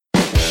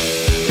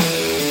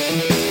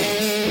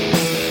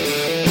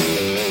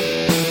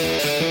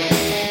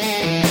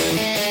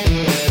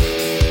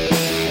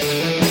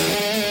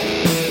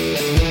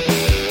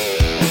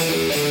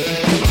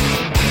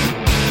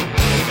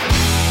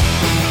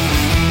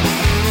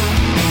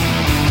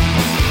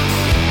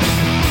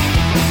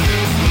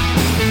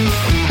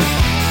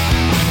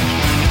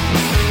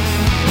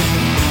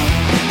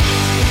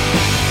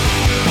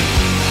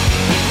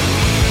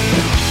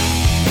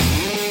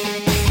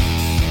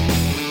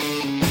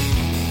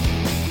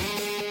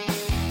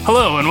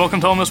Hello, and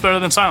welcome to Almost Better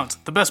Than Silence,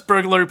 the best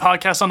burglary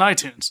podcast on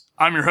iTunes.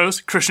 I'm your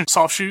host, Christian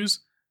Soft Shoes.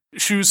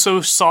 Shoes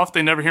so soft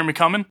they never hear me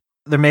coming?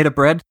 They're made of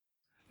bread?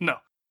 No.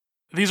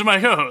 These are my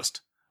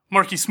co-hosts.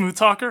 Marky Smooth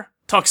Talker,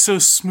 talks so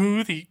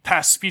smooth he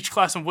passed speech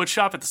class and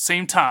woodshop at the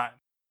same time.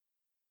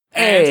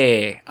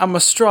 Hey, I'm a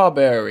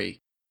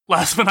strawberry.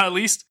 Last but not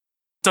least,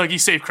 Dougie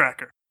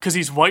Safecracker, because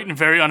he's white and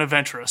very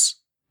unadventurous.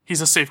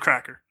 He's a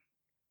safecracker.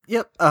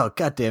 Yep. Oh,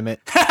 god damn it.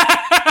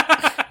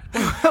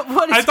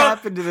 What has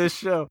happened to this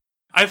show?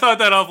 I thought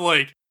that up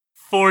like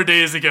 4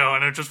 days ago,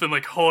 and I've just been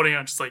like holding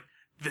on, just like,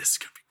 this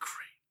could be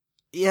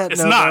great. Yeah,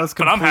 it's no, not, that was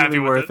but I'm happy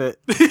completely with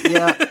worth it.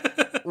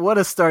 Yeah. What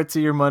a start to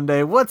your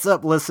Monday. What's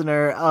up,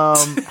 listener?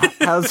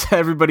 How's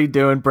everybody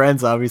doing?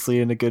 Brent's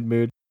obviously in a good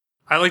mood.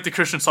 I like the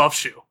Christian soft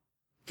shoe.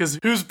 Because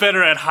who's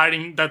better at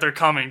hiding that they're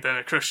coming than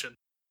a Christian?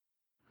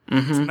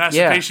 Mm-hmm. It's a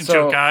masturbation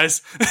joke,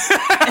 guys.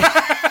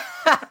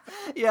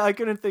 Yeah, I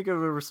couldn't think of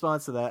a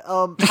response to that.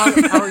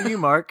 How are you,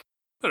 Mark?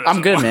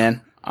 I'm good,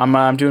 man.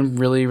 I'm doing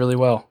really, really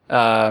well.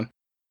 Got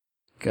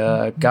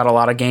a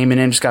lot of gaming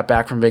in. Just got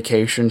back from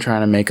vacation,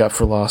 trying to make up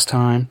for lost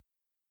time.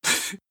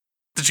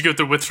 Did you go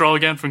through withdrawal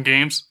again from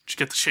games? Did you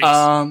get the shakes?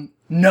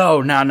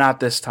 No, not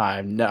this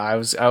time. No, I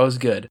was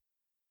good.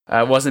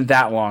 It wasn't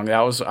that long.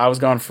 I was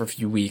gone for a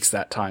few weeks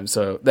that time,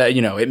 so that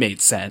it made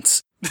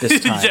sense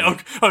this time. Yeah,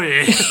 okay. Oh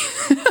yeah.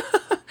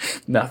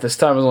 No, this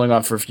time I was only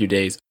gone for a few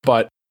days,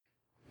 but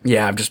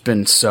yeah, I've just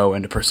been so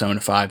into Persona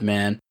 5,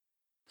 man.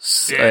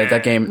 Yeah.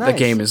 That game, Nice. That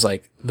game is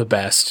like the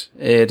best.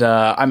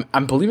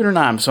 I'm believe it or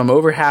not, I'm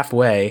over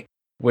halfway,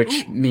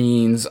 which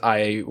means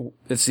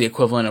it's the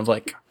equivalent of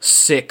like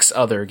 6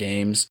 other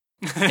games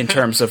in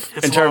terms of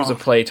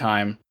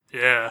playtime.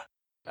 Yeah.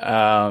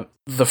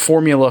 The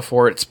formula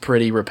for it's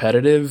pretty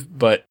repetitive,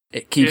 but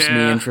it keeps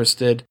me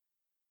interested.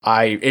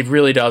 It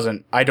really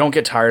doesn't. I don't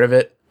get tired of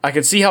it. I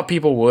can see how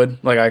people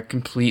would. Like, I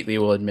completely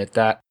will admit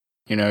that.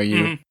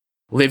 You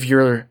live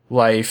your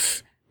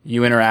life,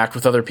 you interact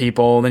with other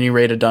people, then you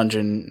raid a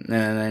dungeon,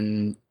 and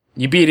then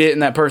you beat it,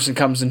 and that person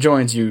comes and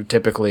joins you,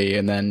 typically,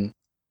 and then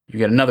you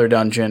get another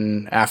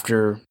dungeon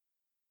after,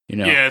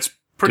 Yeah, it's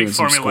pretty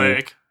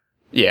formulaic.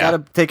 Yeah.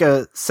 Gotta take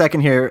a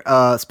second here.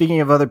 Speaking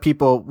of other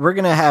people, we're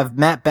gonna have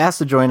Matt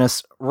Basta join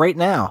us right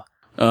now.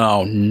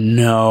 Oh,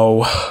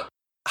 no.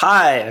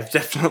 Hi, I've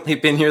definitely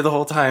been here the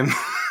whole time.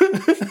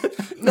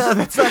 No,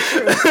 that's not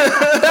true.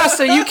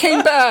 Basta, you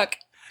came back!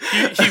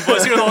 He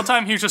was here the whole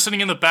time. He was just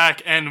sitting in the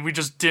back, and we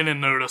just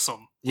didn't notice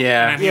him.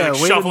 Yeah. And he, Yeah, like, we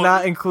did shuffled.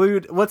 not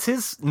include... What's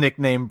his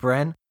nickname,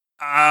 Bren?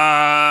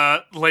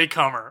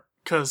 Latecomer,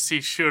 because he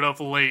showed up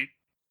late.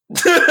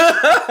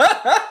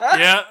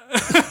 Yeah.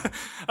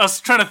 I was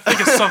trying to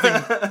think of something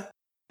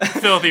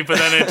filthy, but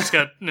then it just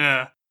got,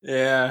 nah.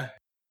 Yeah.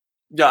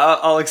 Yeah,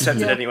 I'll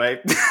accept it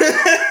anyway.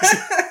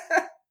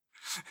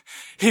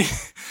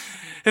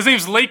 His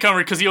name's Latecomer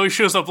because he always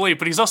shows up late,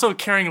 but he's also a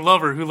caring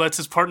lover who lets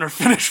his partner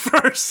finish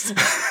first.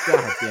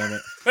 God damn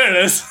it. There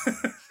it is.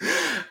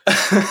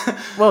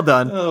 Well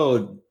done.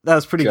 Oh, That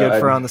was pretty good God.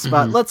 for on the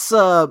spot. Let's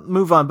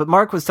move on. But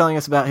Mark was telling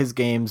us about his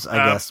games,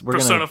 I guess. We're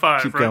Persona going to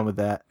 5, keep right? going with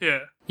that. Yeah.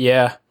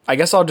 Yeah, I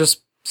guess I'll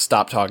just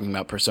stop talking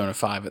about Persona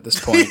 5 at this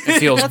point. It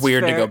feels That's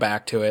weird fair. to go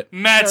back to it.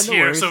 Matt's No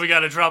here, worries. so we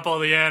gotta drop all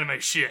the anime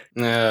shit.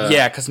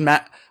 Yeah, because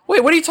Matt...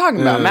 Wait, what are you talking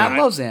about? Matt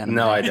loves anime.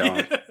 No, I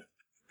don't.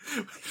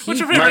 What's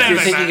your favorite Mark, anime,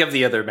 you're thinking Matt? of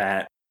the other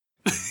Matt.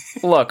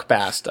 Look,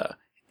 Basta,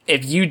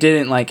 if you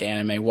didn't like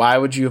anime, why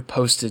would you have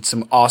posted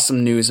some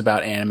awesome news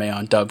about anime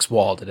on Doug's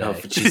wall today? Oh,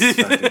 Jesus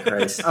fucking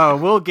Christ. Oh,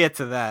 we'll get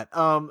to that.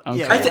 Okay.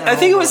 Yeah, I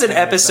think it was an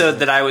episode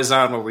that I was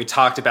on where we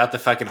talked about the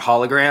fucking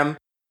hologram.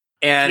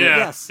 And Yeah,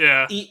 Yes.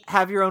 yeah,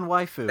 Have your own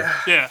waifu.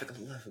 yeah. For the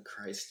love of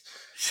Christ.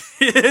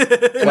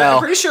 Well, I'm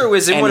pretty sure it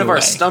was in one of our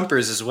anyway.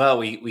 stumpers as well.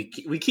 We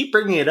keep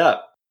bringing it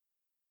up.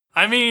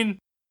 I mean,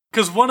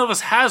 because one of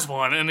us has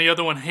one and the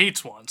other one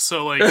hates one,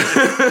 so like,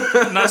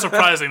 not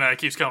surprising that it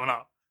keeps coming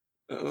up.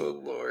 Oh,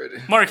 Lord.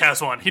 Mark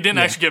has one. He didn't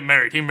actually get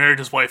married. He married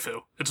his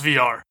waifu. It's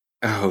VR.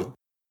 Oh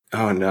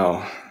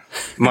no.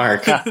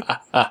 Mark.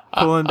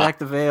 Pulling back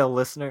the veil,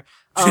 listener.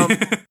 Yeah,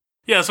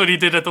 that's what he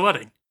did at the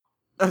wedding.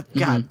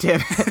 God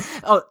damn it.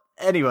 Oh,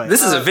 anyway.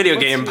 This is a video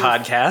what's game your-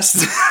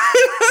 podcast.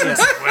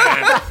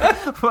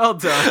 When- Well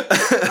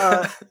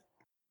done.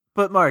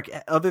 But Mark,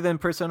 other than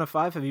Persona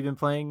 5, have you been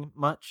playing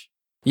much?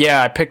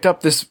 yeah, I picked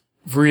up this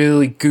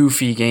really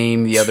goofy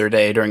game the other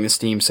day during the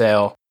Steam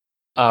sale.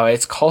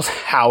 It's called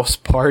House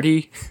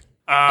Party.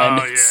 Oh,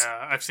 it's-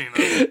 yeah, I've seen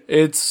that.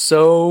 It's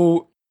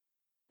so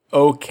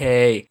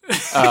okay.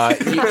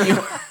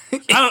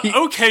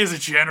 Okay is a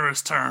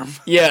generous term.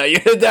 Yeah,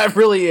 that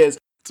really is.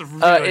 It's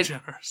really it-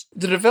 generous.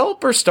 The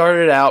developer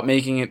started out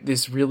making it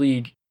this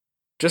really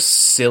just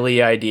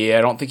silly idea.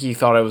 I don't think he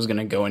thought it was going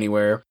to go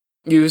anywhere.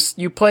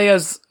 You play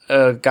as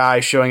a guy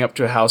showing up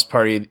to a house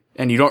party,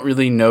 and you don't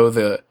really know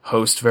the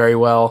host very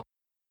well.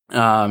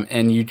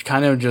 And you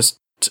kind of just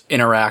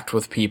interact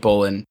with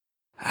people, and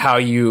how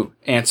you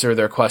answer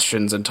their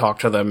questions and talk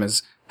to them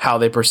is how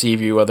they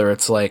perceive you, whether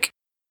it's like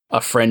a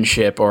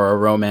friendship or a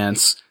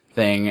romance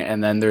thing.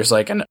 And then there's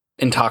like an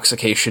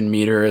intoxication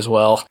meter as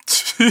well.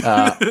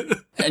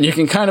 And you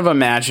can kind of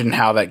imagine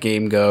how that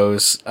game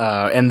goes.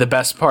 And the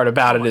best part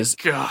about it is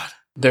God.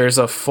 There's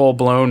a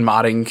full-blown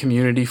modding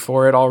community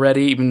for it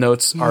already, even though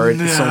it's only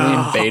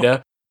in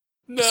beta.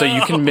 No. So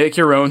you can make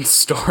your own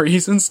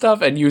stories and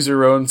stuff and use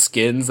your own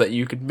skins that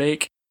you could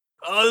make.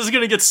 Oh, this is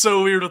gonna get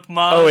so weird with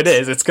mods. Oh, it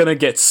is. It's gonna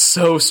get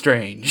so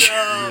strange.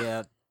 No.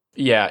 Yeah.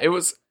 Yeah, it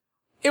was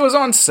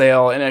on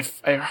sale, and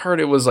I heard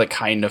it was like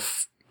kind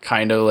of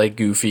like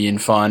goofy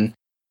and fun.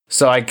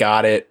 So I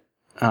got it.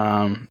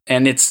 And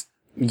it's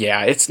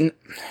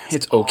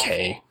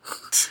okay.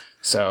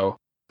 So,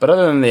 but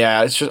other than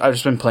that, I've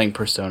just been playing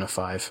Persona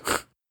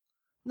 5.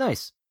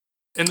 Nice.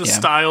 In the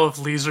style of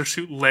Leisure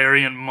Suit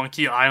Larry and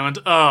Monkey Island.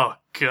 Oh,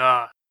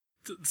 God.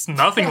 It's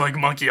nothing like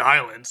Monkey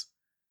Island.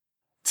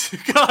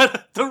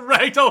 God, the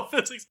ragdoll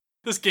physics.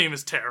 This game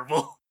is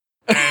terrible.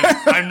 And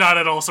I'm not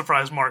at all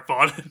surprised Mark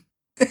bought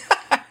it.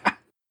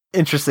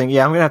 Interesting.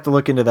 Yeah, I'm going to have to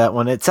look into that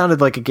one. It sounded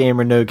like a game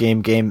or no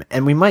game,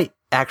 and we might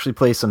actually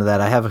play some of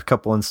that. I have a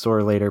couple in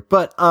store later.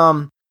 But,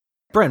 Bren,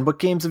 what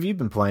games have you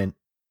been playing?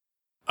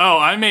 Oh,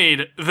 I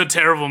made the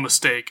terrible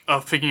mistake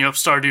of picking up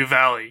Stardew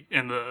Valley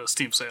in the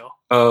Steam sale.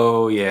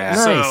 Oh, yeah.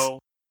 Nice. So,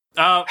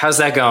 how's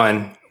that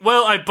going?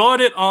 well, I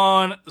bought it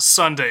on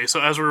Sunday, so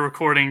as we're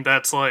recording,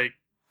 that's like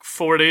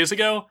 4 days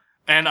ago,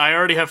 and I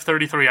already have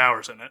 33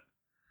 hours in it.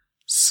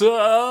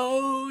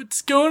 So,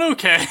 it's going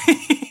okay.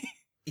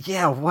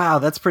 Yeah, wow,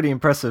 that's pretty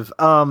impressive.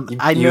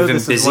 I know been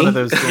this is one of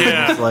busy? those games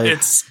Yeah, like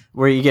it's...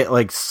 where you get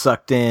like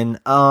sucked in.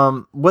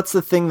 What's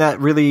the thing that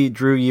really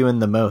drew you in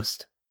the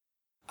most?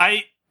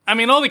 I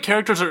mean, all the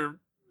characters are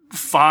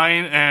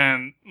fine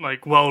and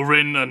like well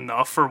written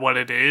enough for what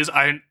it is.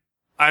 I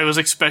was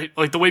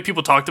like the way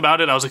people talked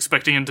about it, I was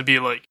expecting it to be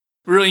like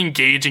really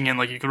engaging and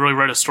like you could really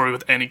write a story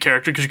with any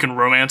character because you can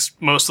romance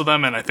most of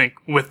them, and I think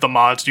with the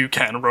mods you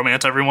can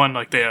romance everyone.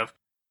 Like they have,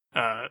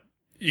 I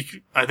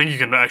think you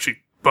can actually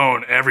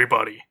bone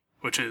everybody,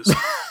 which is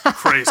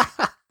crazy.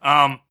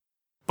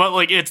 But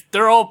like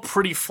they're all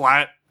pretty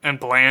flat and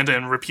bland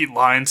and repeat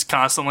lines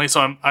constantly,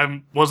 so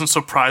I wasn't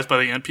surprised by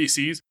the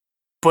NPCs.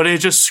 But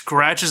it just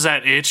scratches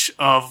that itch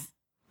of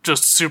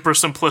just super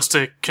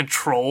simplistic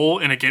control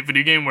in a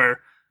video game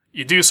where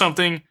you do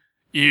something,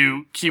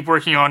 you keep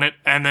working on it,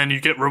 and then you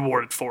get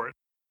rewarded for it.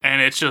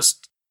 And it's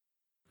just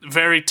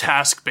very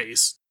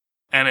task-based.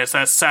 And it's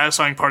that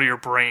satisfying part of your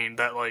brain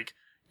that, like,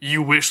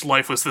 you wish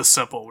life was this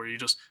simple, where you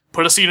just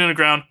put a seed in the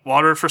ground,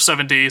 water it for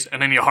 7 days,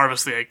 and then you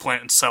harvest the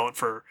eggplant and sell it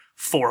for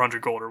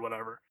 400 gold or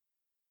whatever.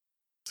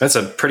 That's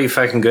a pretty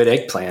fucking good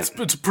eggplant.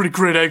 It's a pretty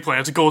great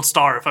eggplant. It's a gold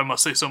star, if I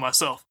must say so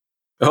myself.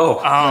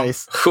 Oh,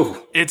 Nice.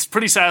 whew. It's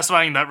pretty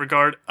satisfying in that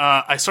regard.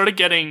 I started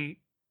getting...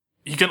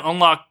 You can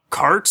unlock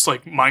carts,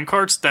 like mine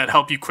carts, that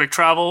help you quick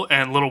travel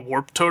and little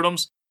warp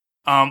totems.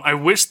 I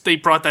wish they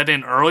brought that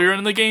in earlier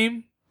in the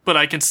game, but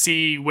I can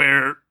see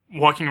where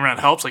walking around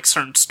helps. Like,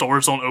 certain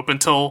stores don't open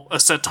till a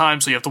set time,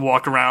 so you have to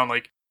walk around,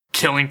 like,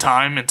 killing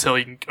time until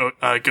you can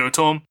go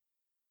to them.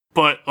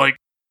 But, like,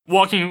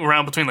 walking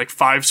around between, like,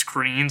 5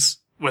 screens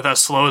with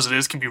as slow as it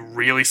is can be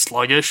really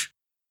sluggish.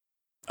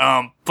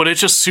 But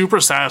it's just super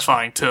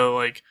satisfying to,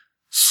 like,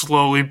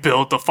 slowly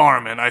build the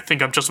farm, and I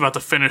think I'm just about to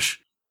finish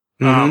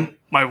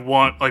my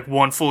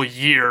one full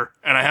year,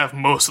 and I have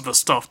most of the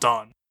stuff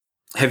done.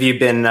 Have you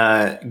been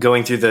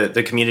going through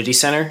the community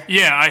center?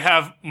 Yeah, I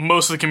have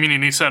most of the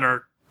community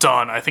center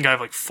done. I think I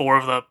have like 4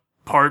 of the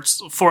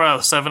parts, 4 out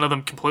of 7 of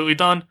them completely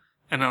done,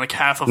 and then like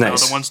half of the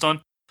other ones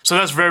done. So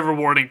that's very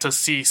rewarding to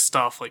see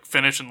stuff like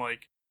finish, and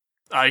like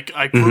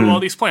I grew all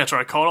these plants, or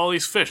I caught all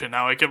these fish, and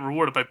now I get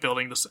rewarded by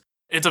building this.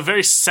 It's a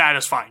very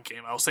satisfying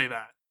game, I'll say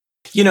that.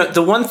 You know,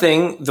 the one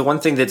thing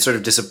that sort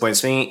of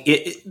disappoints me,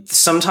 it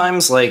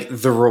sometimes like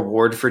the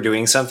reward for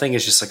doing something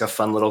is just like a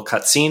fun little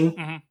cutscene.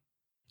 Mm-hmm.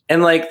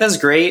 And like, that's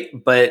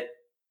great, but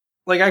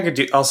like I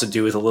could also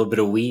do with a little bit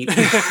of wheat.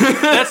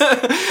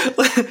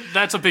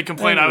 That's a big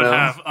complaint I would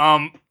have.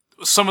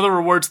 Some of the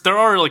rewards, there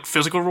are like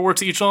physical rewards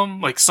to each of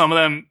them. Like some of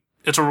them,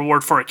 it's a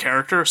reward for a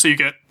character, so you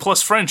get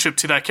plus friendship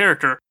to that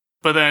character.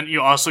 But then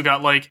you also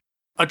got like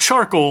a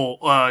charcoal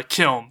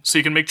kiln, so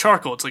you can make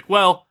charcoal. It's like,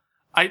 well,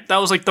 that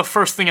was like the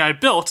first thing I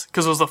built,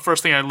 because it was the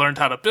first thing I learned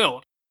how to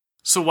build.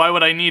 So why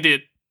would I need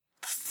it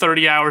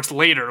 30 hours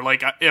later?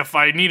 Like, if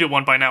I needed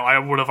one by now, I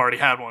would have already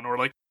had one. Or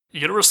like, you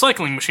get a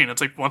recycling machine.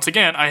 It's like, once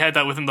again, I had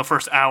that within the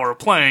first hour of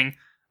playing.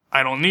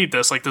 I don't need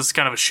this. Like, this is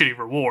kind of a shitty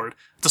reward,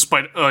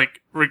 despite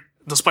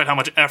how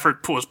much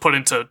effort was put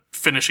into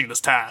finishing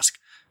this task,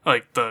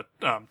 like the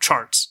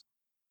charts.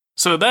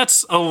 So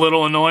that's a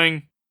little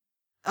annoying.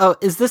 Oh,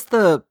 is this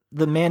the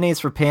mayonnaise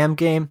for Pam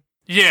game?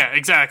 Yeah,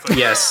 exactly.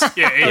 Yes.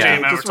 Yeah, AJ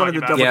and Matt were Just wanted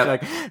talking to about double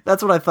it. check.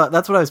 That's what I thought.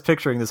 That's what I was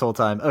picturing this whole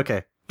time.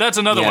 Okay. That's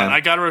another Yeah. one. I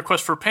got a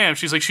request for Pam.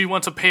 She's like, she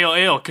wants a pale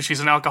ale because she's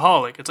an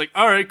alcoholic. It's like,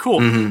 all right, cool.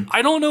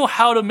 I don't know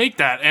how to make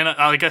that. And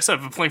like I said,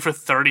 I've been playing for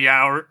 33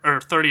 hours.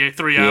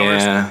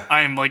 Yeah.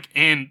 I'm like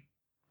in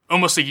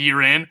almost a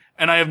year in,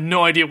 and I have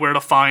no idea where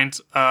to find,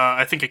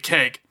 I think, a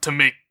keg to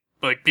make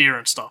like beer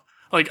and stuff.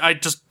 Like, I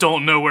just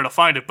don't know where to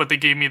find it, but they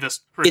gave me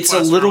this request It's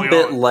a little early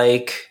bit on.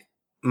 like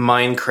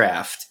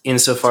Minecraft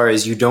insofar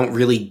as you don't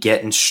really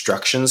get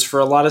instructions for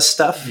a lot of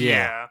stuff.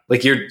 Yeah.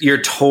 Like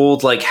you're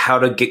told like how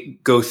to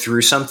go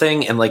through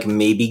something and like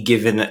maybe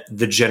given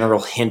the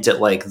general hint at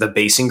like the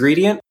base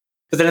ingredient.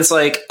 But then it's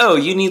like, oh,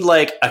 you need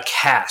like a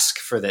cask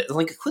for that.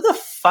 Like, who the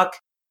fuck?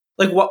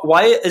 Like,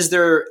 why is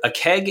there a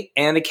keg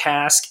and a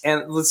cask?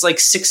 And it's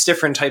like 6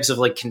 different types of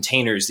like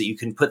containers that you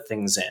can put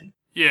things in.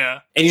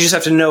 Yeah. And you just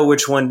have to know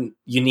which one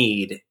you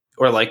need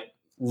or like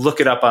look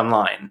it up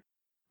online.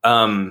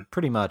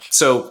 Pretty much.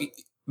 So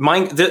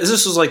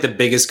this was like the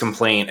biggest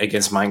complaint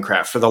against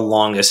Minecraft for the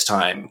longest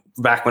time,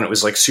 back when it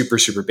was like super,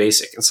 super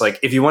basic. It's like,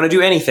 if you want to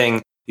do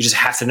anything, you just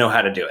have to know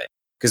how to do it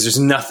because there's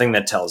nothing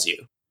that tells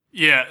you.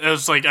 Yeah, it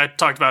was like, I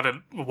talked about it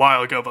a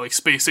while ago, but like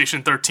Space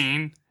Station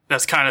 13,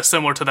 that's kind of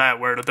similar to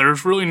that, where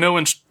there's really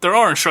there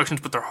are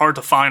instructions, but they're hard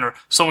to find, or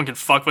someone can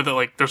fuck with it.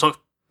 Like, there's a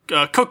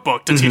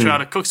cookbook to teach you how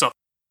to cook stuff.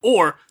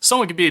 Or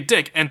someone could be a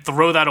dick and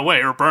throw that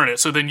away or burn it,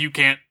 so then you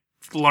can't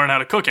learn how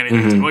to cook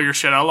anything. It's like, well, you're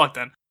shit out of luck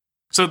then.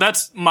 So that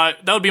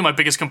would be my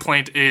biggest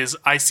complaint is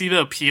I see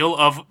the appeal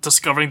of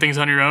discovering things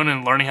on your own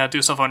and learning how to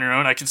do stuff on your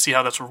own. I can see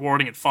how that's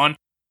rewarding and fun.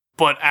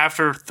 But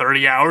after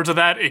 30 hours of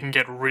that, it can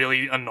get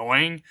really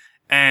annoying.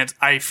 And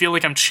I feel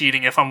like I'm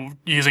cheating if I'm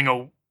using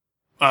a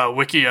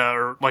Wikia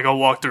or like a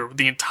walkthrough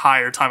the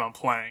entire time I'm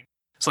playing.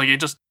 So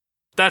like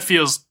that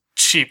feels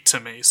cheap to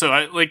me.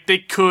 So they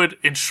could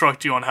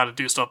instruct you on how to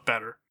do stuff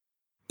better.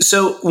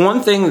 So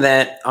one thing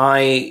that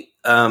I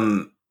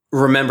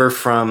remember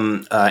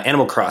from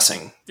Animal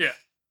Crossing, yeah,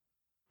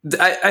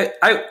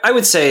 I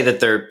would say that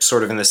they're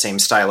sort of in the same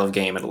style of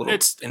game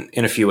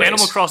in a few ways.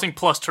 Animal Crossing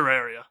plus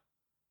Terraria.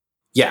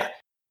 Yeah.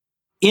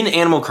 In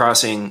Animal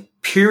Crossing,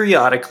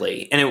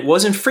 periodically, and it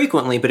wasn't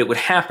frequently, but it would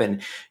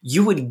happen,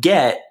 you would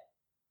get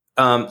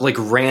like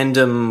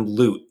random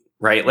loot,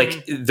 right?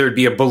 Like there'd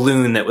be a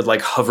balloon that would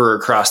like hover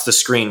across the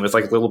screen with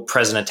like a little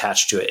present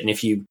attached to it. And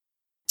if you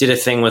did a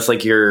thing with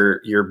like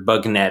your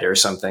bug net or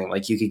something,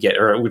 like you could get,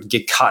 or it would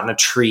get caught in a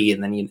tree,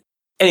 and then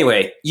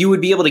you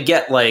would be able to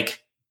get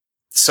like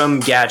some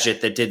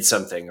gadget that did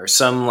something, or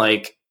some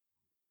like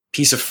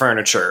piece of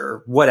furniture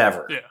or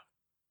whatever. Yeah.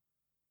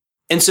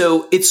 And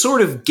so it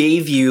sort of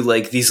gave you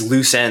like these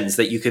loose ends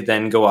that you could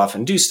then go off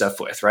and do stuff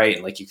with, right?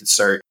 And like you could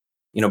start,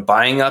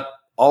 buying up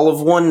all of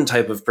one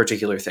type of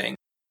particular thing.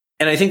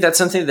 And I think that's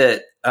something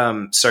that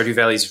Stardew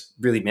Valley is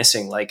really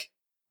missing. Like,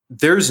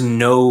 there's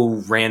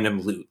no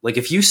random loot. Like,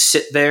 if you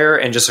sit there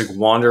and just like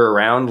wander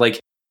around, like,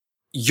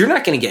 you're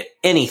not going to get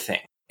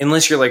anything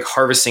unless you're like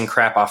harvesting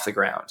crap off the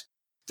ground.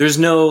 There's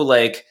no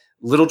like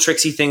little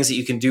tricksy things that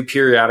you can do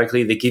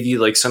periodically that give you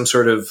like some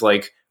sort of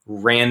like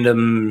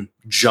random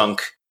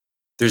junk.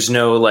 There's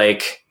no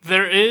like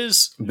there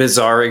is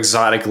bizarre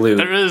exotic loot.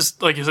 There is,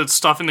 like you said,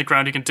 stuff in the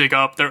ground you can dig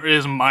up. There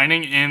is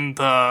mining in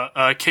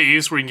the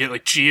caves where you can get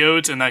like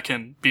geodes, and that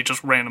can be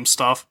just random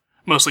stuff,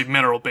 mostly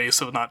mineral based,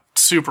 so not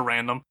super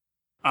random.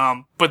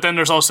 But then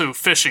there's also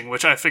fishing,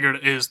 which I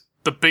figured is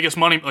the biggest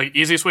money, like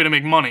easiest way to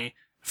make money,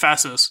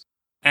 fastest,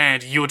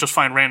 and you would just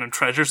find random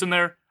treasures in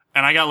there.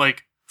 And I got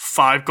like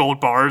 5 gold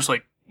bars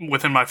like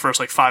within my first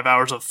like 5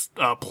 hours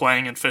of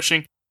playing and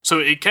fishing. So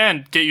it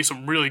can get you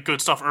some really good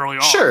stuff early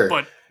on. Sure.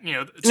 But,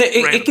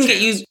 it can get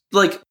you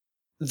like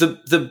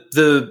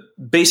the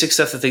basic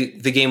stuff that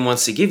the game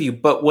wants to give you.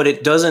 But what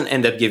it doesn't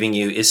end up giving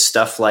you is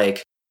stuff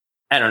like,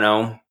 I don't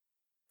know,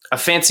 a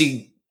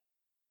fancy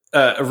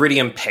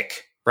iridium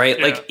pick, right?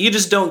 Yeah. Like, you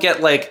just don't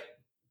get like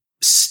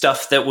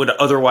stuff that would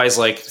otherwise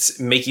like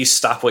make you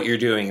stop what you're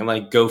doing and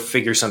like go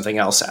figure something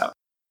else out,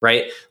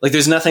 right? Like,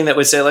 there's nothing that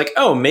would say like,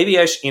 oh, maybe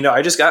I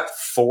just got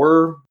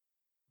 4.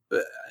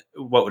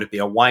 What would it be?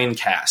 A wine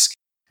cask.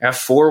 I have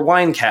 4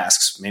 wine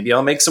casks. Maybe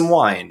I'll make some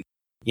wine.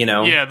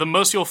 Yeah, the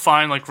most you'll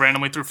find like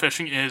randomly through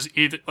fishing is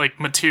either like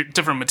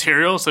different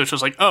materials. So it's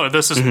just like, oh,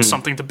 this is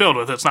something to build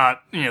with. It's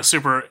not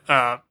super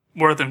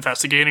worth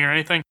investigating or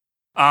anything.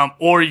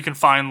 Or you can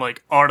find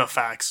like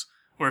artifacts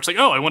where it's like,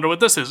 oh, I wonder what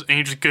this is, and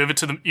you just give it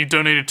to you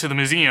donate it to the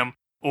museum.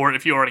 Or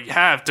if you already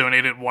have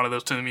donated one of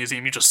those to the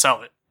museum, you just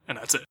sell it, and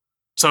that's it.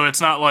 So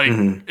it's not like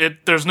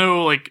there's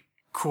no like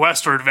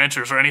quest or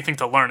adventures or anything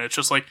to learn. It's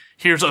just like,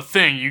 here's a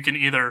thing you can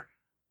either,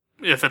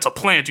 if it's a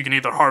plant, you can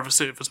either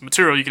harvest it. If it's a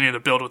material, you can either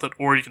build with it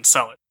or you can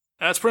sell it.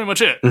 That's pretty much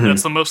it.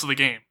 That's the most of the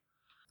game.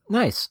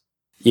 Nice.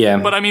 Yeah.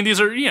 But I mean,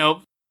 these are,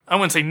 I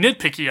wouldn't say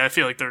nitpicky. I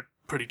feel like they're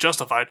pretty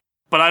justified,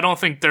 but I don't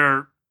think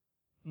they're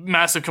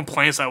massive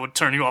complaints that would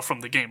turn you off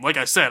from the game. Like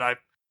I said,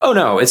 oh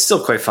no, it's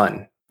still quite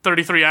fun.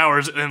 33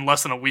 hours in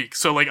less than a week.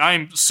 So like,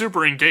 I'm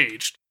super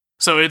engaged.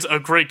 So it's a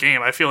great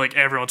game. I feel like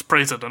everyone's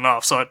praised it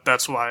enough, so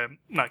that's why I'm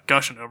not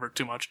gushing over it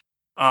too much.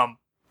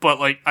 But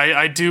like,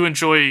 I do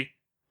enjoy.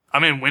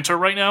 I'm in winter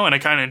right now, and I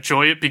kind of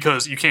enjoy it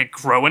because you can't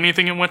grow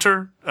anything in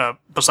winter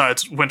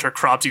besides winter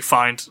crops you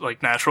find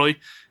like naturally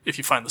if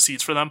you find the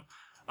seeds for them.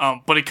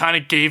 But it kind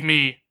of gave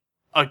me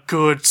a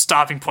good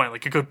stopping point,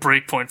 like a good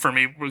break point for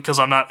me, because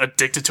I'm not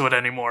addicted to it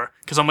anymore.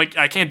 Because I'm like,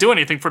 I can't do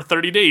anything for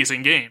 30 days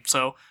in game,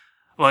 so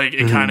like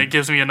it kind of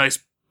gives me a nice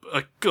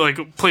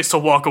like place to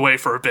walk away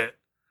for a bit.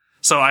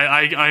 So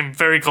I'm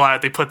very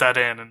glad they put that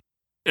in. And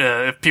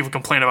if people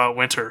complain about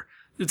winter,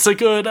 it's a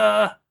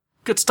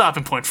good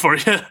stopping point for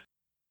you.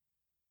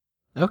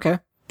 Okay.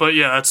 But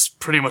yeah, that's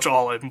pretty much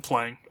all I've been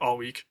playing all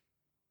week.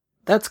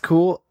 That's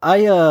cool.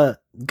 I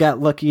got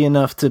lucky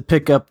enough to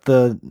pick up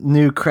the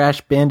new Crash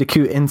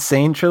Bandicoot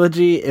Insane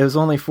trilogy. It was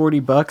only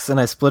 $40 and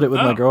I split it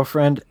with my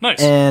girlfriend. Nice.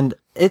 And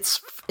it's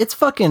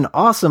fucking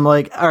awesome.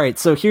 Like, all right,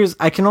 so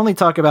I can only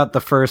talk about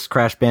the first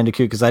Crash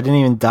Bandicoot because I didn't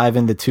even dive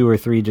into 2 or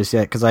 3 just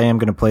yet because I am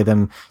going to play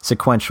them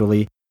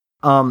sequentially.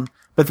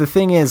 But the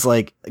thing is,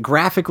 like,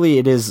 graphically,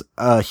 it is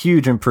a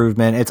huge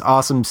improvement. It's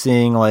awesome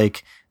seeing,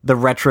 like, the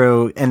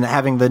retro and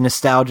having the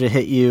nostalgia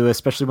hit you,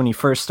 especially when you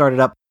first started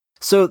up.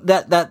 So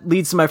that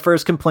leads to my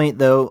first complaint,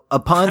 though.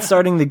 Upon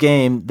starting the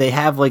game, they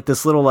have, like,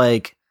 this little,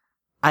 like,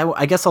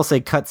 I guess I'll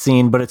say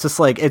cutscene, but it's just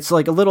like, it's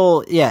like a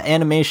little,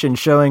 animation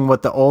showing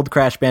what the old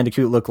Crash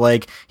Bandicoot looked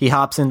like. He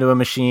hops into a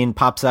machine,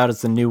 pops out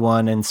as the new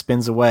one, and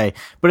spins away.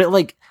 But it,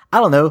 like, I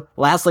don't know,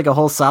 lasts like a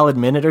whole solid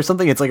minute or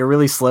something. It's like a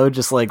really slow,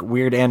 just like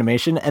weird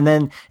animation.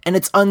 And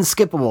it's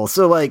unskippable.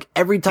 So like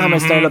every time I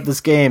start up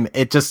this game,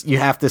 you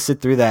have to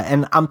sit through that.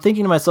 And I'm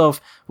thinking to myself,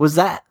 was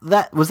that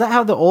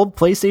how the old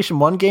PlayStation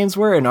 1 games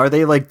were? And are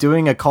they like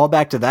doing a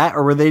callback to that?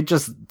 Or were they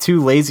just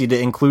too lazy to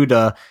include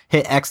a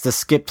hit X to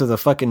skip to the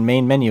fucking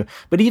main menu?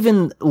 But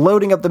even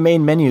loading up the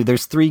main menu,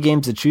 there's 3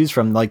 games to choose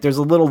from. Like there's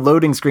a little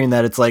loading screen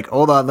that it's like,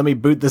 hold on, let me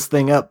boot this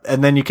thing up.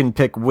 And then you can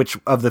pick which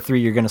of the 3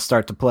 you're going to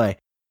start to play.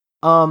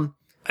 I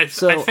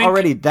think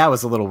already that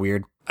was a little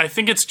weird. I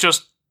think it's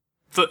just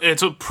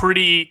it's a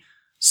pretty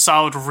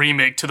solid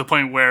remake to the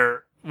point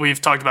where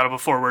we've talked about it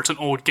before, where it's an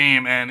old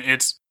game and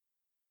it's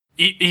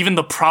even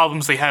the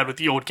problems they had with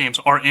the old games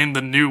are in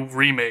the new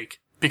remake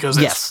because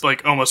it's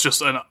like almost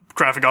just a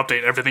graphic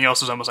update. Everything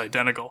else is almost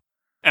identical.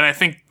 And I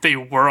think they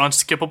were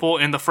unskippable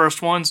in the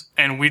first ones,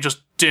 and we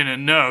just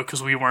didn't know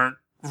because we weren't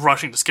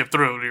rushing to skip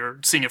through it. We were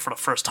seeing it for the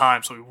first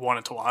time, so we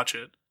wanted to watch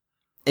it.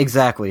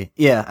 Exactly.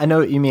 Yeah, I know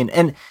what you mean.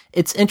 And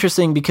it's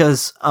interesting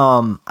because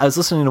I was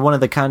listening to one of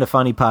the Kinda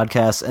Funny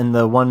podcasts, and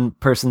the one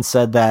person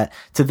said that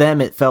to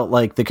them it felt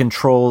like the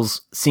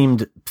controls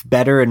seemed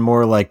better and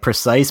more like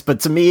precise.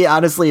 But to me,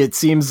 honestly, it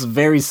seems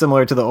very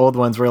similar to the old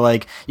ones where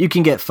like you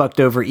can get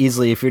fucked over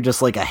easily if you're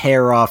just like a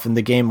hair off and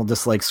the game will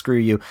just like screw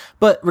you.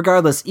 But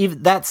regardless,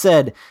 even that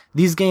said,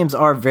 these games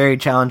are very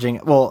challenging.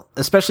 Well,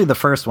 especially the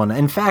first one.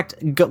 In fact,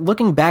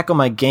 looking back on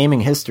my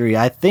gaming history,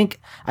 I think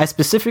I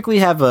specifically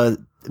have a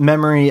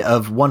memory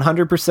of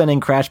 100% in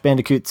Crash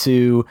Bandicoot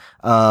 2,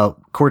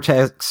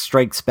 Cortex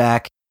Strikes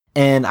Back,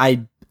 and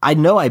I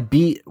know I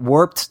beat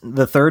Warped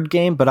the third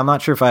game, but I'm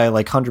not sure if I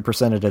like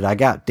 100%ed it. I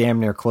got damn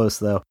near close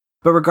though.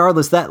 But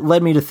regardless, that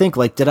led me to think,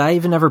 like, did I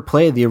even ever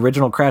play the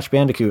original Crash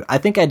Bandicoot? I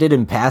think I did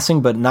in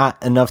passing, but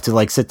not enough to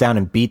like sit down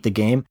and beat the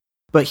game.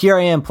 But here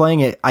I am playing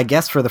it, I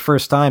guess for the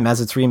first time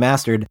as it's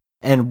remastered,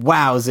 and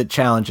wow, is it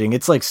challenging.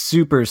 It's like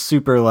super,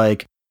 super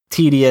like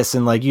tedious,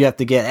 and like you have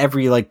to get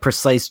every like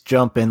precise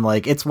jump, and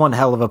like it's one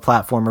hell of a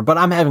platformer, but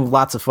I'm having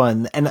lots of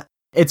fun. And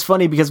it's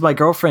funny because my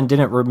girlfriend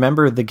didn't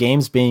remember the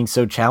games being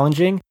so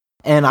challenging,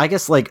 and I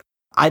guess like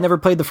I never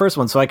played the first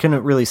one, so I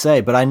couldn't really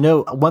say, but I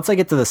know once I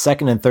get to the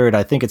second and third,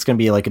 I think it's going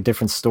to be like a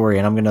different story,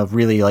 and I'm going to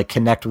really like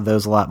connect with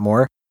those a lot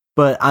more.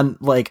 But I'm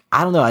like,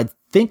 I don't know, I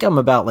think I'm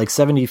about like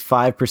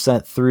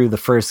 75% through the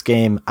first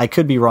game. I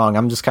could be wrong.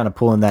 I'm just kind of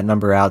pulling that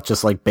number out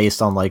just like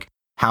based on like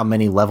how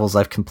many levels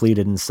I've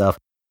completed and stuff.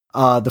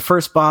 The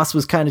first boss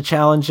was kind of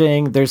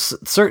challenging. There's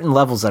certain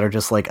levels that are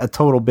just like a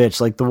total bitch.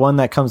 Like the one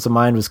that comes to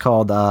mind was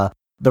called the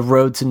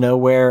Road to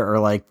Nowhere, or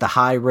like the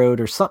High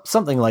Road, or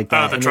something like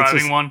that. The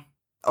driving one?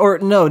 Or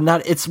no,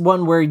 not. It's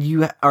one where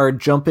you are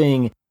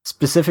jumping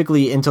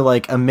specifically into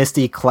like a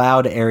misty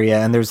cloud area,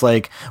 and there's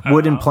like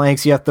wooden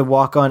planks you have to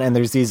walk on, and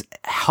there's these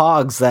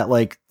hogs that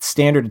like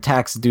standard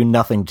attacks do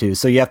nothing to,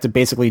 so you have to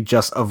basically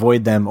just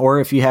avoid them.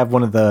 Or if you have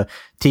one of the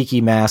tiki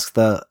masks,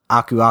 the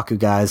Aku Aku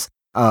guys,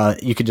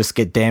 you could just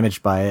get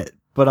damaged by it.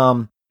 But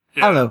I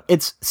don't know,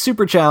 it's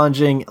super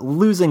challenging,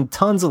 losing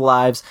tons of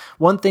lives.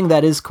 One thing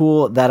that is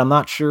cool that I'm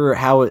not sure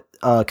how it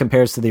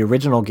compares to the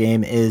original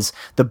game is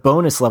the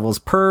bonus levels.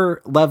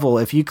 Per level,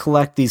 if you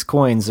collect these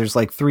coins, there's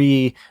like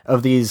 3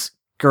 of these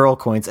girl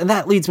coins, and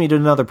that leads me to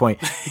another point.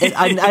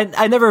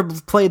 I never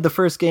played the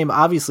first game,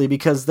 obviously,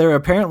 because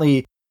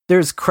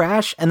there's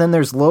Crash and then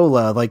there's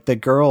Lola, like the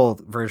girl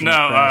version of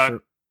Crash.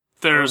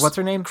 There's what's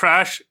her name?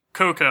 Crash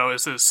Coco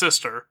is his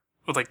sister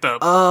with like the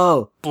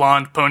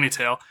blonde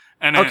ponytail,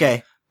 and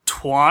then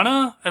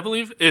Twana, I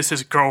believe, is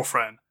his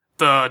girlfriend,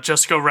 the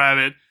Jessica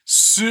Rabbit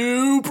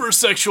super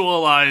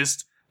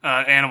sexualized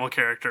animal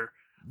character.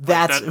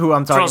 That's who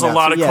I'm talking about. Throws a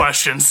lot of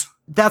questions.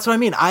 That's what I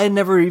mean. I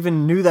never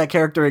even knew that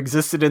character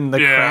existed in the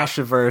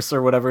Crashiverse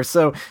or whatever.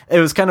 So it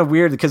was kind of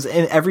weird because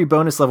in every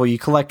bonus level, you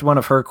collect one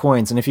of her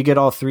coins. And if you get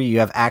all 3, you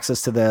have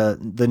access to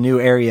the new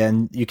area,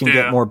 and you can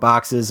get more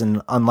boxes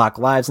and unlock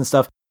lives and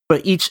stuff.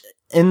 But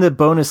in the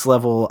bonus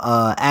level,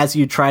 as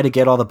you try to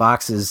get all the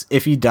boxes,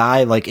 if you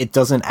die, like it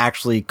doesn't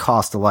actually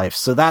cost a life.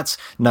 So that's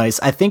nice.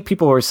 I think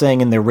people were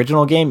saying in the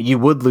original game, you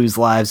would lose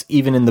lives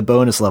even in the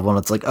bonus level. And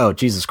it's like, oh,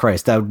 Jesus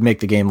Christ, that would make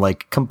the game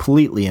like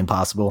completely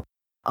impossible.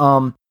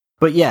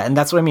 But yeah, and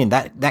that's what I mean.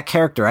 That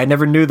character, I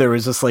never knew there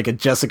was just like a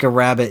Jessica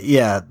Rabbit.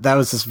 Yeah, that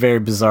was just very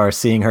bizarre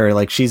seeing her.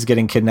 Like, she's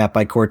getting kidnapped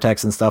by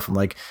Cortex and stuff. I'm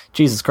like,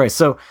 Jesus Christ.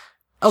 So,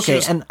 okay,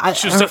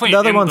 the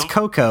other one's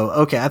Coco.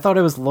 Okay, I thought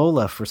it was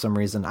Lola for some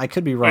reason. I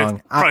could be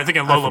wrong. Probably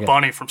thinking Lola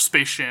Bunny from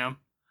Space Jam.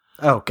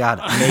 Oh,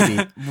 God,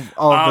 maybe.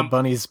 All of the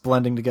bunnies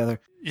blending together.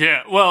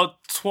 Yeah, well,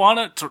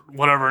 Twana,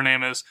 whatever her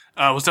name is,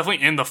 was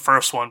definitely in the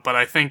first one, but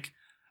I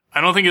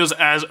don't think it was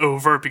as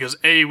overt because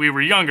A, we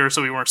were younger,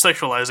 so we weren't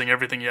sexualizing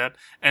everything yet,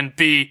 and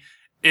B,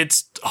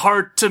 it's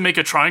hard to make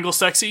a triangle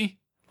sexy.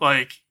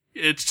 Like,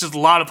 it's just a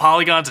lot of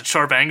polygons at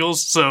sharp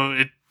angles,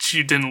 so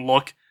she didn't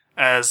look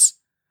as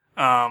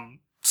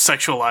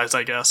sexualized,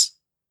 I guess.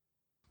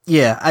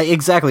 Yeah,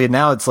 exactly.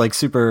 Now it's like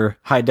super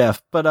high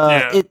def, but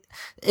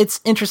it's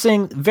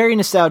interesting, very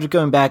nostalgic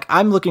going back.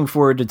 I'm looking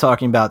forward to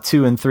talking about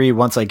 2 and 3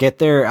 once I get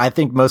there. I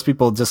think most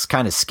people just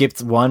kind of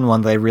skipped 1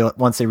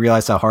 once they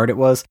realized how hard it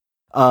was.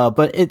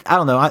 But I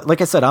don't know.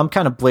 Like I said, I'm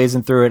kind of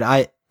blazing through it.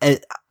 I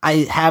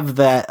have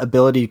that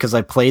ability because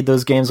I played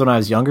those games when I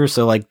was younger.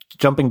 So like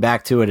jumping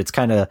back to it, it's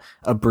kind of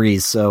a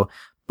breeze. So,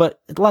 but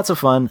lots of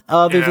fun.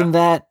 Other than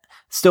that,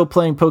 still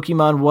playing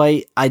Pokemon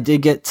White. I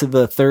did get to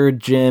the 3rd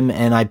gym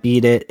and I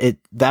beat it.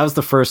 That was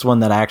the first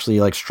one that I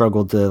actually like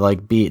struggled to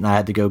like beat, and I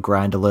had to go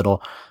grind a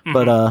little,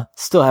 but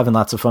still having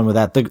lots of fun with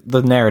that.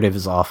 The narrative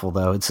is awful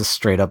though. It's just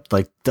straight up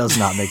like does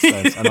not make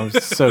sense. And I'm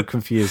so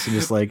confused and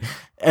just like,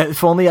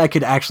 if only I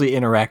could actually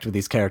interact with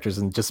these characters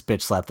and just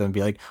bitch slap them and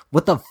be like,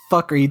 what the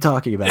fuck are you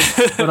talking about?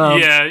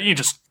 But, yeah, you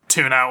just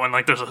tune out when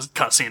like there's a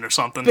cutscene or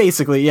something.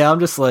 Basically, yeah, I'm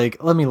just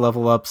like, let me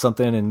level up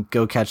something and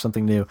go catch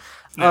something new.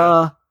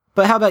 Yeah.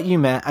 But how about you,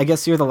 Matt? I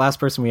guess you're the last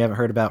person we haven't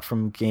heard about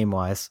from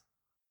game-wise.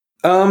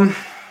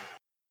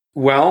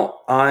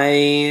 Well,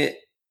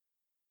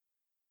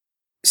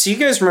 so you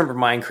guys remember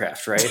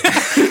Minecraft, right?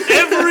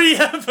 Every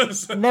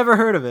episode. Never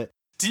heard of it.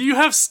 Do you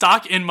have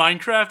stock in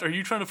Minecraft? Are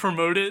you trying to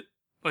promote it?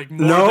 Like,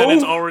 more than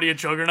it's already a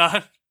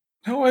juggernaut?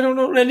 No, I don't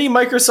own any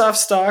Microsoft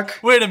stock.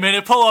 Wait a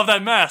minute, pull off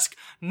that mask.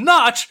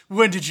 Notch,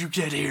 when did you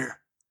get here?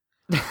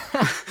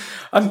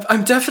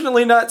 I'm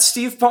definitely not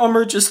Steve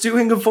Ballmer just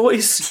doing a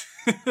voice.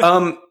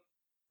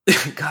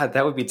 God,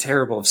 that would be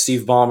terrible if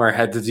Steve Ballmer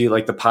had to do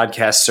like the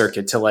podcast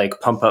circuit to like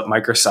pump up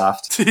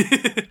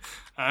Microsoft.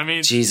 I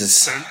mean,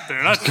 Jesus,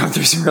 they're not going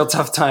through some real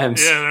tough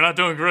times. Yeah, they're not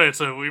doing great,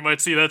 so we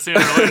might see that sooner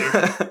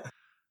or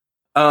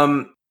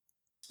later.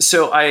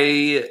 So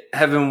I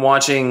have been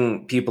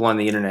watching people on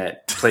the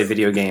internet play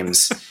video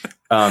games,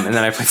 and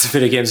then I played some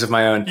video games of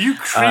my own. You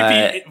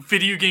creepy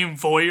video game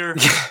voyeur.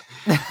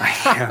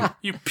 I am.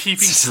 You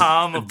peeping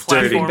Tom of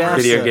platformers.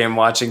 Video game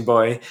watching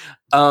boy.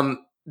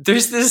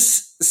 There's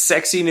this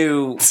sexy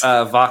new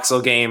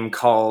voxel game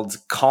called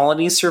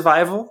Colony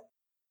Survival,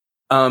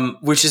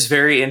 which is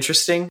very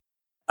interesting.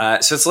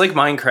 So it's like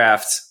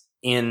Minecraft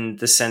in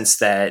the sense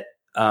that,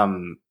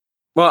 well,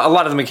 a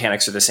lot of the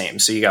mechanics are the same.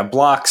 So you got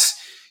blocks,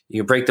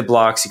 you can break the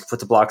blocks, you can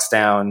put the blocks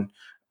down.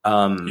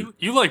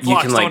 You like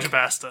blocks, don't you,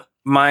 Basta?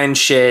 Mine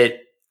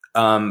shit.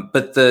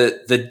 But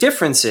the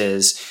difference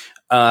is,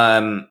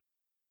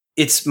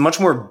 it's much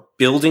more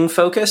building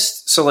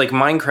focused. So like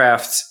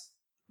Minecraft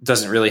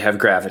doesn't really have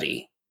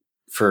gravity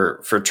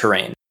for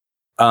terrain.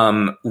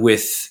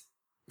 With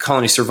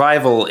Colony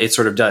Survival, it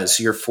sort of does.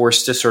 So you're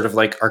forced to sort of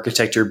like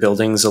architect your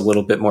buildings a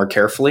little bit more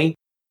carefully.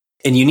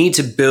 And you need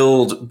to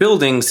build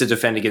buildings to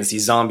defend against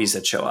these zombies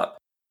that show up.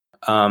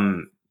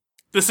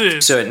 This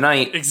is so at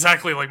night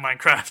exactly like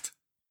Minecraft.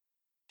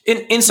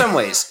 In some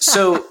ways.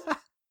 So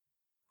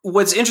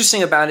what's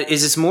interesting about it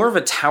is it's more of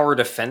a tower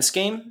defense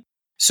game.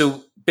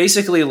 So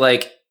basically,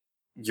 like,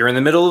 you're in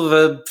the middle of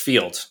a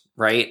field,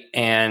 right?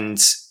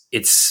 And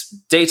it's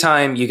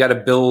daytime. You got to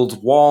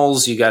build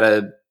walls. You got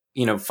to,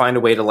 find a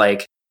way to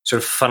like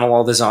sort of funnel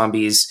all the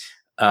zombies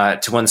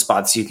to one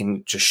spot so you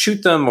can just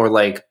shoot them, or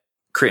like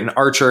create an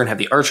archer and have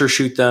the archer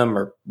shoot them,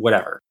 or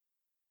whatever.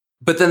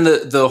 But then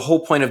the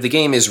whole point of the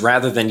game is,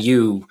 rather than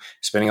you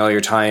spending all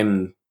your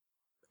time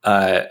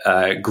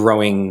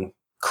growing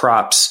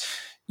crops,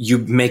 you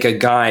make a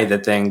guy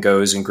that then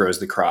goes and grows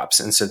the crops.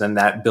 And so then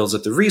that builds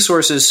up the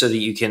resources so that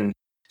you can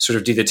sort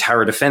of do the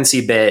tower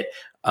defense-y bit,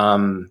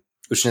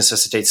 which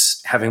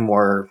necessitates having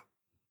more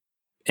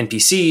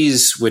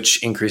NPCs,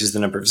 which increases the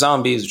number of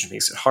zombies, which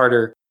makes it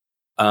harder.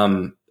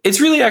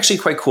 It's really actually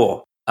quite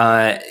cool.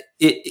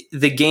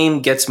 The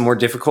game gets more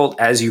difficult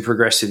as you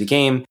progress through the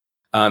game.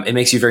 It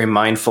makes you very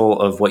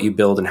mindful of what you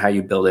build and how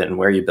you build it and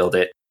where you build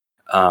it.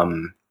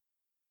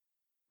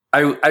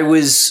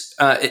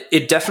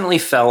 It definitely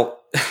felt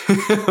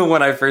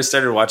when I first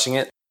started watching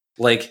it,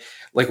 like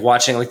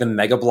watching like the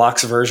Mega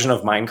Bloks version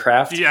of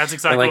Minecraft. Yeah, it's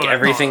exactly like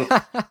everything.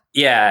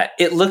 Yeah,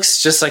 it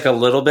looks just like a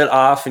little bit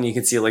off, and you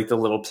can see like the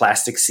little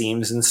plastic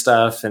seams and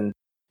stuff, and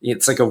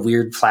it's like a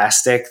weird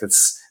plastic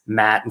that's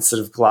matte instead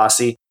of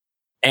glossy,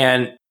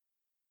 and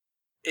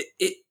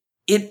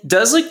it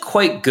does look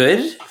quite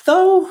good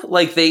though.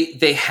 Like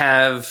they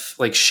have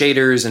like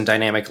shaders and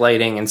dynamic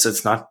lighting, and so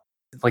it's not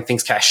like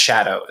things cast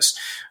shadows,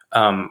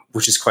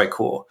 which is quite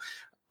cool.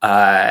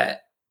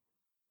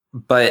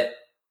 But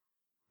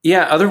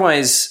Yeah,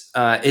 otherwise,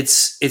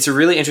 it's a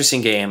really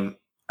interesting game.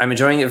 I'm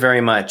enjoying it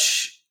very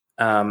much.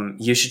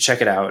 You should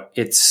check it out.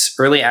 It's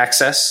early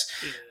access.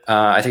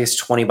 I think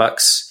it's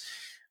 $20.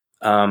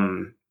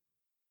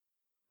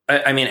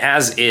 I mean,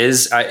 as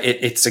is,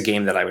 it's a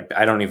game that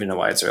I don't even know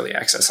why it's early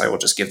access. I will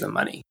just give them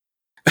money.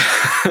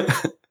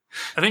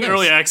 I think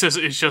early access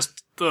is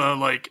just the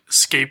like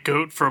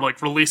scapegoat for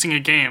like releasing a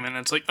game, and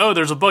it's like, oh,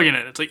 there's a bug in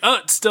it. It's like, oh,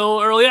 it's still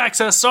early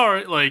access.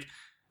 Sorry, like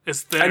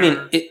it's there. I mean,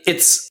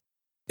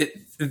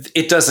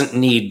 it doesn't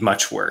need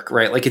much work,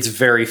 right? Like it's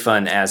very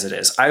fun as it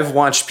is. I've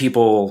watched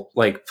people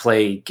like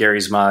play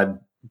Gary's Mod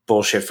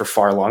bullshit for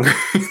far longer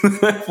than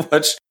I've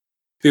watched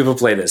people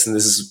play this, and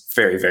this is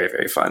very, very,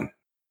 very fun.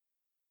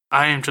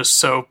 I am just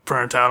so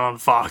burnt out on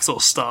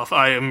voxel stuff.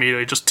 I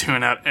immediately just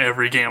tune out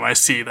every game I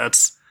see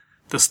that's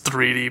this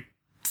 3D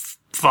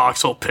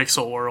voxel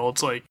pixel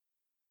worlds. Like,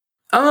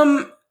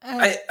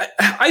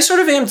 I sort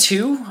of am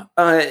too.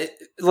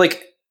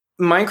 Like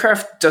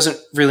Minecraft doesn't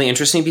really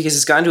interest me because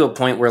it's gotten to a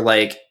point where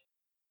like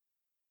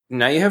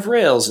now you have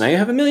rails, now you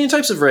have a million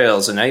types of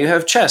rails, and now you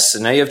have chests,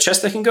 and now you have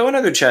chests that can go in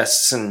other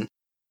chests, and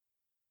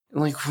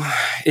like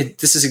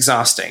this is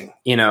exhausting,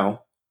 you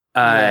know.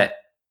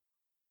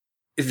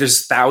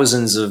 There's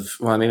thousands of,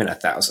 well, maybe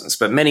not thousands,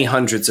 but many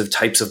hundreds of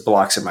types of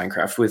blocks in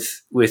Minecraft.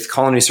 With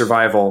colony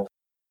survival,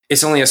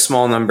 it's only a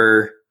small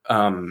number,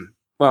 well,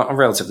 a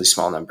relatively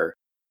small number.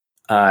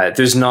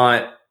 There's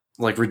not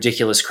like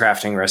ridiculous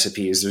crafting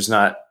recipes. There's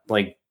not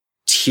like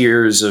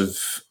tiers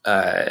of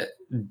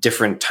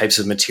different types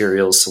of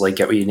materials to like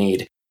get what you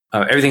need.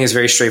 Everything is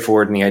very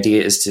straightforward, and the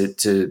idea is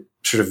to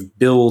sort of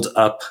build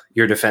up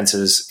your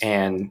defenses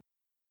and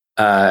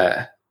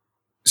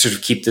sort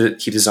of keep the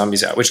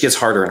zombies out, which gets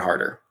harder and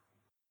harder.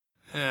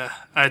 Yeah,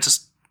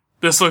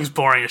 this looks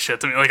boring as shit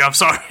to me. Like, I'm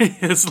sorry,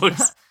 this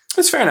looks.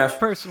 It's fair enough.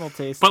 Personal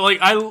taste. But like,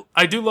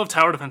 I do love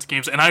tower defense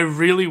games, and I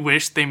really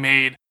wish they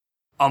made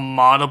a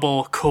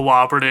moddable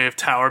cooperative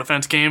tower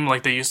defense game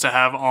like they used to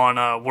have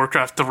on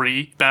Warcraft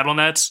 3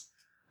 BattleNets,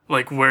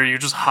 like where you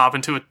just hop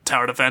into a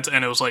tower defense,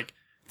 and it was like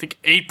I think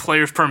 8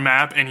 players per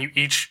map, and you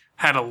each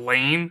had a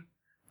lane,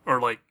 or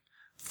like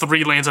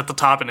 3 lanes at the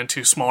top and then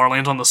 2 smaller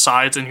lanes on the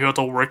sides, and you have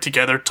to work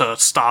together to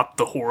stop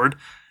the horde.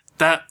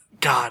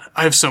 God,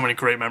 I have so many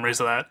great memories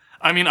of that.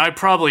 I mean, I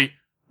probably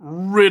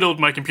riddled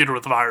my computer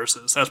with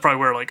viruses. That's probably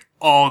where like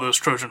all those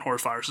Trojan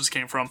horse viruses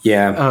came from.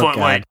 Yeah. But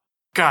like,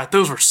 God,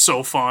 those were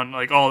so fun.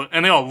 Like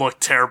and they all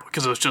looked terrible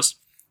because it was just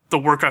the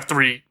Warcraft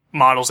 3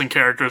 models and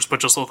characters, but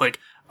just with like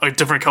a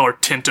different color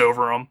tint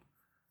over them.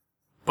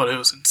 But it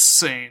was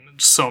insane.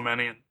 So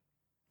many. And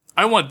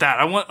I want that.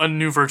 I want a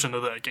new version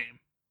of that game.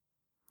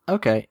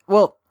 Okay.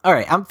 Well, all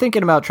right. I'm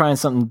thinking about trying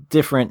something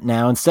different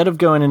now. Instead of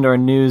going into our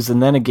news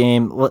and then a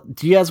game,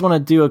 do you guys want to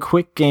do a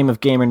quick game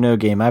of Game or No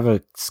Game? I have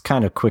a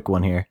kind of quick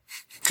one here.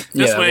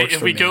 This way,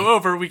 if we go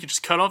over, we can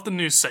just cut off the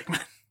news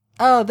segment.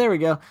 Oh, there we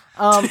go.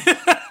 All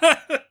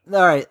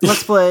right.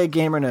 Let's play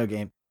Game or No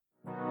Game.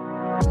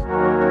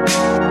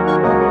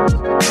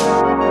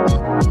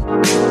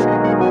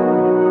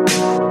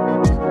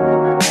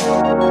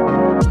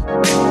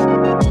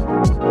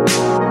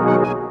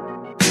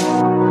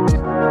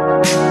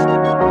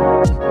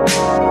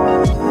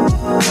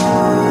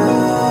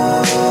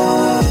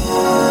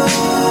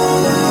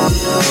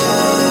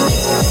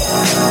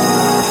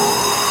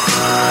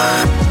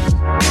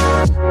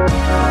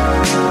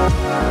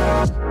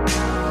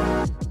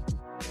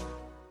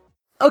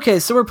 Okay,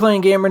 so we're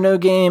playing Game or No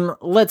Game.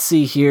 Let's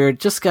see here.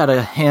 Just got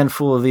a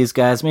handful of these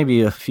guys,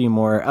 maybe a few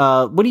more.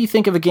 What do you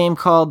think of a game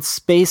called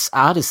Space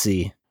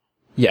Odyssey?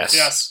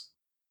 Yes.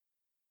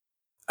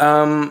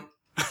 How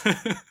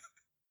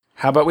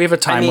about we have a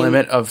time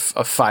limit of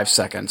 5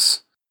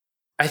 seconds?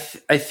 I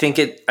think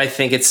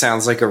it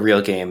sounds like a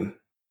real game.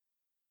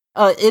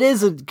 It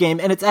is a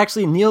game, and it's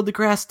actually Neil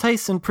deGrasse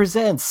Tyson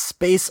presents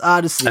Space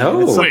Odyssey.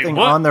 Oh, it's something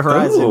on the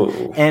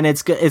horizon, and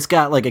it's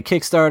got like a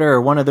Kickstarter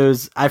or one of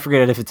those. I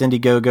forget if it's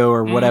Indiegogo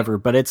or whatever,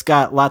 but it's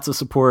got lots of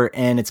support,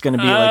 and it's going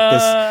to be like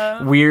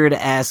this weird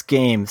ass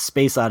game,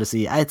 Space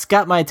Odyssey. It's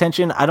got my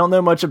attention. I don't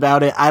know much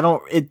about it.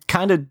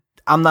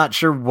 I'm not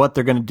sure what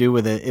they're going to do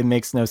with it. It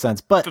makes no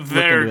sense, but look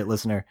into it,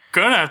 listener.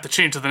 Gonna have to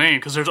change the name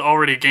because there's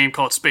already a game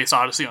called Space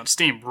Odyssey on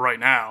Steam right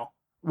now.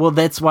 Well,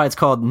 that's why it's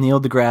called Neil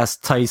deGrasse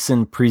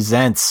Tyson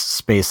Presents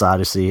Space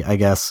Odyssey, I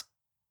guess.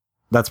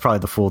 That's probably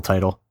the full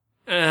title.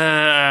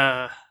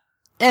 Anyway,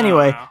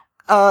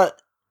 what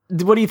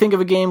do you think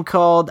of a game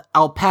called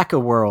Alpaca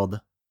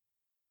World?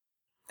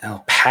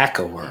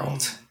 Alpaca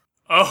World.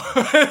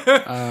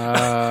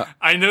 Oh.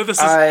 I know this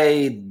is...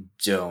 I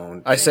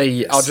don't.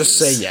 I'll just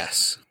say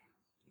yes.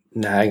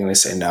 Nah, I'm going to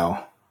say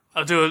no.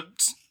 I'll do a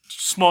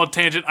small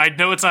tangent. I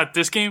know it's not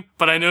this game,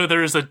 but I know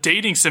there is a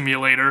dating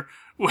simulator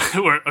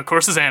where, of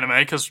course, it's anime,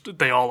 because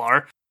they all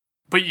are.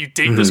 But you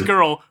date this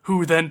girl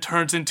who then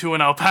turns into an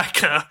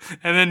alpaca,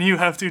 and then you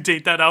have to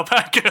date that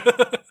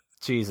alpaca.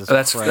 Jesus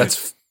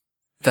Christ.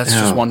 That's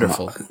just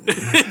wonderful.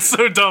 It's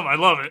so dumb. I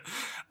love it.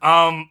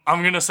 I'm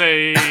going to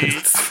say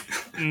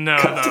no,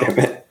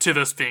 though, to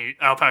this being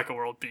Alpaca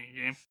World being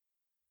a game.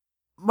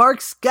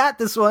 Mark's got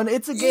this one.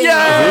 It's a game.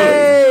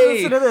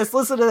 Yay!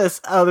 Listen to this.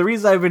 The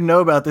reason I even know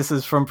about this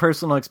is from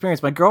personal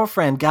experience. My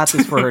girlfriend got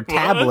this for her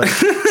tablet,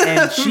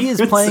 and she is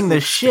playing the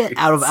shit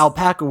out of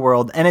Alpaca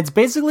World. And it's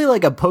basically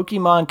like a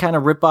Pokemon kind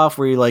of ripoff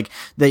where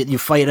you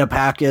fight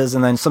alpacas,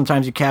 and then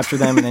sometimes you capture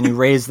them, and then you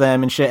raise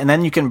them and shit, and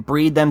then you can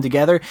breed them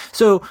together.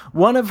 So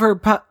one of her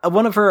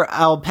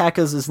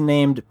alpacas is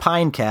named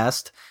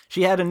Pinecast.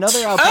 She had another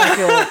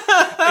alpaca.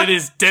 It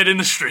is dead in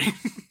the stream.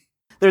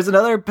 There's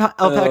another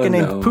alpaca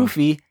named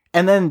Poofy,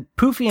 and then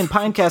Poofy and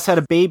Pinecast had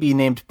a baby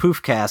named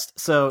Poofcast.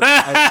 So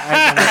I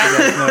don't know if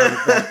you guys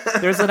know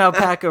that. There's an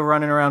alpaca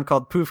running around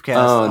called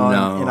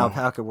Poofcast in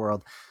Alpaca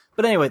World.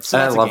 But anyway, so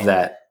I love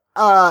that.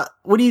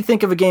 What do you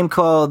think of a game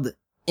called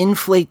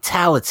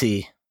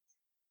Inflatality?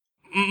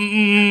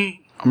 I'm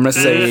gonna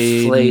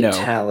say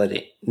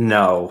Inflatality.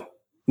 No.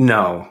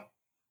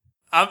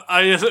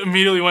 I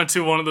immediately went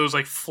to one of those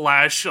like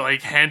flash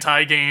like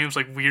hentai games,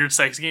 like weird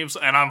sex games,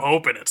 and I'm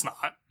hoping it's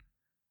not.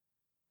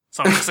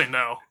 So I'm gonna say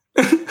no.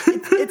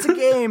 It's a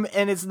game,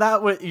 and it's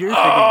not what you're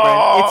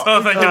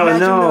thinking, Brent. Imagine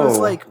those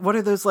like, what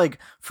are those like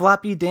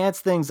floppy dance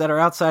things that are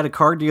outside of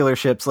car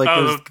dealerships? Like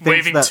those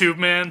waving tube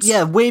mans.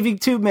 Yeah, waving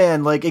tube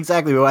man. Like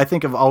exactly what I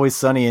think of Always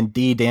Sunny and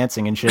D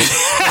dancing and shit.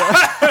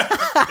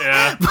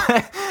 Yeah.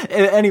 But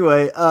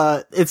anyway,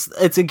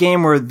 it's a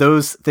game where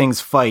those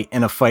things fight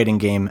in a fighting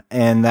game,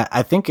 and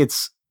I think it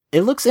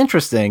looks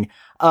interesting.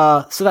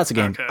 So that's a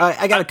game. Okay.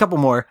 I got a couple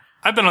more.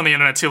 I've been on the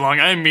internet too long.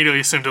 I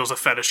immediately assumed it was a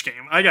fetish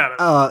game. I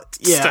gotta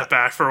step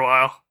back for a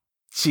while.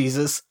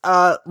 Jesus.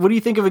 What do you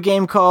think of a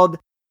game called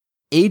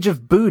Age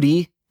of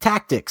Booty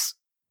Tactics?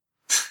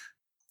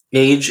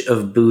 Age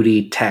of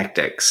Booty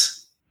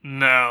Tactics.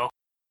 No.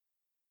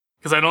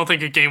 Because I don't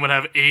think a game would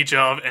have Age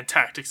of and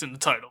Tactics in the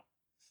title.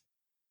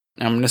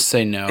 I'm gonna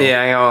say no.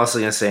 Yeah, I'm also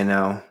gonna say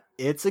no.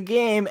 It's a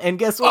game, and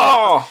guess what?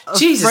 Oh,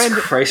 Jesus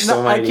Christ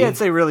almighty. I can't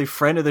say really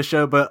friend of the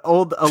show, but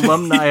old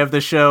alumni of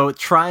the show,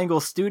 Triangle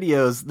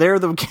Studios. They're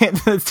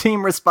the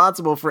team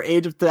responsible for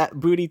Age of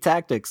Booty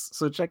Tactics,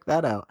 so check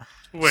that out.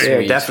 Wait.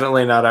 They're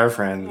definitely not our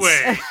friends.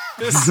 Wait.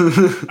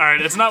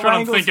 Alright, it's not Triangle what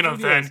I'm thinking Studios.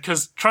 of then,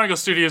 because Triangle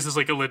Studios is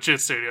like a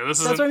legit studio. This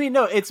is That's what I mean.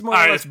 No, it's more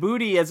or less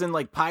booty as in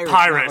like pirates,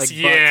 not like butts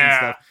and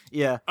stuff.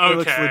 Yeah, it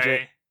looks legit.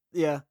 Okay.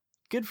 Yeah,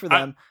 good for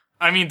them.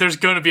 I mean, there's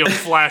going to be a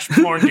flash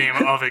porn game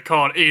of it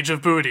called Age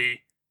of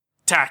Booty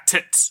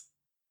Tactics.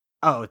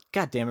 Oh,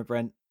 god damn it,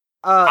 Brent.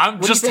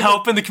 I'm just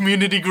helping the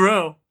community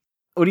grow.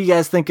 What do you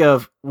guys think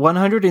of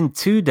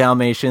 102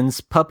 Dalmatians,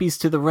 Puppies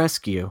to the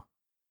Rescue?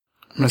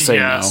 I'm gonna say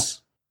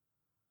yes.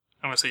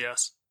 I'm gonna say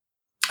yes.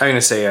 I'm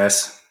gonna say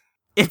yes.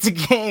 It's a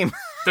game.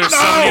 There's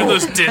so many of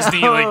those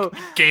Disney like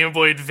Game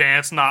Boy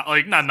Advance, not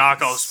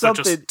knockoffs, but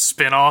just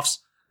spin-offs.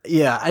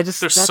 Yeah,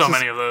 there's so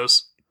many of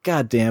those.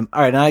 God damn.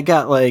 All right, now I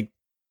got like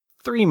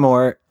 3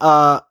 more.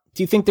 Do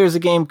you think there's a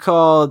game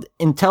called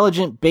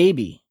Intelligent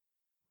Baby?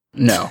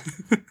 No.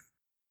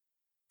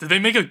 Did they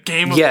make a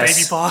game of Yes.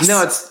 Baby Boss?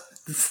 No,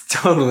 it's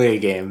totally a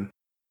game.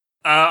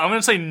 I'm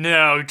gonna say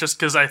no, just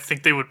because I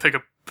think they would pick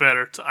a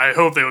better. I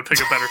hope they would pick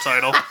a better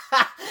title.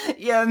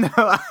 Yeah, no,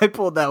 I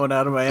pulled that one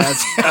out of my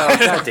ass. Oh,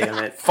 god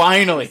damn it.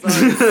 Finally.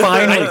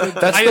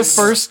 That's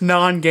the first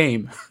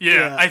non-game.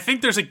 Yeah, I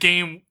think there's a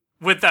game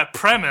with that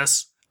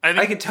premise.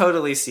 I could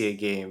totally see a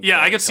game.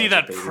 Yeah, I could see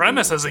that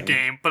premise as a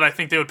game, but I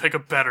think they would pick a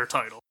better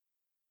title.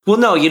 Well,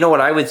 no, you know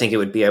what I would think it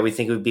would be? I would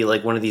think it would be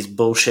like one of these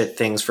bullshit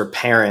things for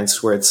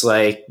parents where it's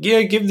like,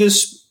 yeah, give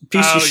this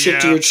piece of shit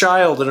to your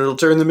child and it'll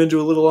turn them into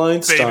a little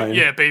Einstein.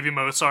 Baby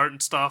Mozart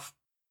and stuff.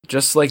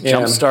 Just like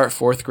Jumpstart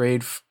 4th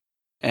grade,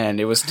 and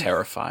it was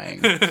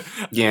terrifying.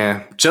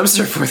 Yeah,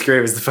 Jumpstart 4th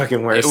grade was the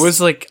fucking worst. It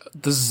was like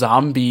the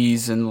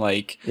zombies and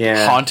like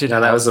haunted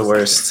houses. That was the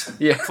worst.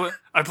 Yeah.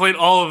 I played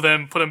all of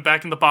them, put them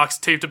back in the box,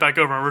 taped it back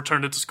over, and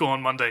returned it to school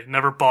on Monday.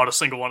 Never bought a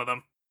single one of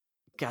them.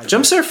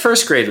 Jumpstart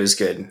 1st grade was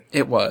good.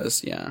 It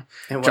was, yeah.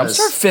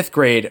 Jumpstart 5th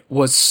grade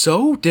was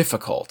so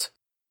difficult.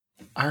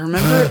 I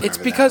remember it's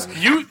because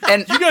you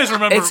guys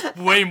remember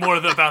way more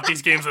about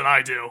these games than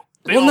I do.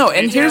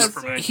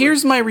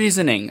 Here's my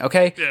reasoning,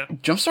 okay? Yeah.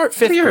 Jumpstart 5th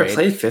grade. You ever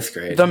played 5th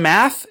grade?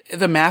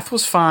 The math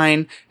was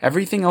fine.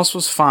 Everything else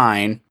was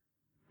fine.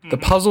 The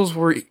puzzles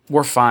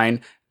were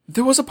fine.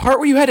 There was a part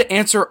where you had to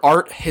answer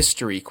art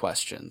history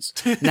questions.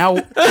 Now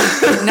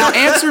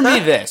answer me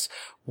this.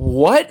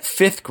 What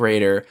 5th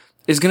grader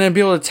is going to be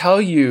able to tell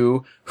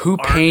you who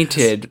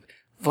painted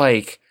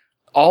like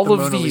all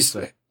of these?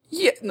 Lisa.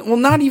 Yeah, well,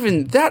 not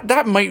even that.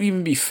 That might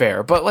even be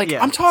fair, but like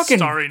I'm talking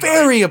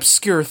very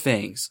obscure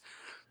things,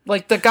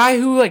 like the guy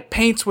who like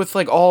paints with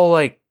like all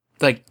like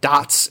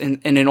dots and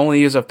it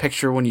only is a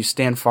picture when you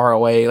stand far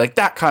away, like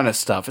that kind of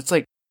stuff. It's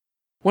like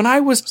when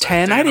I was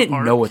 10, I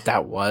didn't know what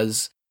that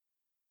was.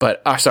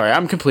 But sorry,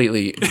 I'm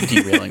completely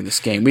derailing this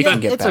game. We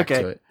can get back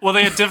to it. Well,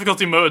 they had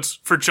difficulty modes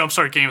for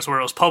Jumpstart games where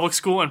it was public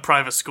school and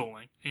private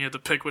schooling. You had to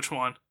pick which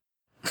one.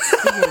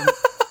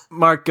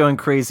 Mark going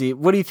crazy.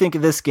 What do you think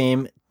of this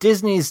game?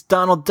 Disney's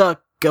Donald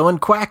Duck going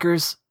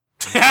quackers.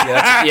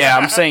 Yeah,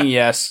 I'm saying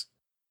yes.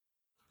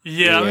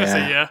 Yeah, I'm gonna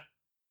say yeah.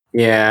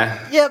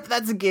 Yeah. Yep,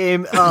 that's a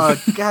game.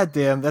 Oh,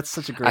 goddamn, that's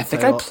such a great I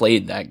think title. I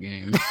played that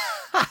game.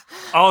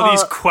 All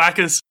these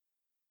quackers.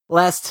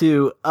 Last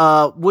two.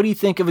 What do you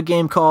think of a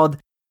game called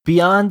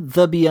Beyond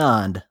the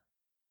Beyond?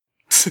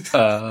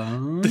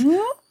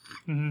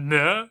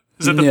 No.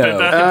 Is it the No. Bed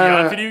Bath &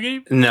 Beyond video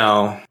game?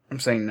 No. I'm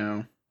saying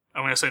no.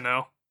 I'm gonna say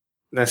no.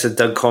 That's a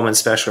Doug Coleman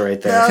special right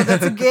there. No,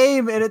 that's a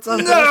game, and it's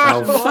on.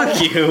 Oh,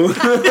 fuck you.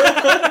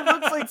 It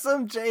looks like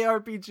some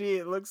JRPG.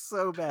 It looks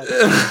so bad.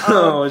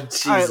 Oh,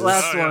 Jesus. All right,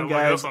 last Oh, yeah, one, look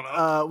guys. this one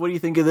up. What do you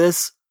think of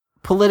this?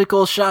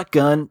 Political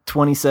Shotgun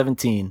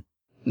 2017.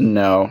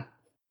 No.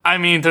 I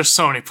mean, there's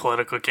so many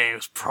political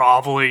games,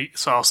 probably,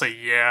 so I'll say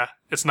yeah.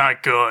 It's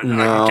not good. I No.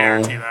 can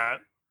guarantee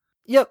that.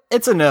 Yep,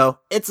 it's a no.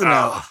 It's a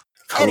no. Oh,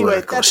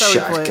 Anyway, Political that's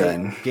how we play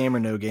Shotgun. Game or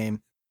No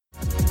Game.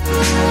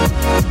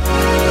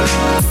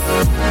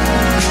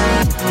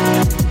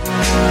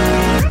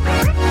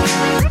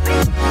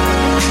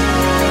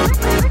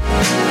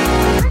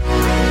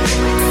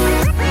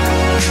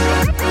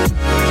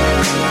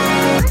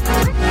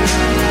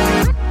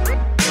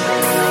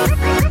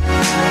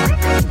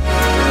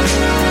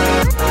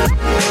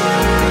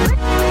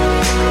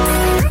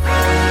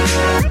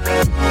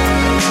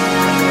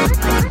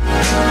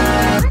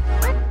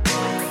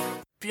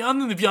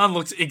 Beyond and Beyond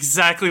looks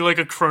exactly like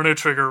a Chrono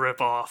Trigger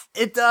ripoff.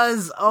 It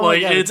does. Oh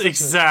Like, my god, it's such a-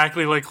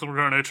 exactly like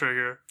Chrono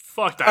Trigger.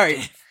 Fuck that All right.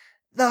 game.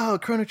 No,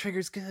 Chrono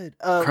Trigger's good.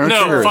 Chrono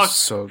No, Trigger fuck. is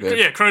so good.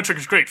 Yeah, Chrono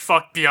Trigger's great.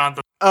 Fuck Beyond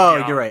the Oh,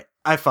 Beyond. you're right.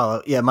 I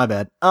follow. Yeah, my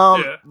bad.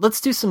 Yeah. Let's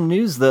do some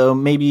news though.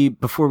 Maybe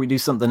before we do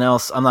something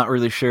else, I'm not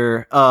really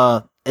sure.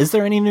 Is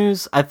there any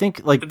news? I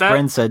think, like That-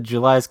 Bren said,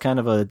 July's kind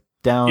of a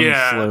down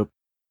Yeah. slope.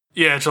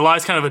 Yeah,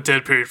 July's kind of a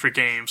dead period for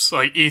games.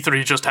 Like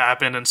E3 just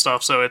happened and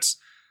stuff, so it's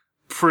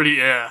pretty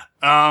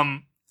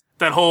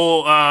that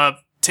whole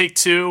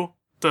Take-Two,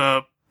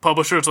 the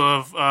publishers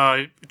of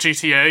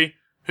GTA,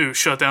 who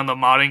shut down the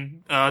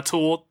modding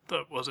tool,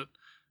 was it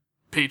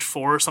Page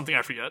 4 or something,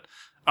 I forget.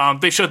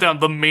 They shut down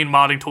the main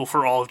modding tool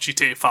for all of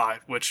GTA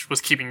 5, which was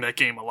keeping that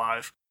game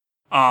alive.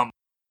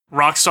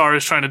 Rockstar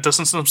is trying to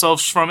distance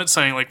themselves from it,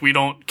 saying like we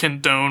don't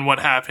condone what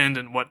happened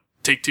and what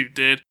Take-Two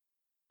did.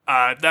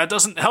 That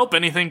doesn't help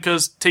anything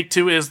because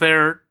Take-Two is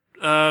their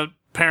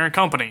parent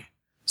company.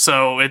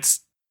 So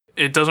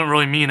it doesn't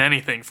really mean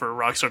anything for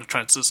Rockstar to try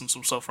and distance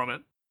themselves from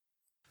it.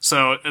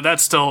 So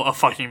that's still a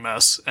fucking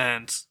mess.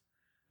 And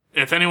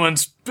if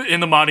anyone's in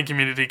the modding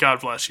community,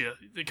 God bless you,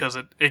 because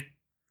it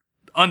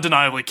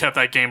undeniably kept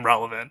that game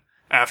relevant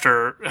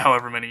after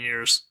however many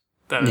years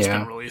that it's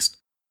been released.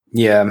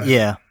 Yeah.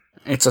 Yeah.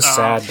 It's a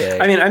sad day.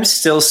 I mean, I'm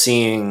still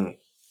seeing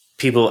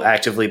people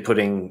actively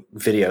putting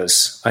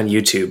videos on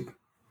YouTube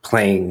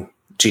playing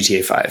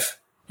GTA 5.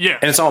 Yeah.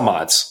 And it's all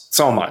mods. It's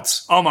all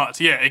mods. All mods,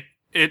 yeah.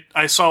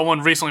 I saw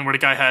one recently where the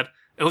guy had,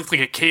 it looked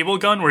like a cable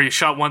gun where he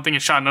shot one thing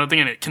and shot another thing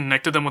and it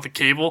connected them with a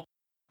cable.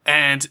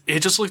 And it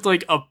just looked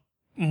like a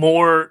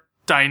more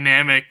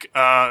dynamic,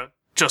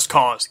 Just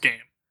Cause game.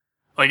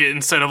 Like,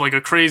 instead of like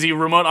a crazy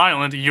remote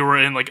island, you were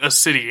in like a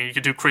city and you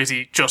could do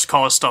crazy Just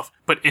Cause stuff,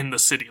 but in the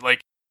city.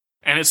 Like,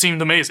 and it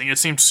seemed amazing. It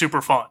seemed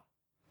super fun.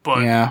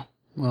 But yeah.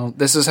 Well,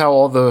 this is how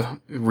all the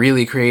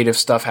really creative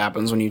stuff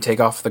happens when you take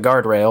off the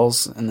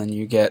guardrails and then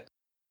you get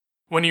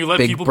when you let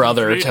Big people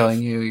Brother be creative,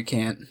 telling you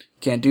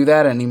can't do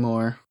that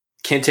anymore.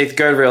 Can't take the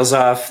guardrails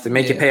off. They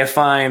make you Yeah. pay a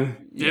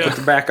fine. You Yeah. put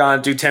them back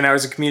on, do 10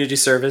 hours of community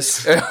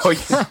service. Oh,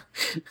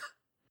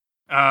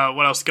 yeah.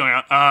 what else is going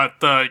on?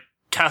 The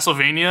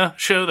Castlevania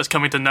show that's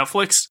coming to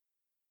Netflix.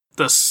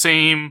 The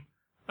same,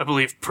 I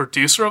believe,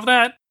 producer of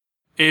that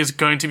is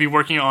going to be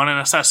working on an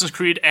Assassin's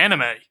Creed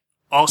anime.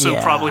 Also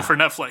Yeah. probably for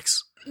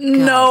Netflix.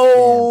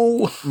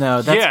 No.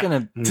 No, that's Yeah.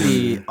 gonna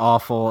be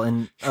awful.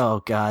 And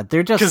oh god,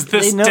 they're just 'Cause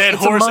this they know dead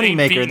it's a horse money ain't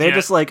maker. beaten They're yet.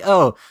 just like,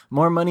 oh,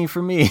 more money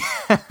for me.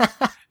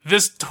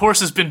 This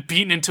horse has been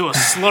beaten into a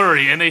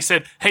slurry, and they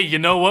said, hey, you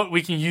know what?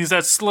 We can use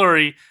that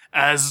slurry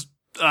as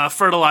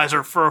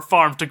fertilizer for a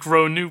farm to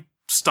grow new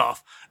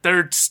stuff.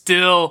 They're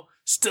still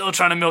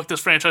trying to milk this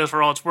franchise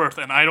for all it's worth,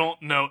 and I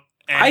don't know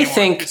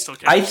anyone who still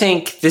cares. I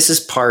think this is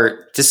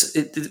part.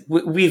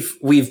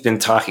 We've been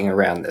talking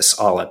around this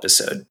all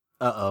episode.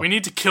 We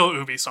need to kill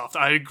Ubisoft.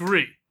 I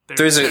agree. They're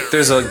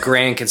There's a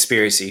grand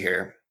conspiracy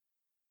here.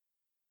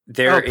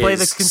 There play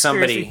is the conspiracy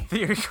somebody.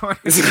 theory corner.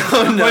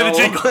 Oh no!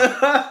 Play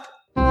the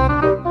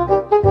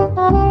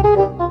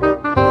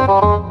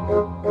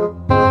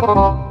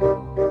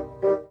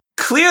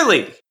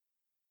Clearly,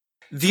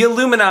 the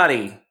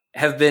Illuminati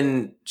have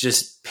been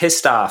just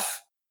pissed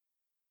off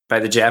by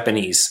the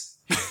Japanese,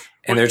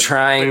 and they're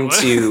trying what?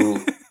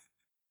 to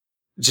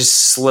just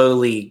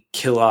slowly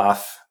kill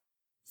off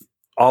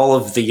all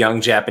of the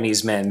young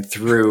Japanese men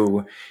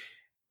through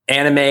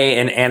anime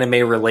and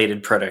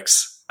anime-related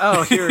products.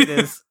 Oh, here it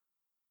is.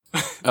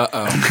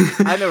 Uh-oh.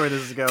 I know where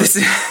this is going.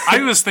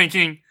 I was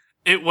thinking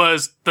it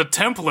was the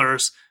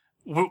Templars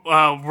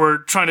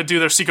were trying to do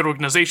their secret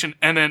organization,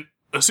 and then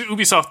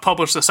Ubisoft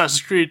published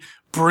Assassin's Creed,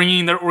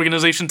 bringing their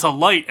organization to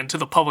light and to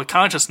the public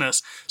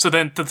consciousness. So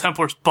then the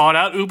Templars bought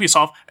out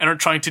Ubisoft and are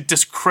trying to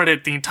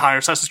discredit the entire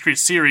Assassin's Creed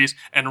series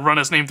and run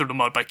his name through the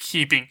mud by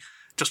keeping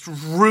just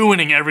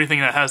ruining everything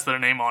that has their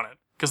name on it.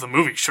 Because the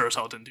movie sure as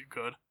hell didn't do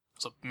good.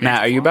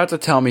 Matt, are you about to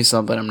tell me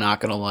something I'm not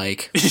gonna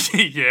like?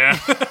 Yeah.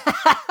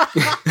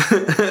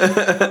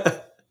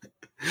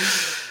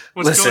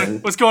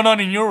 Listen. What's going on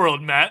in your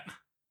world, Matt?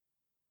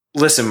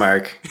 Listen,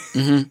 Mark.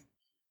 Mm-hmm.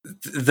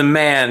 The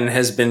man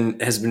has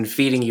been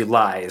feeding you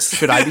lies.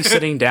 Should I be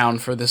sitting down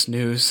for this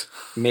news?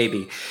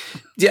 Maybe.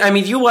 Yeah, I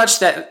mean, you watched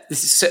that.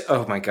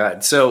 Oh my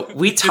god! So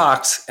we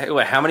talked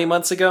how many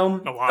months ago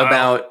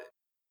about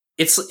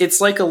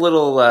it's like a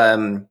little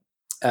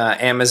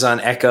Amazon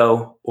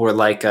Echo or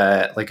like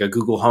a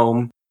Google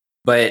Home,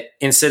 but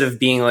instead of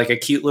being like a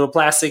cute little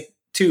plastic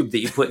tube that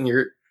you put in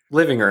your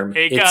living room,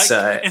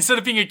 instead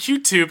of being a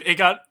cute tube, it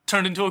got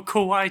turned into a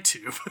kawaii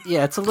tube.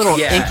 Yeah, it's a little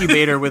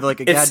incubator with like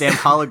a goddamn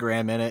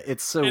hologram in it.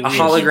 It's so weird.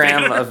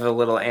 Hologram of a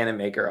little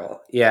anime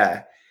girl.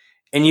 Yeah.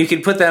 And you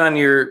can put that on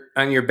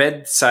your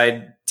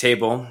bedside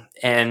table,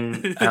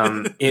 and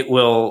it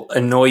will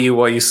annoy you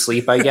while you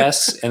sleep, I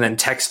guess, and then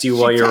text you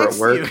while you're at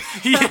work.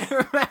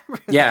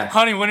 Yeah.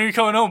 Honey, when are you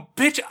coming home?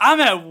 Bitch,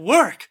 I'm at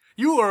work.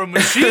 You are a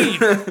machine.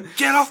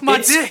 Get off my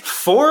dick.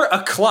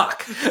 4:00.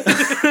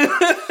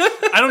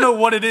 I don't know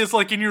what it is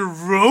like in your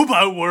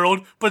robot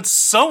world, but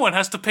someone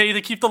has to pay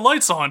to keep the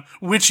lights on,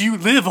 which you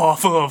live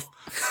off of.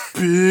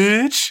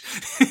 Bitch.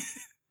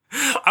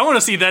 I want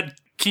to see that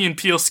Key and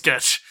Peele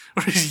sketch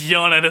where he's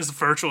yelling at his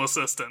virtual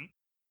assistant.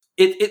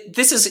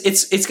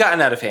 It's gotten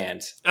out of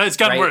hand. It's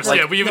gotten worse. Like,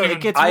 yeah, we even it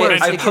gets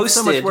worse. I It gets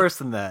posted so much worse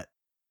than that.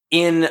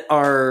 in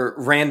our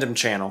random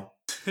channel.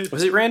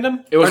 Was it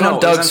random? It was Or on no,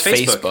 Doug's it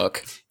was on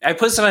Facebook. I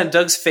posted on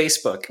Doug's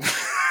Facebook,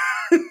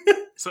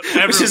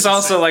 which is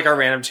also like our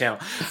random channel.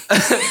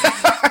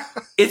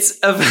 It's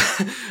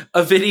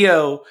a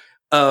video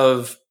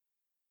of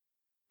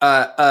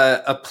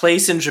a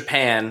place in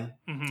Japan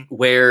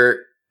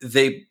where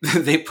they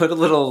put a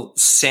little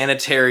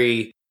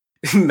sanitary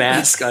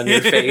mask on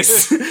your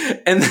face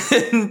and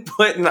then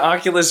put an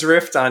Oculus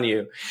Rift on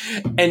you,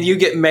 and you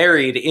get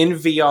married in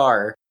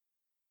VR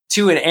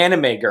to an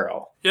anime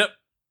girl. Yep.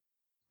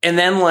 And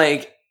then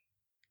like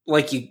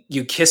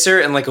you kiss her,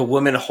 and like a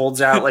woman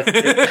holds out like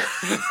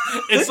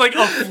it's like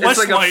a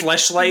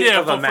fleshlight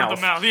of a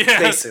mouth. Yeah.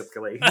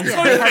 Basically. Yeah,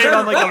 they have it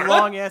on like a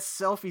long ass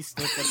selfie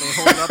stick that they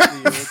hold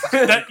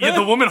up to you.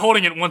 The woman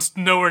holding it wants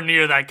nowhere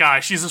near that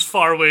guy. She's as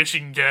far away as she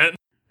can get.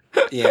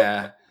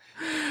 Yeah.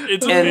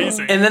 It's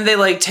amazing. And then they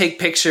like take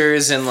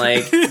pictures, and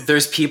like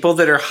there's people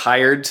that are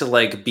hired to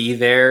like be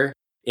there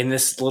in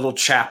this little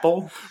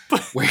chapel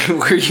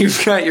where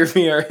you've got your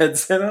VR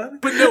headset on.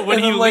 But no, when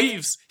he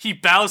leaves, he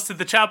bows to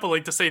the chapel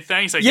like to say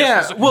thanks, I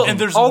guess. Yeah, well, and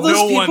there's all those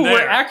no people one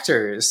there. were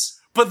actors.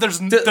 But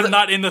they're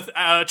not in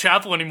the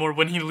chapel anymore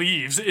when he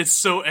leaves. It's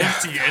so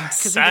empty and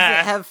Because he sad.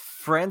 doesn't have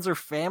friends or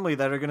family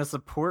that are going to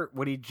support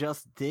what he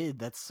just did.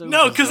 That's so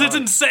No, because it's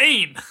bizarre.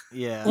 insane.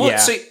 Yeah. Well,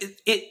 so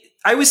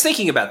I was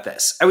thinking about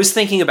this. I was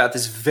thinking about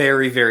this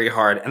very, very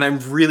hard, and I'm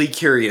really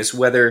curious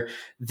whether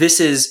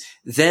this is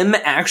them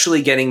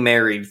actually getting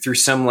married through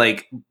some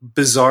like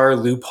bizarre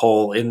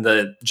loophole in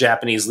the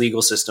Japanese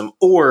legal system,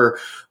 or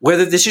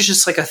whether this is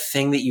just like a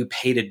thing that you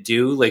pay to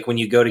do, like when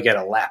you go to get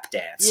a lap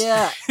dance.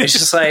 Yeah. It's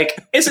just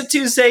like, it's a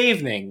Tuesday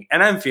evening,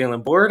 and I'm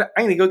feeling bored.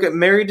 I'm going to go get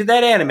married to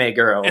that anime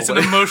girl. It's an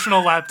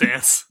emotional lap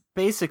dance.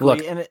 Basically,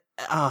 Look, and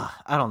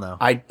I don't know.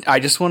 I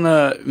just want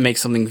to make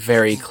something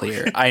very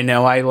clear. I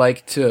know I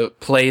like to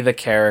play the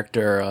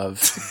character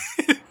of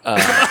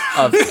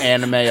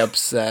anime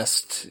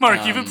obsessed.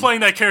 Mark, you've been playing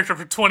that character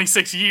for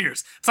 26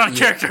 years. It's not a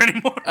character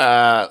anymore.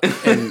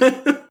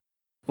 And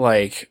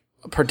like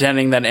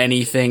pretending that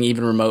anything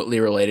even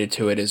remotely related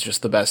to it is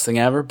just the best thing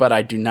ever, but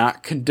I do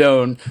not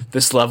condone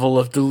this level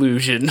of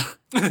delusion.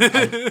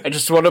 I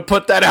just want to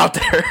put that out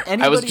there.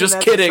 Anybody I was just in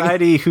that kidding.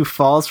 Society who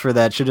falls for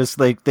that should just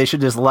they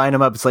should just line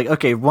them up. It's like,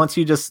 okay, once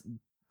you just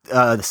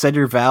said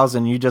your vows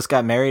and you just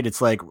got married,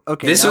 it's like,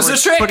 okay, this was a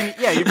trick.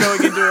 You're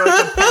going into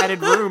like a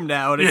padded room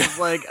now, and it's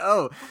like,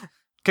 oh,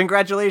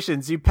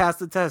 congratulations, you passed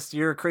the test.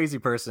 You're a crazy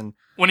person.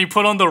 When you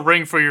put on the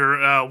ring for your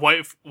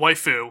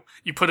waifu,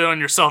 you put it on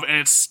yourself and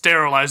it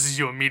sterilizes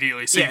you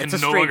immediately, so you can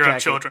no longer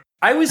have children.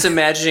 I was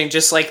imagining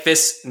just like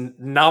this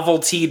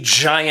novelty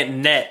giant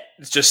net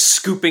just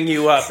scooping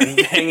you up and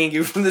hanging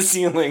you from the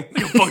ceiling.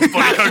 Bugs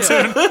Bunny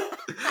cartoon.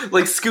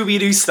 Like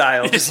Scooby-Doo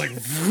style. Just like,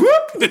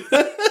 whoop!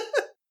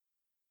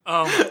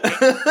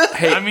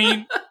 I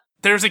mean,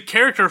 there's a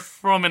character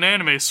from an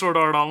anime, Sword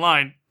Art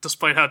Online,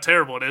 despite how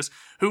terrible it is,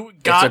 who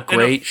got it's a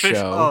great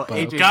show. Oh,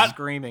 AJ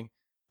screaming.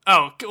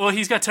 Oh, well,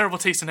 he's got terrible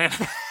taste in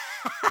anime.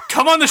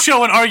 Come on the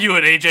show and argue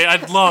it, AJ.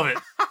 I'd love it.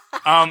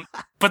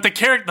 But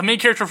the main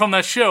character from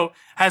that show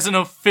has an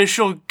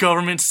official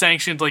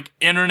government-sanctioned, like,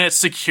 internet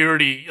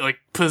security, like,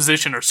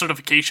 position or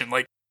certification.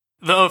 Like,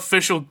 the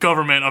official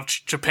government of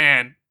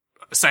Japan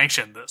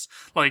sanctioned this.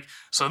 Like,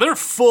 so they're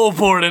full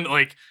board and,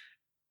 like,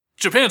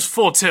 Japan's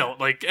full tilt.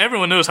 Like,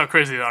 everyone knows how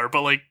crazy they are,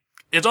 but, like,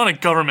 it's on a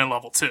government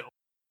level, too.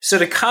 So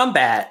to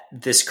combat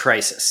this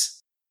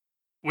crisis,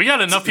 we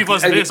got enough people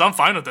as it is. I'm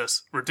fine with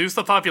this. Reduce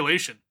the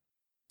population.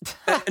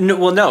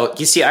 No.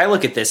 You see, I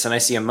look at this and I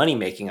see a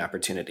money-making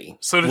opportunity.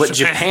 So does what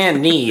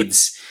Japan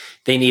needs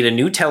they need a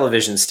new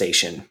television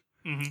station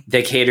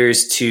that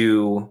caters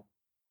to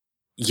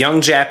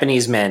young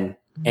Japanese men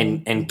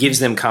and gives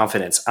them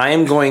confidence. I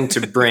am going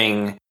to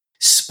bring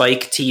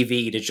Spike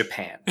TV to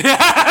Japan.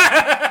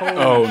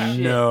 Oh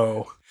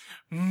no.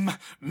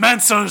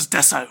 Manso's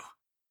Deso.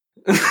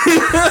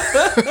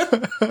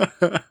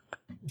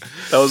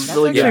 That was That's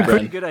really actually good. a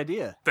pretty Ben. good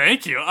idea.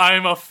 Thank you.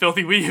 I'm a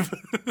filthy weeb.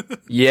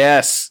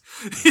 Yes.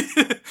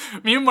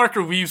 Me and Mark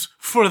are weebs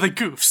for the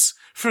goofs,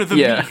 for the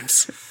Yeah.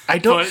 memes. I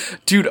don't,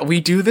 dude.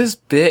 We do this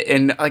bit,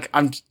 and like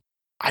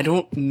I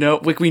don't know.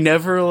 Like we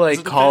never like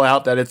it a call bit?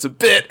 out that it's a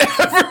bit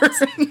ever.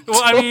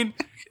 Well, I mean,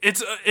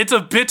 it's a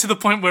bit to the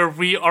point where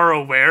we are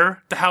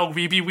aware to how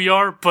weeby we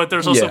are, but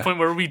there's also Yeah. a point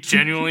where we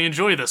genuinely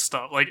enjoy this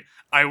stuff. Like,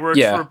 I worked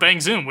Yeah. for Bang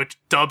Zoom, which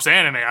dubs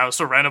anime. I was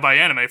surrounded by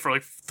anime for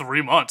like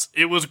 3 months.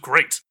 It was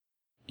great.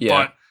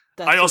 Yeah.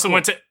 But I also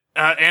went to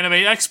Anime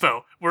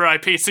Expo, where I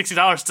paid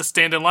 $60 to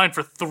stand in line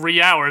for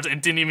 3 hours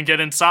and didn't even get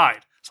inside.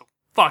 So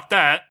fuck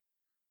that.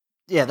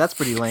 Yeah, that's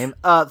pretty lame.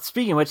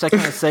 Speaking of which, that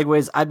kind of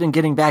segues. I've been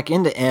getting back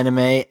into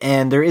anime,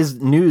 and there is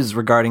news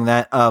regarding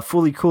that.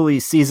 Fooly Cooly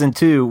Season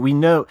 2. We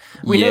know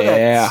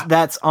Yeah.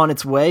 that's on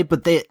its way,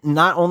 but they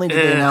not only did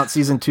they announce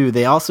Season 2,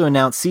 they also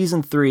announced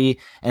Season 3,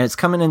 and it's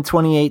coming in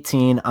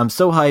 2018. I'm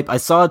so hyped. I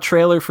saw a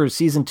trailer for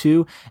Season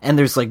 2, and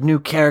there's like new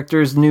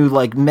characters, new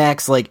like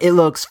mechs. Like, it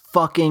looks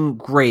fucking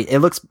great. It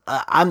looks,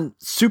 I'm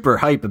super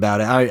hype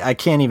about it. I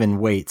can't even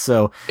wait.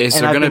 So, Is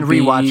and there I've gonna been be-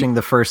 rewatching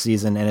the first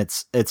season, and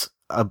it's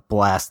a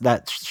blast.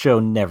 That show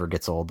never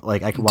gets old.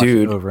 Like, I can watch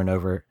Dude. it over and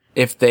over.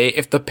 If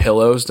the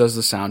Pillows does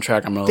the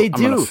soundtrack, I'm gonna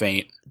do.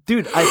 faint.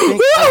 Dude, I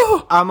think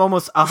I'm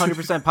almost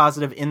 100%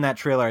 positive in that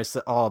trailer I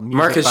saw music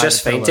Mark has by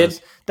just the Pillows.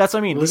 fainted? That's what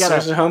I mean. We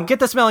Listeners gotta at home?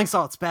 get the smelling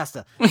salts,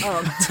 pasta. But,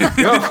 I don't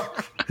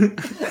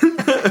know.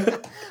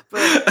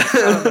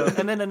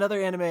 And then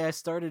another anime I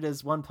started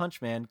is One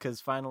Punch Man,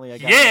 because finally I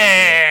got Yeah!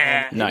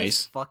 into it, and it Nice.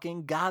 is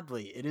fucking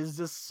godly. It is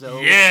just so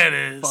Yeah, it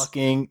is.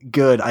 fucking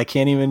good. I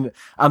can't even.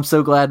 I'm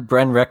so glad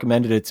Bren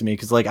recommended it to me,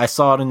 because like I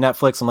saw it on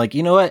Netflix. I'm like,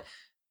 you know what?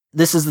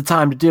 This is the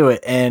time to do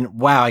it. And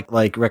wow, I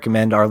like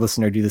recommend our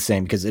listener do the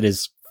same, because it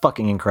is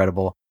fucking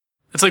incredible.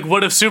 It's like,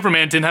 what if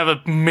Superman didn't have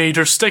a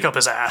major stick up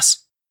his ass?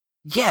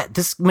 Yeah,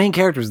 this main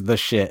character is the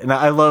shit, and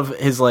I love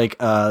his like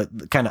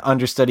kind of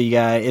understudy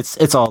guy.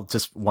 It's all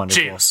just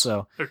wonderful. James.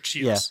 So Or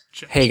Cheers. Yeah.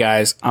 James. Hey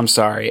guys, I'm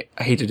sorry.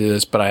 I hate to do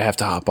this, but I have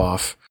to hop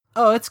off.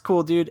 oh, it's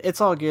cool, dude.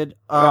 It's all good.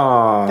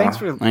 Aw. Thanks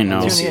for I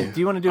know. tuning in. Do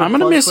you want to do? I'm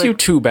gonna miss you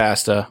too,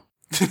 Basta.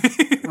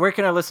 Where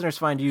can our listeners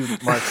find you,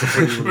 Mark?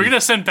 before you leave? We're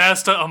gonna send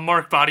Basta a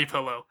Mark body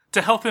pillow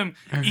to help him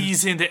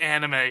ease into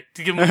anime,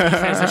 to give him a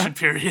transition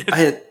period.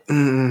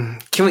 Can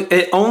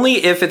we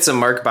only if it's a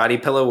Mark body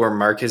pillow where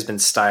Mark has been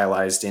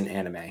stylized in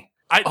anime?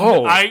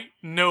 I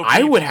know. I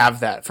people- would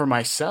have that for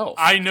myself.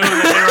 I know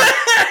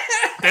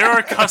that there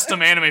are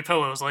custom anime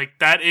pillows. Like,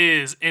 that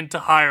is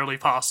entirely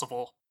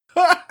possible.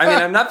 I mean,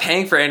 I'm not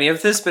paying for any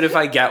of this, but if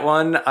I get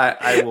one,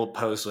 I will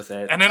pose with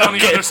it. And then on the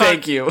Okay, other side,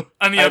 thank you.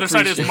 on the I other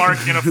side is appreciate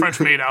Mark in a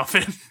French maid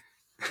outfit.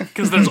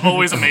 Because there's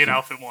always a maid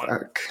outfit one.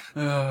 Fuck.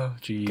 Oh,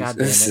 jeez. God damn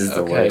This it. is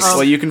the Okay, worst.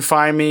 well, you can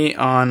find me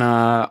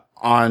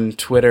on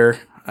Twitter,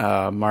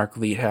 Mark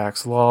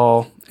Leadhacks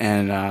lol,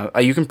 and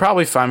you can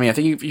probably find me. I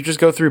think you just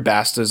go through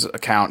Basta's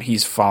account.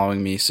 He's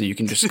following me, so you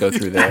can just go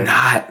through I'm there.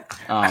 not.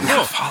 Um,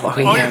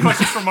 Following All your him.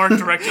 questions for Mark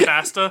direct to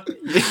Basta.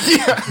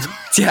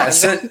 Yeah,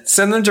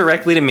 send them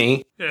directly to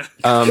me. Yeah.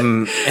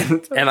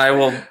 And I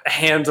will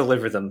hand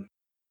deliver them.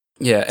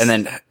 yeah, and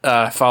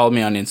then follow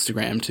me on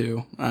Instagram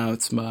too.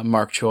 It's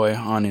Mark Choi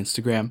on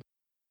Instagram.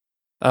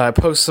 I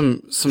post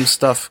some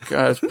stuff.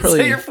 It's Is pretty.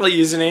 that your full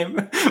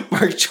username?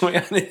 Mark Choi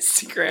on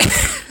Instagram.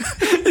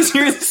 Is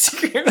your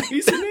Instagram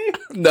username?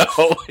 No,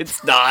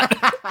 it's not.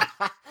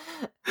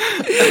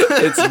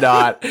 It's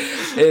not.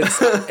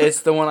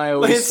 It's the one I My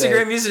always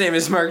Instagram username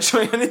is Mark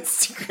Choi on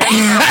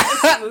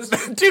Instagram.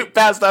 say. Dude,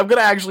 Basta, I'm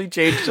gonna actually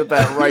change to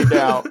that right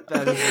now.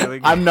 That is really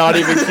good. I'm not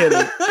even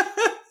kidding.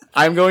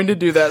 I'm going to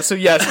do that. So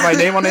yes, my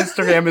name on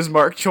Instagram is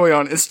Mark Choi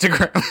on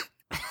Instagram.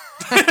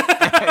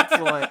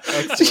 Excellent.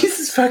 Excellent.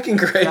 Jesus fucking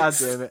God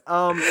Christ. damn it.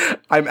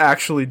 I'm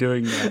actually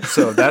doing that.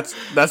 So that's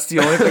the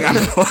only thing I'm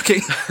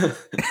looking.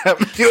 I'm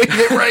doing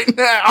it right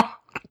now.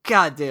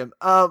 God damn.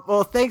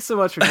 Well, thanks so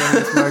much for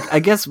joining us, Mark. I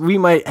guess we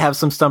might have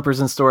some stumpers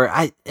in store.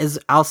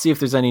 I'll see if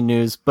there's any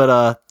news.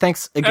 But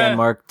thanks again,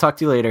 Mark. Talk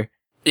to you later.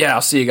 Yeah,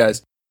 I'll see you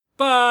guys.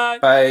 Bye.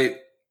 Bye.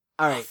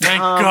 All right. Thank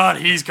God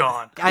he's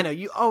gone. I know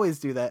you always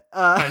do that.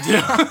 I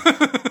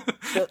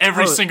do.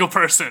 Every Oh. single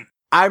person.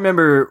 I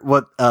remember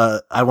what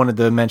I wanted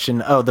to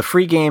mention. Oh, the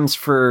free games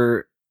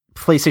for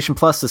PlayStation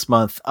Plus this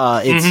month.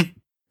 It's Mhm.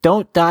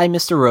 Don't Die,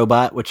 Mr.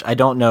 Robot, which I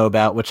don't know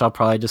about, which I'll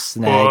probably just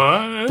snag.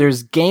 What?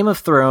 There's Game of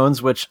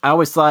Thrones, which I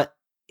always thought,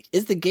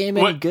 is the game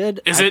any What? good?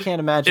 Is I it- can't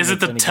imagine. Is it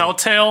it's the any good.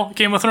 Telltale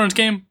Game of Thrones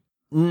game?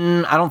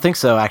 I don't think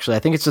so, actually. I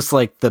think it's just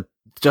like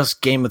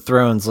just Game of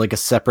Thrones, like a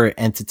separate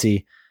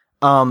entity.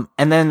 And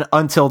then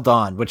Until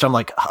Dawn, which I'm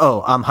like,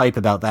 oh, I'm hype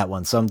about that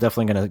one, so I'm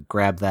definitely gonna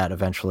grab that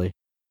eventually.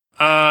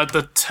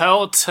 The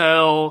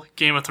Telltale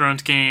Game of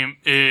Thrones game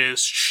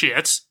is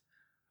shit.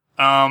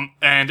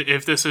 And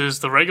if this is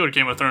the regular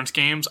Game of Thrones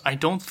games, I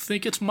don't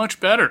think it's much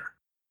better.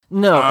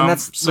 No, and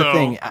that's the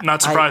thing.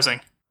 Not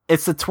surprising.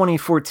 It's the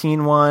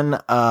 2014 one,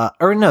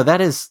 or no,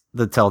 that is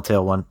the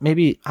Telltale one.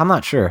 Maybe, I'm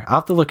not sure. I'll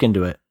have to look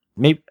into it.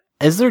 Maybe,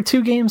 is there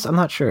 2 games? I'm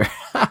not sure.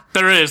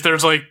 There is.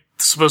 There's like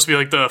supposed to be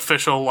like the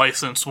official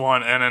licensed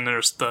one, and then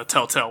there's the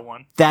Telltale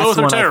one. That's Both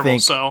the are one terrible. I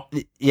think. So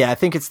Yeah, I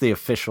think it's the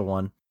official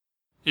one.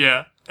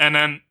 yeah, and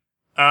then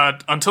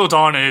Until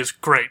Dawn is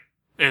great.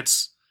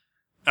 It's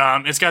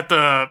got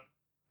the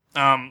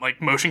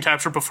like motion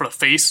capture before the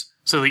face,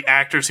 so the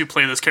actors who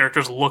play those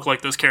characters look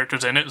like those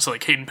characters in it. So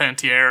like Hayden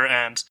Panettiere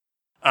and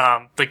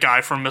the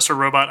guy from Mr.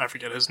 Robot, I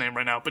forget his name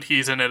right now, but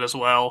he's in it as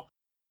well,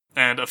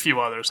 and a few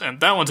others. And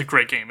that one's a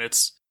great game.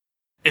 It's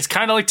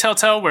kind of like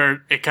Telltale,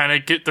 where it kind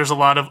of there's a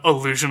lot of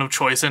illusion of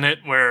choice in it,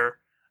 where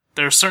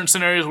there's certain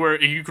scenarios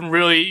where you can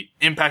really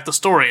impact the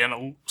story,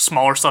 and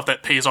smaller stuff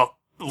that pays off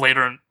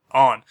later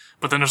on.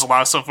 But then there's a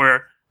lot of stuff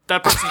where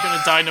that person's going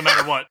to die no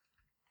matter what.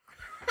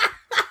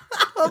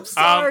 I'm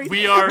sorry.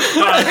 We are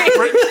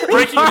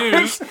breaking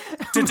news.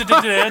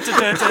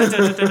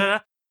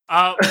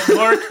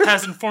 Mark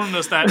has informed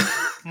us that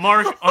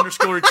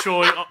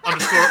Mark_Choi_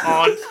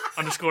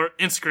 on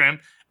Instagram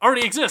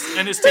already exists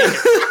and is taken.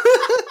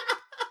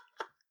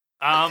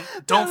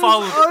 Don't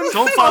follow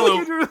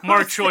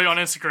Mark Choi on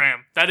Instagram.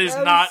 That is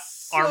not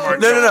our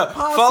Mark Choi. No.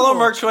 Follow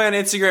Mark Choi on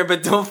Instagram,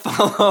 but don't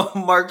follow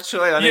Mark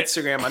Choi on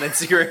Instagram.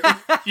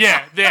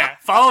 Yeah.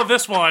 Follow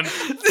this one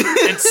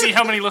and see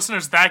how many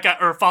listeners that guy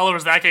or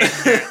followers that guy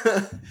can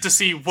get to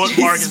see what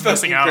Mark is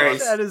missing out on.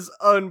 That is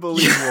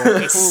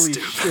unbelievable. Holy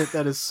shit,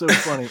 that is so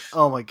funny.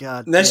 Oh my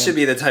god. That should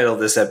be the title of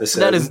this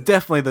episode. That is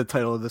definitely the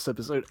title of this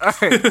episode. All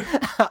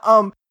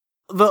right.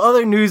 The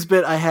other news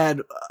bit I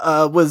had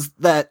was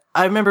that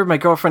I remember my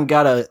girlfriend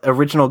got a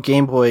original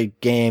Game Boy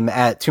game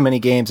at Too Many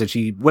Games, and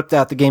she whipped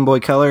out the Game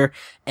Boy Color,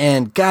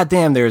 and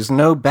goddamn, there's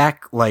no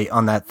backlight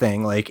on that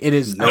thing. Like, it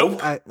is.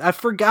 Nope. I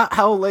forgot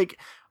how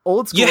like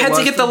old school. You had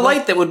to get the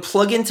light that would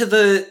plug into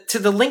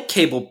the link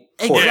cable port.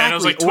 Exactly. Yeah, and it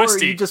was like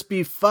twisty. Or you'd just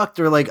be fucked,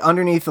 or like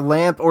underneath the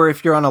lamp, or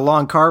if you're on a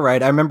long car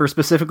ride. I remember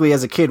specifically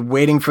as a kid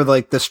waiting for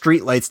like the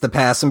street lights to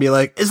pass and be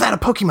like, is that a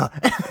Pokemon?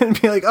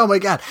 And be like, oh my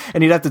god.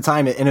 And you'd have to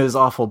time it, and it was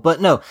awful.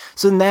 But no.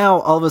 So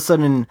now all of a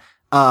sudden,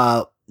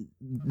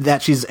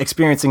 that she's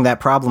experiencing that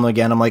problem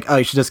again, I'm like, oh,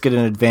 you should just get an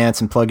Advance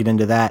and plug it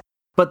into that.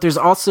 But there's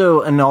also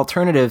an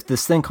alternative,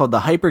 this thing called the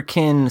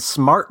Hyperkin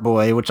Smart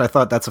Boy, which I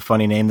thought that's a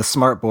funny name, the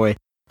Smart Boy.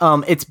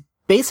 It's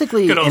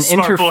basically an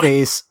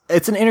interface.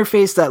 It's an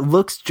interface that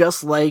looks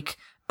just like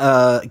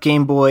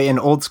Game Boy, an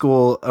old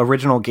school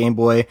original Game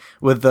Boy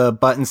with the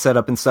button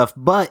setup and stuff,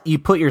 but you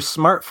put your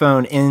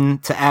smartphone in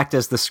to act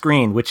as the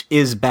screen, which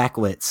is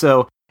backlit.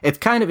 So it's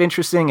kind of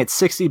interesting. It's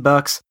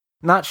 $60.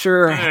 Not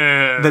sure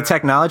the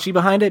technology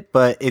behind it,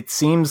 but it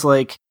seems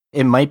like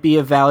it might be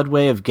a valid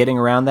way of getting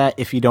around that.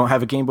 If you don't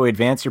have a Game Boy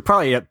Advance, you're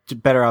probably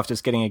better off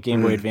just getting a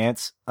Game Boy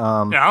Advance. Yeah,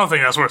 I don't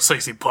think that's worth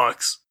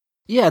 $60.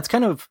 Yeah, it's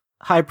kind of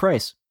high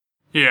price.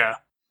 Yeah.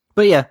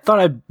 But yeah, thought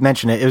I'd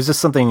mention it. It was just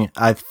something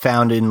I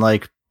found in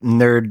like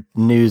nerd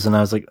news, and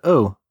I was like,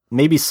 oh,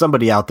 maybe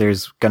somebody out there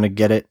is gonna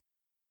get it.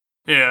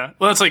 Yeah.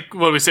 Well, that's like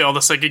what we say, all the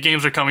Sega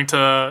games are coming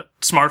to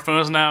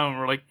smartphones now, and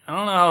we're like, I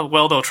don't know how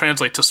well they'll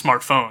translate to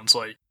smartphones,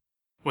 like,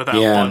 without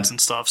buttons and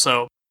stuff.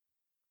 So,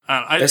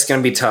 that's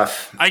gonna be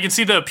tough. I can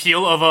see the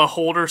appeal of a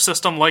holder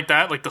system like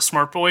that, like the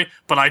Smart Boy,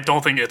 but I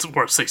don't think it's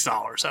worth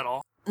 $6 at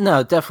all.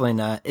 No, definitely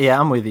not. Yeah,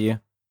 I'm with you.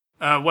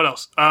 What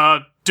else?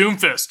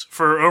 Doomfist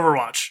for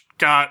Overwatch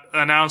got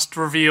announced,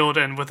 revealed,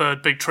 and with a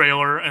big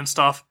trailer and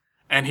stuff.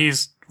 And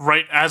he's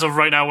as of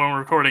right now when we're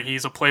recording,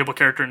 he's a playable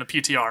character in the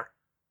PTR.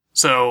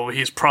 So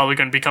he's probably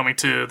going to be coming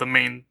to the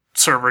main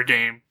server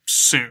game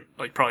soon,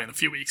 like probably in a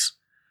few weeks.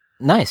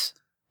 Nice.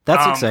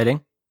 That's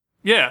exciting.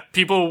 Yeah,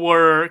 people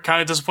were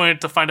kind of disappointed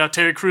to find out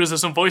Terry Crews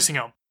isn't voicing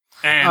him.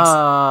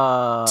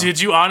 And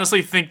did you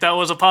honestly think that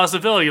was a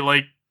possibility?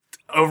 Like,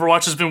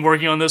 Overwatch has been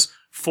working on this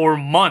for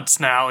months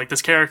now, like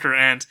this character,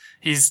 and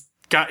he's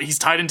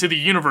tied into the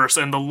universe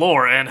and the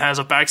lore and has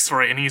a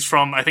backstory, and he's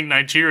from, I think,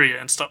 Nigeria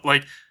and stuff.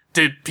 Like,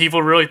 did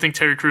people really think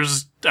Terry Crews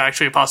is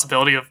actually a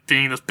possibility of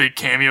being this big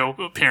cameo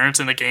appearance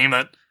in a game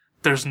that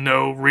there's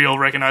no real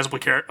recognizable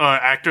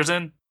actors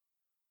in?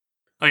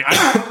 Like,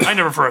 I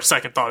never for a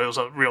second thought it was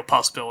a real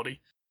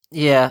possibility.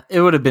 Yeah,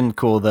 it would have been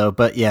cool though,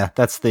 but yeah,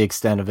 that's the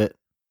extent of it.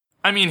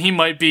 I mean, he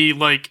might be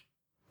like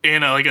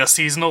in a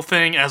seasonal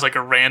thing as like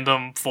a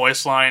random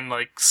voice line,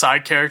 like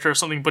side character or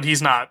something, but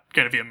he's not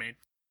going to be a main.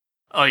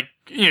 Like,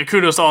 you know,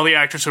 kudos to all the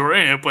actors who are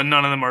in it, but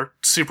none of them are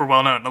super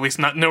well known, at least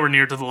not nowhere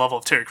near to the level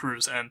of Terry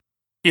Crews. And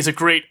he's a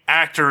great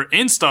actor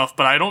in stuff,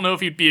 but I don't know if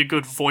he'd be a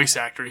good voice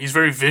actor. He's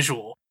very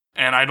visual,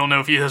 and I don't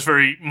know if he has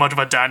very much of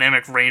a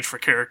dynamic range for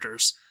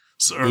characters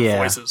or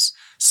voices.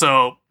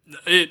 So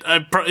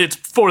it's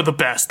for the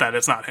best that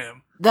it's not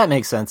him. That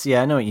makes sense.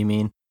 Yeah, I know what you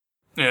mean.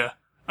 Yeah.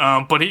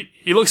 But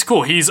he looks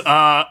cool. He's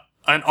an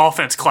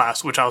offense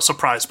class, which I was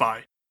surprised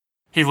by.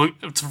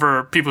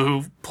 For people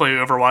who play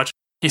Overwatch,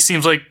 he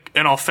seems like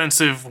an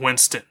offensive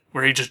Winston,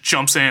 where he just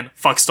jumps in,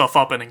 fucks stuff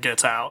up, and then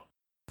gets out.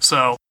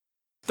 So,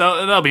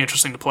 That'll be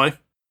interesting to play.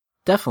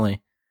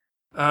 Definitely.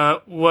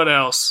 What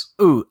else?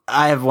 Ooh,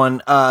 I have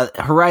one.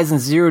 Horizon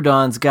Zero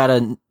Dawn's got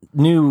a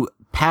new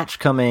patch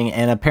coming,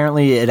 and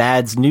apparently it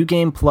adds New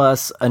Game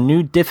Plus, a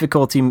new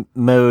difficulty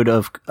mode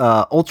of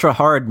Ultra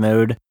Hard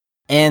mode,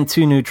 and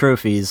 2 new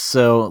trophies.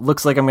 So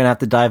looks like I'm gonna have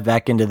to dive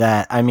back into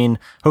that. I mean,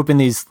 hoping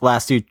these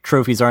last 2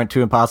 trophies aren't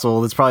too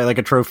impossible. It's probably like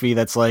a trophy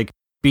that's like,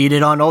 beat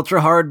it on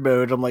Ultra Hard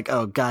mode. I'm like,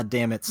 oh, god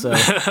damn it. So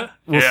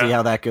we'll see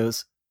how that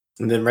goes.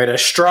 And then write a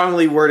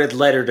strongly worded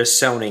letter to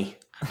Sony.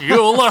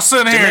 You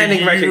listen here,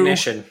 demanding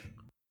recognition.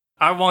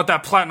 I want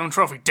that platinum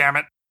trophy, damn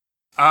it.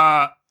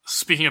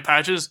 Speaking of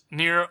patches,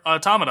 Nier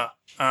Automata,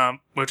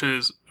 which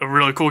is a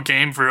really cool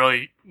game,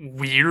 really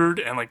weird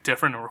and like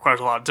different, and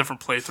requires a lot of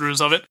different playthroughs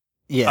of it.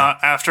 Yeah.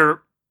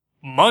 After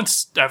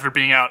months after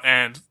being out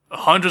and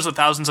hundreds of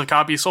thousands of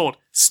copies sold,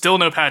 still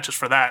no patches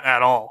for that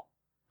at all.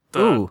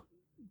 The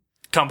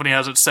company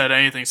hasn't said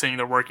anything saying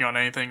they're working on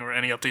anything or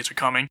any updates are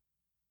coming.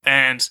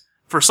 And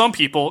for some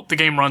people, the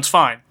game runs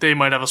fine. They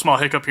might have a small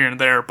hiccup here and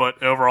there,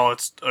 but overall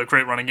it's a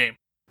great running game.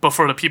 But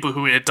for the people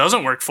who it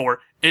doesn't work for,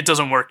 it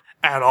doesn't work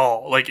at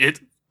all. Like,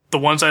 the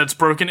ones that it's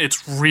broken,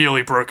 it's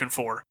really broken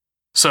for.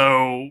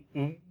 So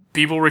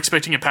people were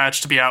expecting a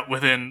patch to be out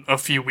within a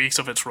few weeks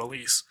of its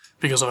release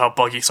because of how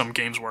buggy some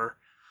games were.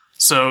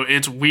 So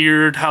it's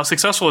weird how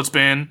successful it's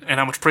been and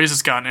how much praise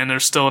it's gotten, and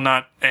there's still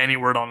not any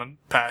word on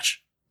a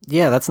patch.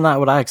 Yeah, that's not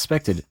what I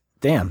expected.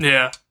 Damn.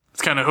 Yeah,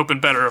 it's kind of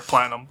hoping better of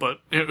Platinum, but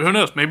who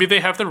knows? Maybe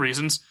they have their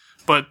reasons,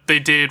 but they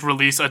did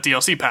release a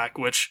DLC pack,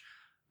 which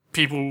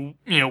people,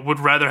 would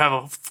rather have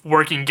a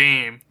working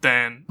game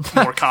than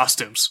more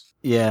costumes.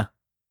 Yeah.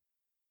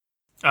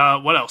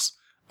 What else?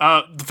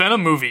 The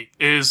Venom movie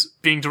is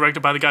being directed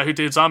by the guy who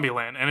did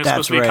Zombieland, and it's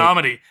That's supposed to be a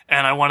comedy,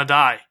 and I want to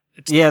die.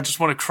 I just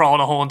want to crawl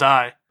in a hole and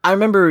die. I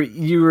remember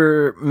you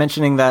were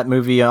mentioning that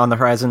movie on the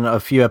horizon a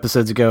few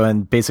episodes ago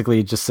and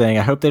basically just saying,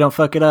 I hope they don't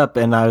fuck it up.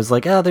 And I was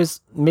like, there's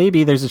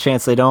a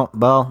chance they don't.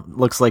 Well,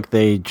 looks like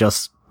they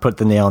just put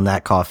the nail in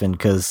that coffin,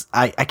 because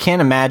I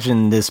can't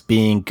imagine this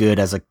being good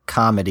as a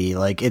comedy.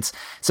 Like, it's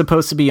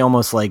supposed to be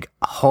almost like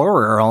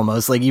horror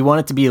almost. Like, you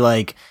want it to be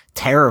like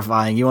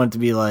terrifying. You want it to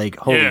be like,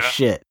 holy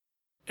shit.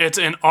 It's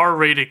an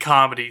R-rated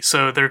comedy,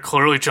 so they're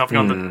clearly jumping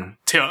on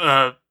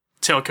the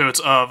tailcoats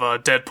of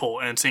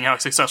Deadpool and seeing how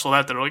successful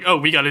that. They're like, oh,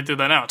 we got to do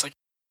that now. It's like,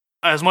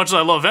 as much as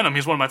I love Venom,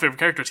 he's one of my favorite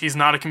characters. He's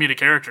not a comedic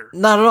character.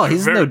 Not at all.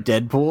 He's no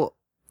Deadpool.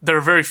 There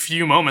are very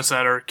few moments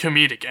that are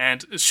comedic,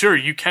 and sure,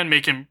 you can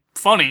make him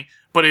funny,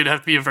 but it'd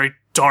have to be a very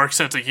dark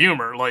sense of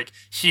humor. Like,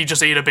 he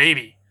just ate a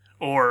baby,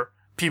 or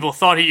people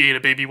thought he ate a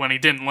baby when he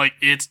didn't. Like,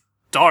 it's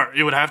dark.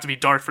 It would have to be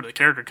dark for the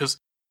character, because,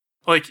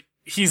 like,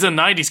 he's a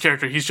 90s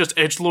character. He's just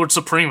Edgelord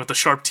Supreme with the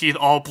sharp teeth,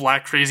 all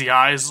black, crazy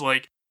eyes.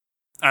 Like,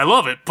 I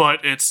love it, but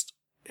it's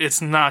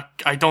not,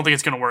 I don't think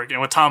it's going to work. And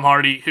with Tom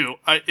Hardy, who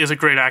is a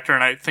great actor,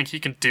 and I think he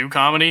can do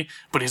comedy,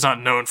 but he's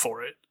not known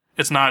for it.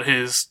 It's not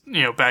his,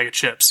 bag of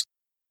chips.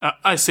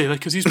 I say that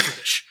because he's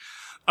British.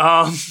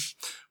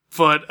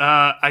 But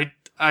I,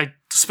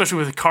 especially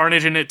with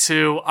Carnage in it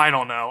too, I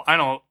don't know. I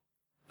don't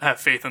have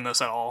faith in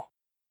this at all.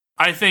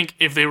 I think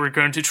if they were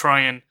going to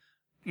try and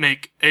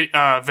make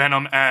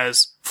Venom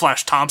as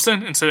Flash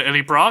Thompson instead of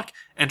Eddie Brock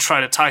and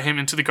try to tie him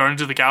into the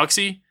Guardians of the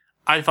Galaxy,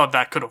 I thought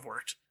that could have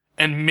worked.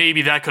 And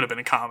maybe that could have been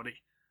a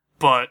comedy.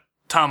 But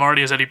Tom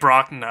Hardy as Eddie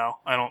Brock, no,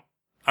 I don't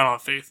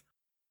have faith.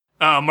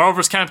 Marvel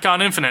vs.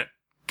 Capcom Infinite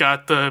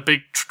got the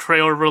big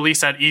trailer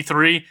release at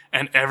E3,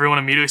 and everyone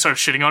immediately started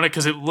shitting on it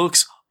because it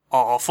looks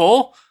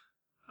awful.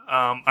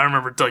 I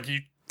remember, Doug,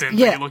 you didn't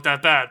think it looked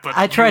that bad, but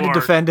I tried to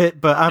defend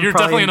it, but you're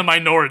definitely in the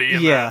minority.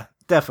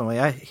 Definitely.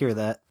 I hear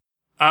that.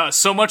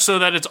 So much so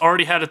that it's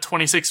already had a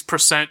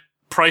 26%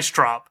 price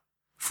drop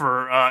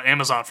for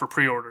Amazon for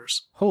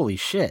pre-orders. Holy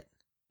shit.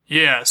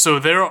 Yeah, so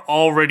they're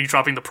already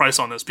dropping the price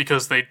on this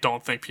because they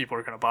don't think people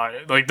are going to buy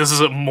it. Like, this is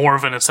more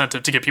of an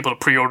incentive to get people to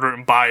pre-order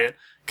and buy it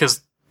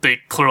because they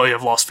clearly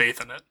have lost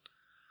faith in it.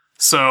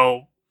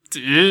 So,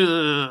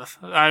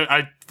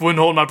 I wouldn't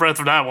hold my breath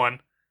for that one.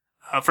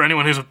 For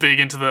anyone who's big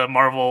into the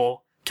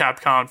Marvel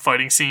Capcom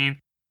fighting scene,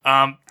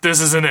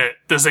 this isn't it.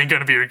 This ain't going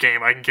to be your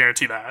game. I can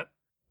guarantee that.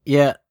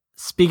 Yeah.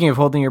 Speaking of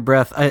holding your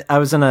breath, I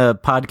was in a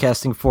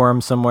podcasting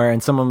forum somewhere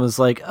and someone was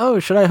like, oh,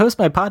 should I host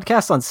my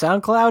podcast on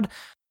SoundCloud?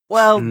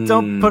 Well,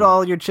 don't put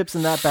all your chips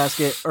in that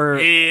basket or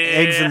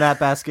eggs in that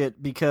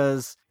basket,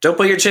 because... Don't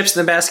put your chips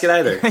in the basket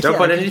either. Don't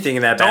put anything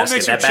in that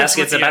basket. That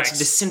basket's about to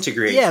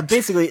disintegrate. Yeah,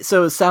 basically.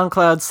 So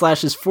SoundCloud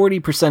slashes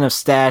 40% of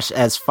Stash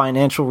as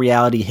Financial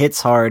Reality hits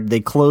hard. They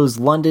close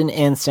London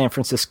and San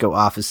Francisco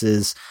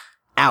offices.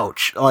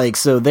 Ouch. Like,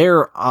 so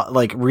they're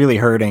like really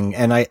hurting.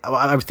 And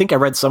I think I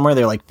read somewhere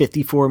they're like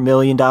 $54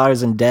 million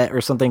in debt or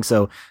something.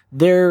 So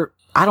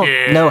I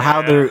don't know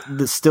how they're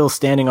still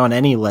standing on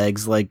any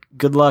legs. Like,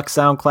 good luck,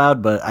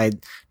 SoundCloud, but I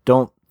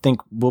don't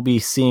think we'll be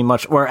seeing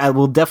much, or I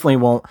will definitely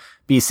won't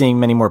be seeing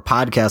many more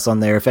podcasts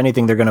on there. If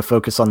anything, they're going to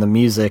focus on the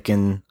music,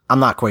 and I'm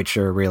not quite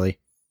sure, really.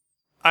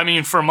 I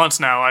mean, for months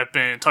now, I've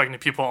been talking to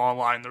people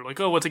online. They're like,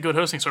 oh, what's a good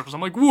hosting service?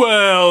 I'm like,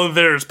 well,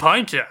 there's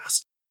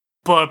Pinecast.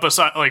 But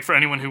besides, like for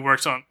anyone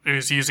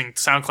who's using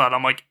SoundCloud,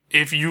 I'm like,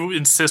 if you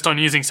insist on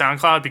using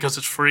SoundCloud because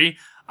it's free,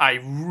 I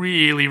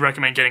really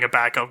recommend getting a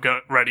backup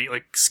ready.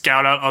 Like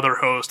scout out other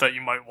hosts that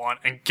you might want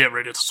and get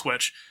ready to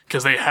switch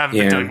because they haven't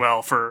been doing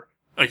well for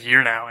a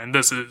year now, and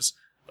this is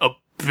a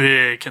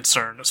big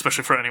concern,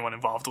 especially for anyone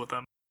involved with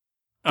them.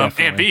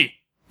 And B,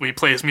 we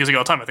play his music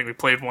all the time. I think we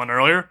played one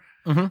earlier.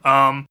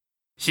 Mm-hmm.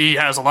 He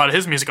has a lot of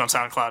his music on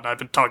SoundCloud, and I've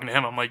been talking to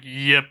him. I'm like,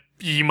 yep,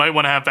 you might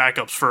want to have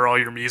backups for all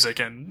your music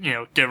and,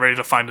 get ready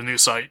to find a new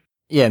site.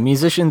 Yeah,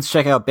 musicians,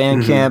 check out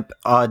Bandcamp,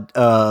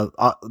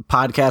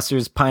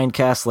 podcasters,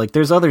 Pinecast. Like,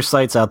 there's other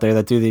sites out there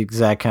that do the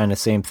exact kind of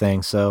same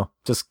thing, so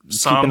just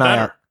keep an eye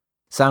out.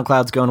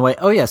 SoundCloud's going away.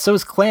 Oh, yeah, so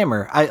is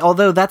Clamor.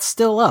 Although that's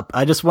still up.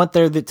 I just went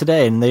there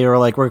today, and they were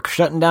like, we're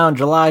shutting down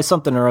July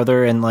something or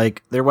other, and,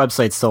 like, their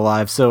website's still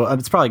live, so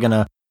it's probably going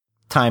to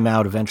time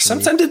out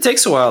eventually. Sometimes it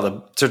takes a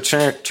while to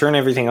turn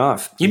everything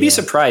off. You'd be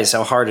surprised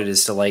how hard it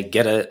is to like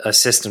get a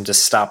system to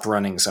stop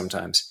running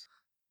sometimes.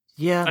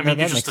 Yeah, I mean,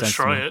 you just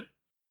destroy it.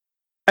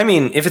 I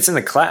mean, if it's in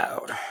the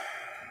cloud.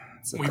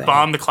 We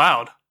bomb the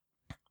cloud.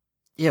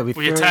 Yeah,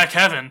 we attack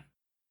heaven.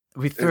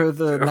 We throw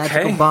the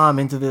magical bomb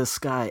into the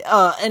sky.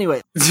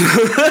 Anyway.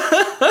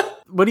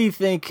 What do you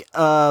think,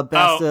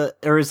 Basta,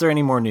 or is there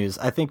any more news?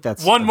 I think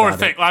that's one more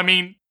thing. I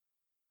mean,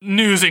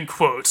 news in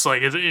quotes,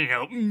 like,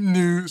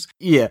 news.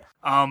 Yeah.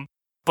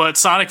 But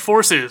Sonic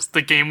Forces,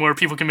 the game where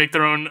people can make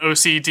their own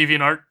OC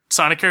DeviantArt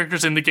Sonic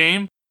characters in the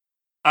game,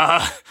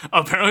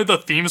 apparently the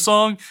theme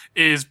song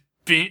is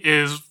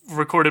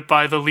recorded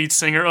by the lead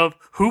singer of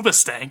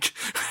Hoobastank,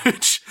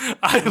 which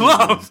I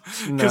love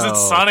because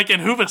it's Sonic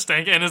and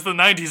Hoobastank, and it's the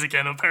 90s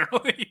again.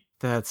 Apparently,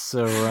 that's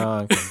so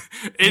wrong.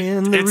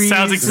 It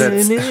sounds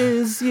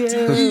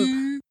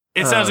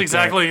It sounds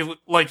exactly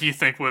like you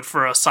think would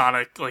for a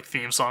Sonic like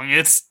theme song.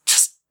 It's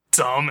just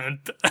dumb and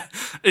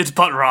it's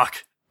butt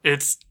rock.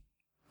 It's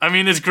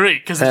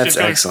great because it's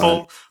just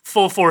going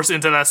full force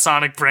into that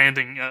Sonic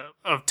branding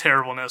of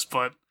terribleness,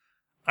 but.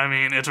 I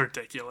mean, it's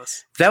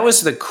ridiculous. That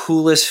was the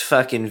coolest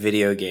fucking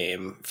video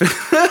game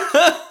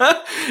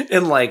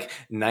in like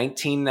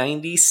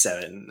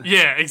 1997.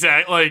 Yeah,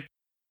 exactly. Like,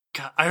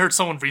 God, I heard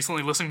someone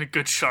recently listening to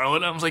Good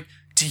Charlotte. I was like,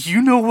 do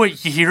you know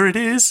what year it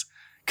is?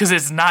 Because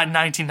it's not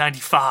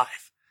 1995.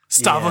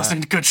 Stop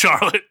listening to Good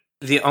Charlotte.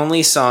 The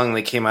only song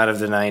that came out of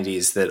the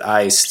 90s that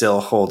I still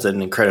hold an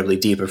incredibly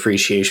deep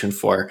appreciation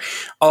for.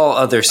 All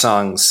other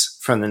songs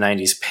from the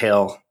 90s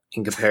pale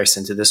in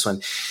comparison to this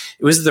one.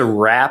 It was the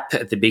rap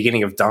at the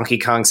beginning of Donkey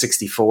Kong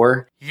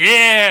 64.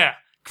 Yeah!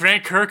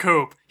 Grant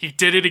Kirkhope. He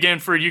did it again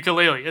for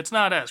ukulele. It's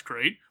not as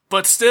great,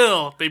 but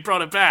still, they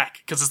brought it back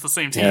because it's the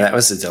same team. Yeah, that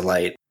was a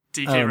delight.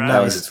 DK Rap.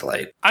 That was a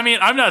delight. I mean,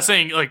 I'm not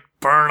saying, like,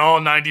 burn all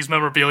 90s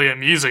memorabilia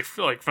and music,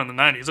 like, from the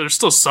 90s. There's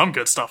still some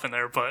good stuff in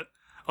there, but,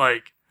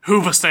 like,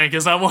 Hoobastank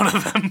is not one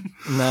of them.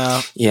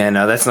 No. Yeah,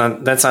 no, that's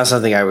not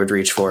something I would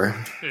reach for.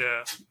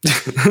 Yeah.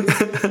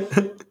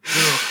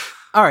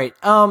 All right.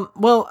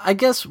 Well, I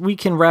guess we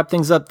can wrap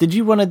things up. Did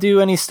you want to do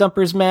any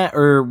stumpers, Matt,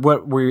 or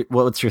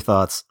what's your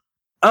thoughts?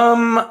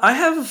 I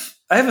have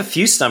a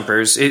few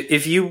stumpers.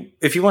 If you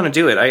want to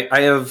do it,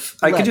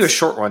 I could do a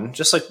short one.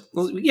 Just like,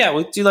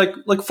 we'll do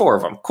like 4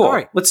 of them. Cool. All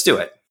right. Let's do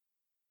it.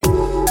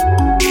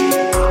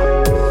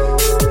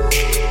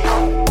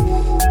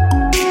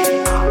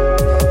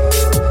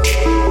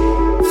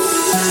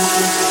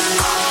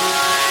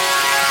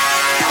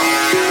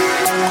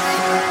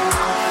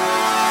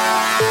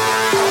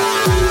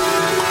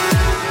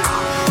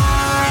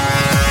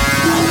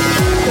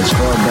 As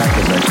far back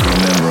as I can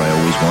remember, I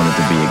always wanted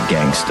to be a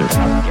gangster.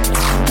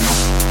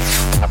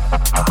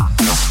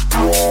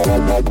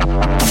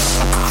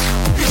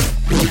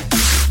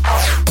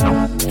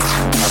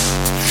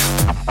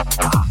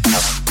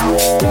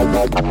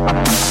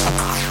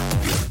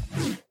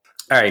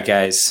 All right,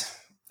 guys.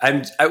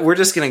 We're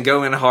just gonna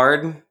go in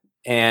hard,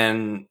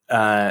 and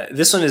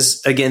this one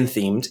is again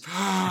themed.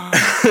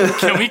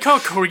 Can we call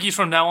corgis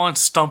from now on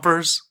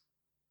stumpers?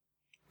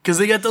 Because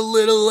they got the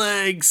little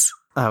legs.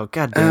 Oh,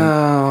 goddamn.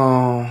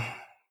 Oh.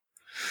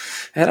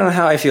 I don't know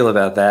how I feel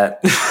about that.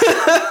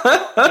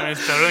 I mean,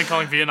 it's better than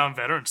calling Vietnam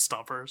veterans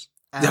stumpers.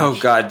 Oh,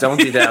 God, don't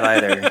do that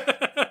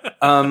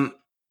either.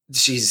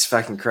 Jesus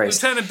fucking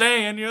Christ. Lieutenant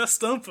Dan, you're a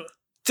stumper.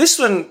 This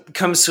one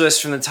comes to us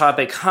from the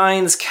topic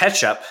Heinz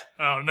Ketchup.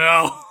 Oh,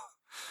 no.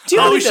 Do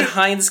you think that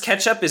Heinz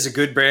Ketchup is a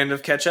good brand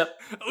of ketchup?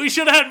 We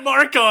should have had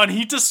Mark on.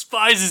 He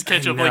despises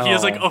ketchup. Like, he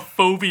has, like, a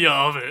phobia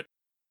of it.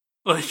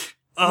 Like...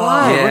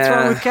 Why? Yeah. What's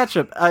wrong with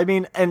ketchup? I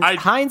mean,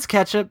 Heinz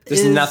ketchup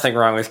There's nothing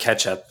wrong with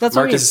ketchup.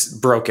 Mark is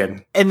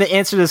broken. And the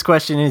answer to this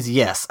question is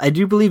yes. I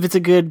do believe it's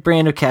a good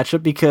brand of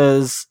ketchup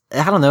because,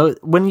 I don't know,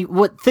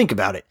 think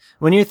about it.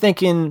 When you're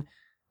thinking,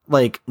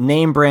 like,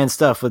 name brand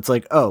stuff, it's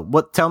like,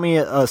 tell me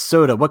a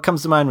soda. What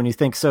comes to mind when you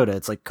think soda?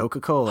 It's like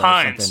Coca-Cola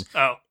Heinz. or something.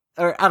 Oh.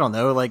 Or, I don't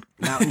know, like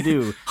Mountain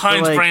Dew.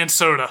 Heinz brand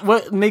soda.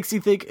 What makes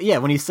you think,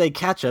 when you say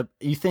ketchup,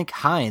 you think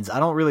Heinz. I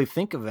don't really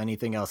think of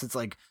anything else. It's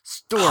like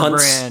store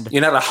brand.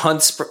 You're not a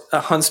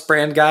Hunt's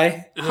brand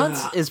guy?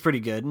 Hunt's is pretty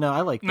good. No,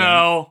 I like that.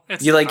 No.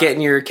 You like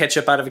getting your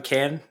ketchup out of a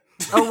can?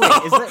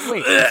 Oh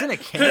wait, it's in a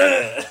can?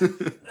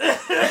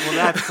 Well,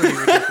 that's pretty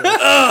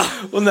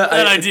ridiculous. Well, no,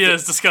 That idea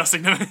is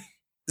disgusting to me.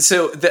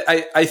 So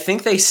I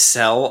think they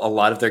sell a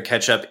lot of their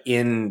ketchup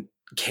in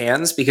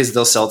cans because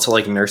they'll sell to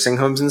like nursing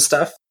homes and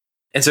stuff.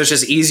 And so it's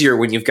just easier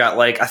when you've got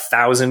like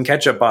 1,000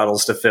 ketchup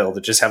bottles to fill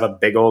to just have a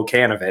big old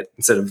can of it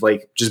instead of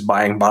like just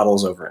buying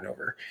bottles over and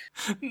over.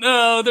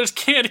 No, there's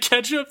canned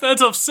ketchup?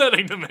 That's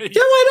upsetting to me.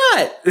 Yeah, why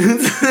not?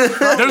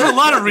 There's a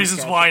lot of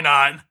reasons why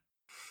not.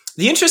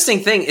 The interesting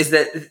thing is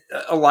that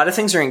a lot of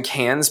things are in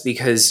cans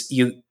because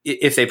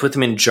if they put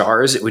them in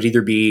jars, it would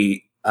either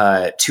be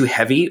too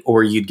heavy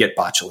or you'd get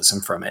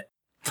botulism from it.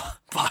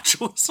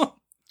 Botulism?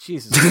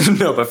 Jesus.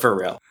 No, but for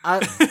real.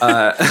 Now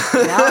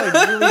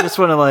I really just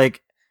want to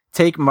like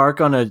take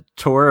Mark on a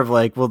tour of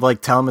like, we'll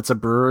like tell him it's a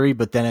brewery,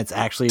 but then it's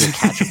actually a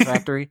ketchup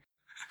factory.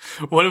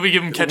 What if we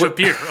give him ketchup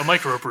beer? A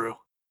microbrew.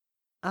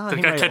 Oh, They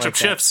he got might ketchup like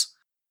that. chips.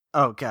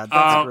 Oh god,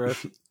 that's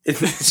gross.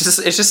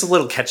 It's just a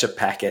little ketchup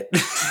packet.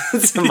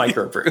 It's a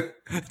microbrew.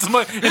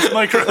 It's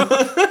micro.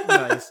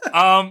 Nice.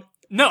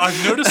 No,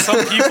 I've noticed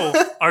some people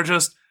are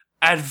just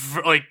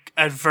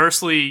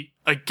adversely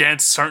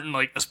against certain,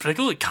 like,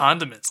 particularly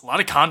condiments. A lot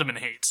of condiment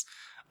hates.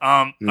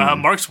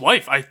 Mark's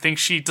wife, I think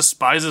she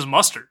despises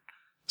mustard.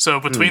 So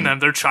between them,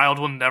 their child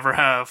will never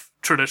have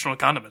traditional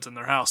condiments in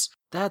their house.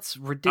 That's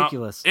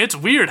ridiculous. It's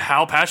weird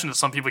how passionate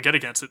some people get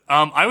against it.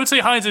 I would say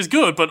Heinz is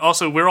good, but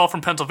also we're all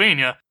from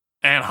Pennsylvania,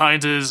 and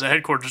Heinz is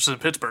headquarters in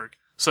Pittsburgh.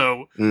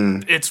 So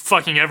it's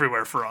fucking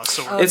everywhere for us.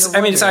 So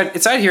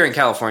it's out here in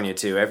California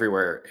too.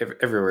 Everywhere.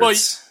 Well,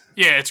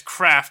 yeah, it's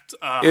Kraft.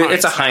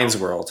 It's a now. Heinz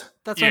world.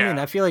 That's what I mean.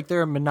 I feel like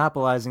they're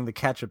monopolizing the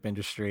ketchup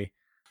industry.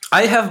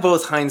 I have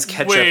both Heinz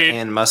ketchup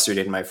and mustard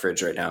in my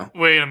fridge right now.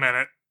 Wait a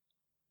minute.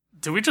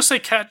 Did we just say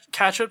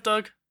ketchup,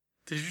 Doug?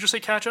 Did you just say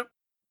ketchup?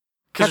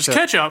 Because there's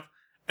ketchup,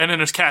 and then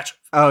there's ketchup.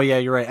 Oh yeah,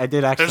 you're right. I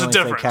did actually There's a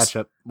say difference.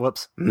 ketchup.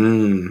 Whoops.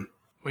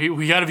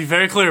 We got to be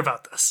very clear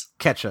about this.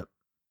 Ketchup.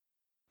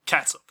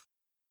 Catsup.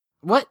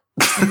 What?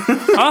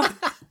 Huh?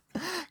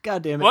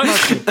 God damn it. What?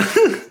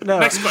 Mustard. No.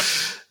 Next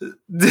question.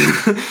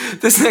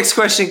 This next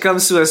question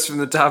comes to us from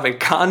the topic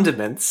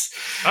condiments.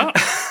 Oh.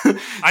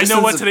 I know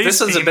what today's This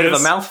one's a theme bit is.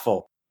 of a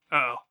mouthful.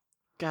 Uh-oh.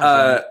 God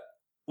damn it.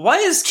 Why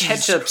is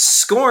Jesus ketchup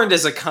scorned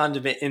as a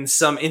condiment in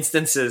some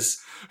instances?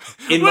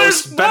 In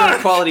Where's most better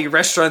Mark? quality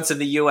restaurants in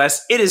the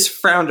U.S., it is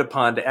frowned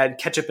upon to add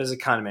ketchup as a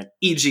condiment,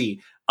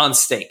 e.g., on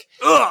steak.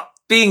 Ugh.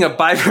 Being a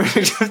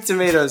byproduct of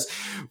tomatoes,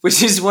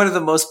 which is one of the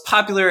most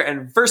popular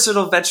and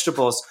versatile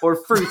vegetables or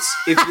fruits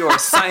if you are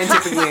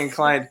scientifically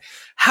inclined,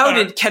 how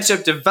did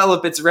ketchup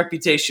develop its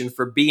reputation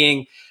for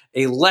being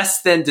a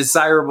less than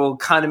desirable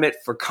condiment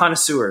for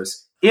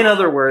connoisseurs? In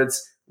other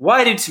words,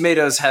 why do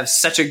tomatoes have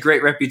such a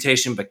great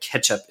reputation, but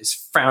ketchup is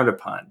frowned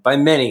upon by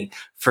many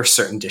for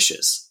certain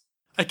dishes?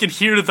 I can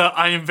hear the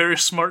I am very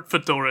smart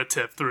fedora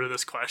tip through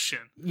this question.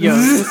 Yo,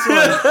 this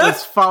one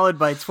was followed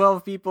by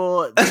 12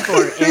 people. People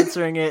are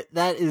answering it.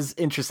 That is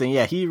interesting.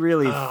 Yeah, he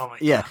really. Oh my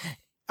yeah,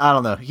 I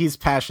don't know. He's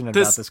passionate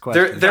about this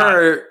question. There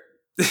are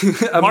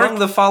among Mark-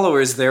 the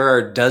followers, there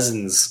are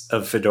dozens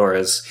of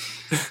fedoras.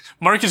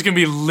 Mark is going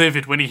to be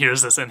livid when he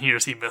hears this and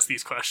hears he missed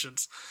these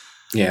questions.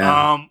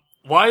 Yeah.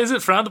 Why is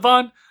it frowned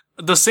upon?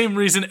 The same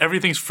reason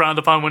everything's frowned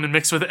upon when it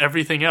mixed with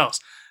everything else.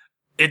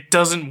 It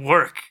doesn't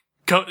work.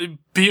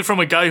 Be it from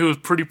a guy who was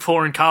pretty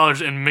poor in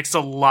college and mixed a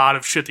lot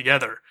of shit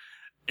together.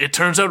 It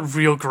turns out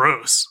real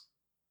gross.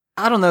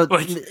 I don't know.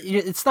 Like-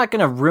 It's not going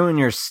to ruin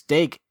your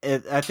steak.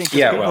 I think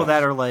there's people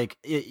that are like,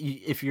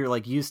 if you're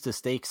like used to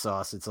steak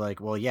sauce, it's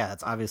like, well, yeah,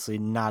 it's obviously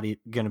not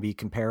going to be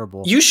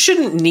comparable. You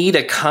shouldn't need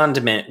a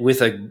condiment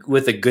with a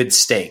good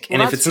steak. Well,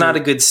 and if that's it's not a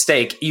true. good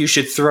steak, you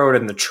should throw it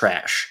in the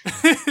trash.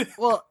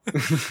 Well,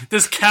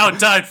 This cow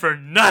died for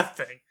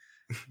nothing.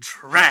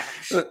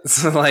 Trash.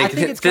 So like I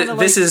think it's kinda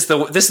this is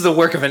the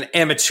work of an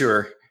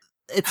amateur.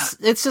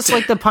 it's just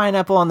like the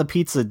pineapple on the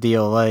pizza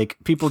deal. Like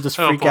people just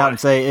Oh, freak boy. out and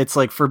say it's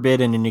like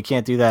forbidden and you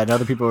can't do that. And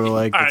other people are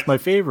like, All it's right. my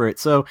favorite.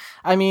 So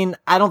I mean,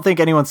 I don't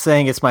think anyone's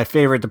saying it's my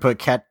favorite to put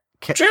Gentlemen,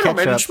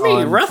 ketchup it's me,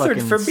 on Rutherford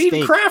fucking from Bean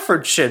steak.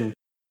 Crawfordson.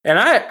 And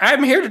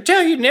I'm here to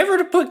tell you never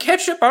to put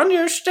ketchup on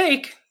your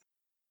steak.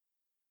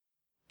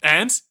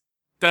 And?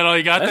 That all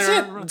you got That's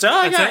there? it. That's all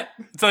I got. It?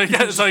 That's all you got?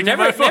 That's all you got?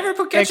 Never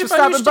put Thanks for ketchup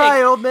on your stopping by,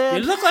 steak. old You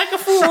man. look like a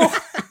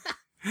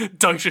fool.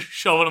 Doug's just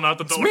shoving him out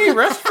the It's door. me,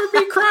 Rutherford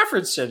B.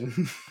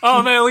 Crawfordson.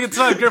 Oh man, look at the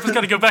time. Griffin's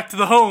got to go back to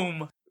the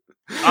home.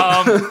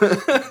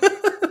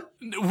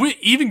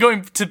 Even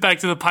going back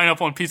to the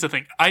pineapple on pizza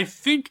thing, I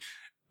think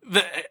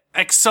the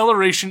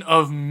acceleration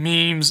of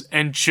memes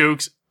and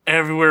jokes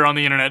everywhere on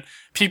the internet,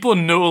 people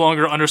no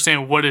longer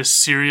understand what is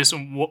serious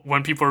and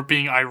when people are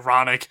being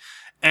ironic,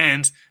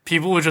 and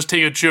people will just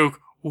take a joke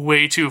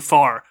way too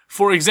far.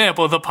 For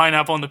example, the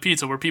pineapple on the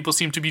pizza, where people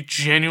seem to be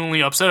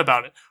genuinely upset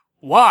about it.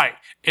 Why?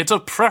 It's a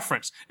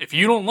preference. If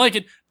you don't like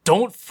it,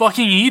 don't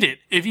fucking eat it.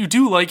 If you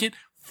do like it,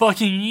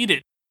 fucking eat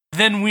it.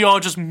 Then we all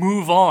just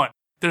move on.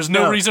 There's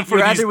no reason for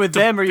you're these either with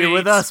them or you're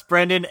with debates. us,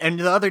 Brendan, and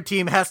the other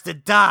team has to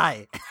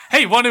die.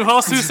 Hey, one who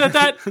else who said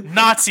that?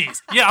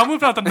 Nazis. Yeah, I'm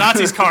moving out the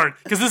Nazis card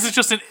because this is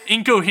just an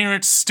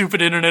incoherent,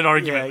 stupid internet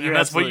argument, you're and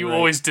that's what absolutely you right.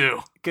 always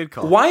do. Good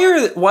call. Why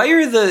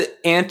are the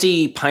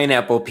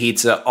anti-pineapple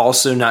pizza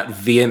also not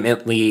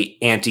vehemently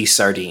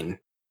anti-sardine?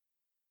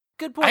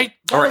 Good point.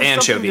 Or That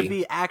is something anchovy. to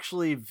be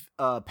actually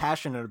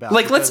passionate about.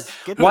 Like, because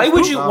getting why those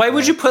would things you off why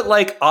would there- you put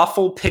like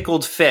awful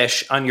pickled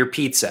fish on your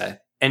pizza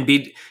and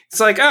be? It's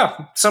like, oh,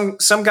 some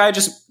guy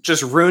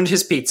just ruined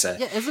his pizza.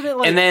 Yeah, isn't it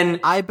like And then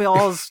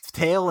eyeballs,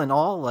 tail, and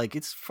all? Like,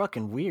 it's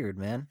fucking weird,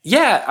 man.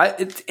 yeah,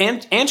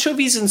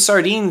 anchovies and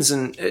sardines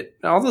and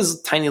all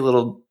those tiny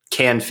little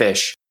canned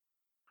fish.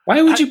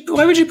 Why would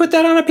you put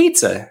that on a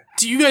pizza?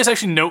 Do you guys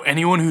actually know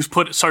anyone who's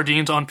put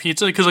sardines on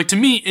pizza? Because, like, to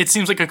me, it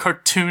seems like a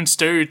cartoon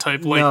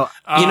stereotype. Like, No.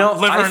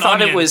 liver I and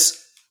thought onion.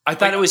 I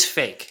thought it was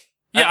fake.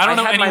 Yeah, I don't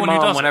know had anyone my who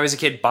mom does when it. I was a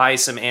kid buy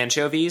some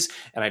anchovies,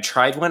 and I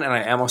tried one, and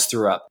I almost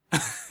threw up.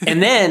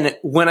 And then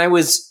when I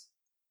was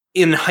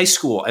in high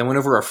school, I went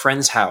over to a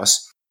friend's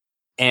house,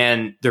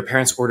 and their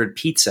parents ordered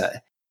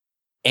pizza,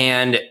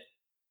 and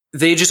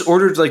they just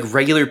ordered like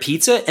regular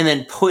pizza, and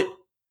then put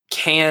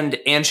canned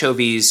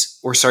anchovies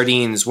or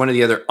sardines, one or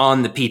the other,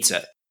 on the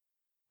pizza,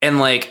 and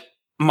like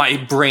my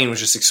brain was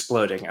just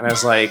exploding, and I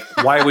was like,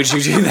 "Why would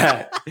you do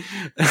that?"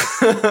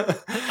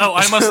 Oh,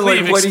 I must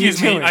Like, leave. what are you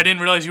Excuse me. doing? I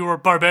didn't realize you were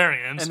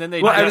barbarians. And then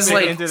they Well, I dip was it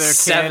like into their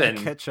 7.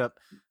 canned ketchup.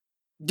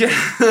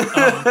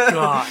 Oh,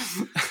 God.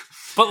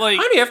 But, like,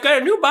 Honey, I've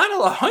got a new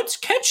bottle of Hunt's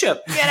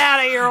ketchup. Get out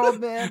of here, old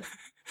man.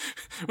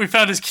 we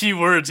found his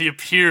keywords. He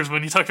appears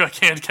when you talk about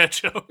canned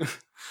ketchup.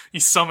 You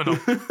summon him.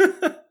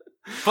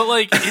 But,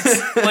 like,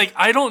 it's like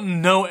I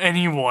don't know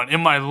anyone in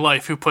my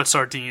life who puts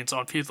sardines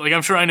on pizza. Like,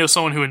 I'm sure I know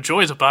someone who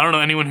enjoys it, but I don't know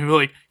anyone who,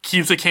 like,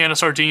 keeps a can of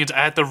sardines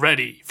at the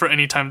ready for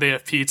any time they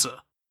have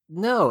pizza.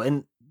 No,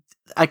 and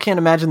I can't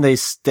imagine they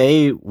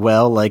stay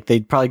well. Like,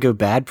 they'd probably go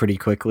bad pretty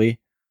quickly.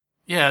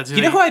 Yeah. do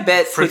You know they who I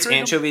bet puts refrigerate them?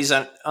 anchovies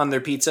on their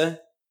pizza?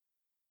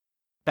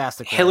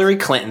 Bastard. Hillary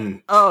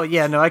Clinton. Oh,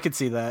 yeah, no, I could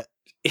see that.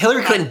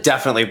 Hillary Clinton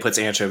definitely puts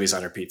anchovies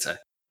on her pizza.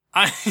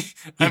 I You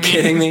mean,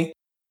 kidding me?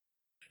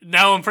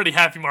 Now I'm pretty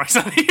happy Mark's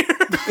not here.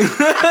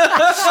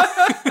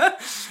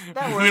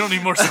 We don't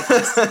need more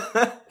supplies.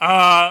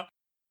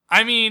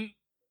 I mean,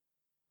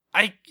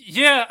 I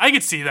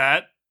could see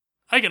that.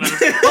 I can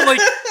understand. But, like,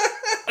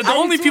 the I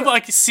only do people too. I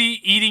can see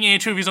eating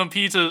anchovies on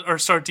pizza or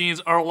sardines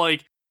are,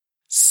 like,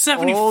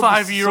 Old,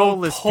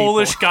 75-year-old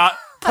soulless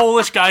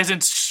Polish guys in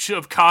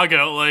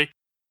Chicago. Like,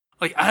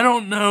 I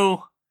don't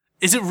know.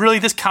 Is it really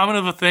this common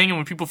of a thing? And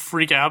when people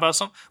freak out about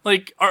something,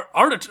 like,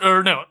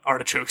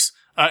 artichokes,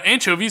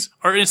 anchovies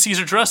are in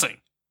Caesar dressing.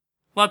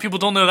 A lot of people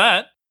don't know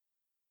that.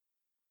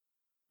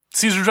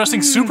 Caesar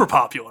dressing's super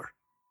popular.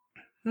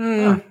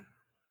 I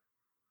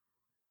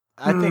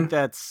think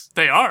that's...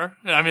 They are.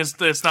 I mean,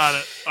 it's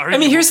not. I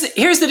mean, here's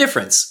the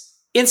difference.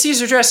 In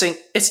Caesar dressing,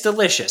 it's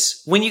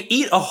delicious. When you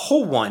eat a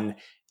whole one,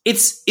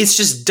 it's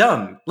just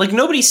dumb. Like,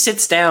 nobody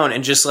sits down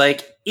and just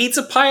like eats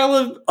a pile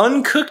of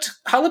uncooked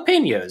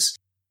jalapenos.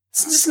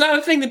 It's just not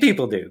a thing that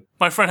people do.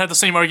 My friend had the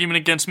same argument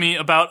against me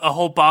about a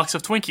whole box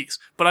of Twinkies,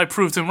 but I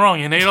proved him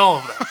wrong and ate all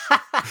of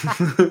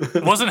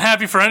them. Wasn't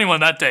happy for anyone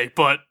that day,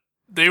 but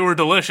they were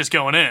delicious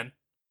going in.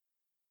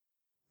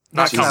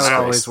 Not That's how Jesus it coming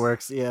out. always Christ.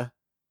 works, yeah.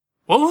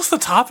 What was the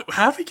topic?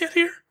 How did we get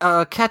here?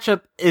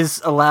 Ketchup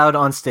is allowed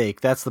on steak.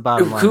 That's the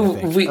bottom line,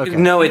 I think. Okay.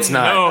 No, it's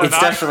not. No, it's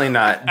not- definitely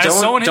not. As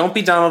someone who- Don't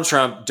be Donald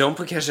Trump. Don't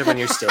put ketchup on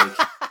your steak.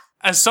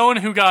 As someone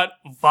who got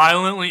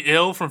violently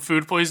ill from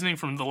food poisoning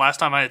from the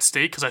last time I had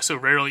steak because I so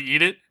rarely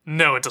eat it,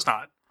 no, it does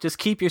not. Just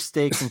keep your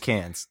steaks in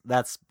cans.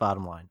 That's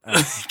bottom line.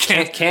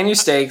 Can your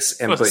steaks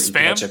and What, put spam?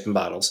 ketchup in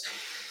bottles.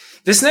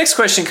 This next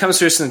question comes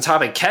to us from the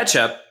topic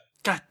ketchup.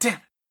 God damn it.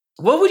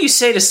 What would you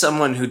say to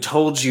someone who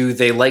told you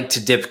they like to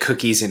dip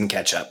cookies in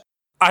ketchup?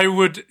 I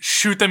would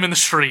shoot them in the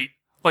street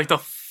like the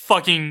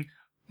fucking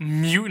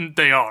mutant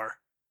they are.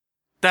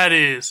 That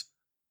is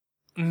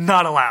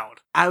not allowed.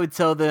 I would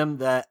tell them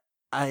that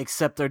I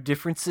accept our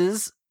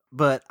differences,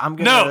 but I'm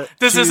gonna No,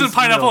 this choose isn't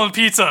pineapple milk. on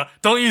pizza.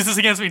 Don't use this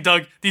against me,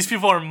 Doug. These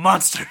people are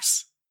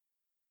monsters.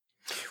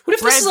 What if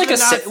this is like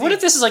Bread's the Nazi. what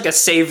if this is like a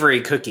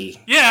savory cookie?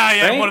 Yeah,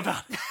 yeah. Right? What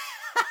about it?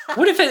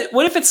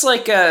 What if it's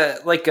like a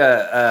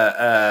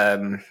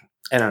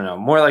I don't know,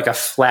 more like a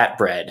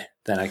flatbread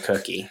than a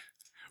cookie?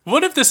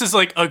 What if this is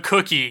like a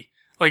cookie,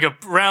 like a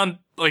round,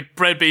 like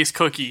bread-based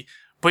cookie,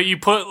 but you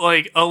put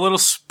like a little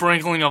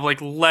sprinkling of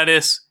like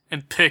lettuce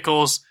and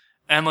pickles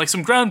and like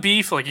some ground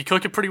beef, like you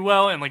cook it pretty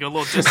well, and like a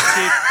little disc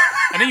cake,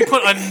 and then you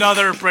put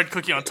another bread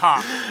cookie on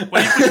top.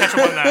 What do you put ketchup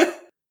on that?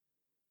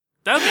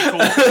 That'd be cool.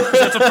 'Cause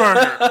that's a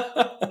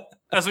burger.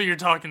 That's what you're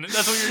talking.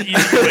 That's what you're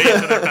eating your way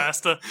into that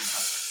pasta.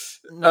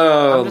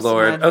 Oh I'm just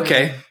Lord. imagining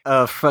Okay.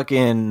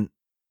 Fucking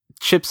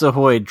Chips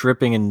Ahoy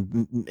dripping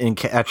in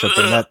ketchup,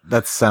 and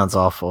that sounds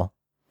awful.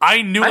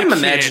 I knew. I'm a kid-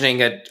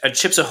 imagining a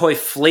Chips Ahoy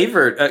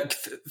flavored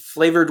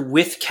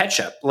with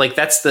ketchup. Like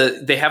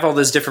they have all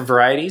those different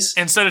varieties.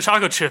 instead of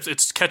chocolate chips,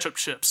 it's ketchup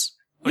chips.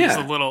 Like it's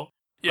Yeah. a little.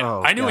 Yeah,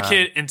 Oh, I knew a God.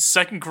 kid in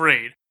second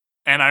grade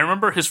And I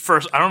remember I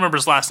don't remember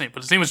his last name,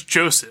 but his name was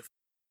Joseph.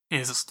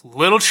 He's this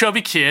little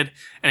chubby kid,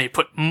 and he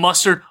put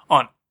mustard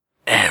on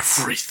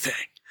everything.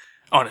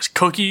 On his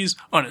cookies,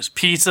 on his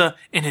pizza,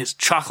 in his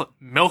chocolate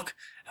milk,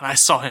 and I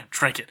saw him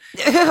drink it.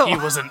 Ew. He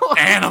was an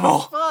animal.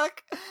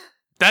 Fuck.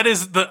 That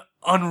is the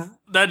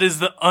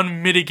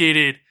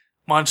unmitigated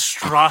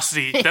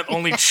monstrosity that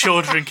only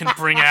children can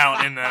bring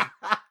out in them.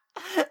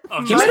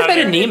 He might have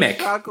been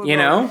anemic, you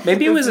know?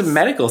 Maybe it was a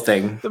medical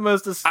thing. The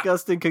most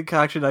disgusting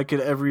concoction I could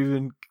ever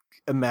even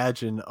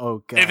imagine.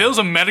 Oh, God. If it was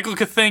a medical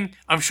thing,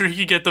 I'm sure he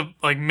could get the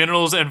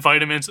minerals and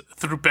vitamins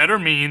through better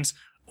means,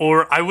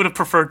 or I would have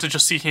preferred to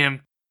just see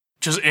him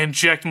just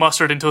inject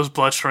mustard into his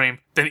bloodstream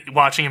than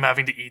watching him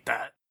having to eat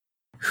that.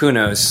 Who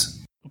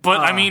knows? But,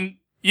 I mean,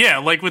 yeah,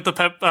 like with the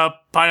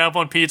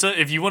pineapple on pizza,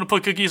 if you want to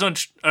put cookies on,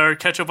 or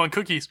ketchup on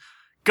cookies,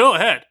 go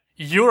ahead.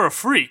 You're a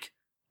freak.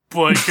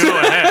 But go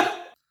ahead.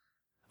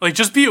 Like,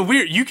 just be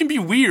weird. You can be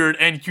weird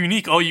and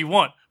unique all you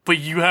want, but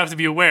you have to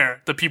be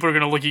aware that people are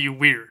going to look at you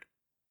weird.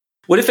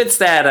 What if it's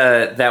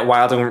that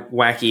wild and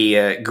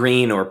wacky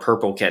green or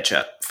purple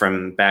ketchup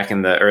from back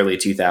in the early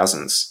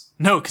 2000s?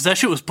 No, because that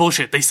shit was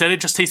bullshit. They said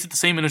it just tasted the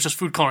same and it was just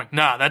food coloring.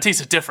 Nah, that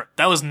tasted different.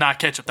 That was not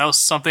ketchup. That was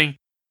something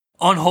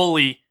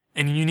unholy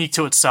and unique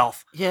to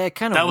itself. Yeah, it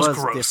kind of was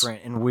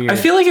different and weird. I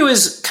feel like it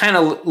was kind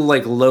of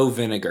like low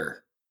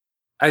vinegar.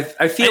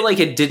 I feel like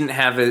it didn't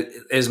have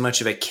as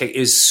much of a kick. It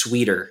was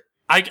sweeter.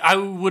 I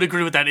would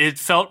agree with that. It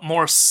felt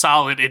more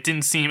solid. It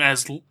didn't seem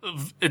like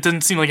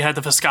it had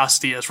the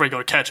viscosity as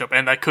regular ketchup,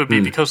 and that could be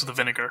because of the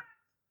vinegar.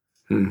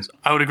 So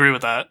I would agree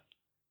with that.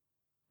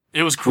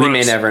 It was gross. We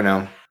may never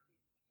know.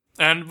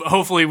 And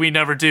hopefully we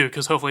never do,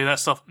 because hopefully that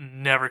stuff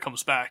never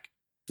comes back.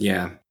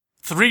 Yeah.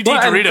 3D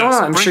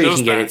Doritos. I'm sure you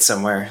can get it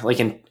somewhere,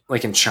 like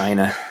in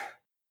China.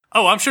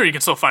 Oh, I'm sure you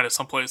can still find it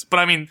someplace. But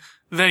I mean,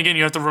 then again,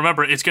 you have to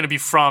remember it's going to be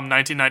from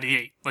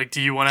 1998. Like,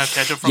 do you want to have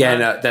ketchup from that?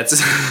 No, that's...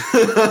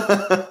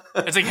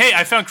 It's like, hey,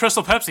 I found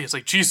Crystal Pepsi. It's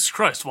like, Jesus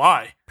Christ,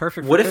 why?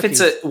 Perfect. What if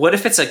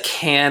it's a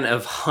can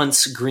of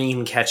Hunt's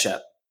green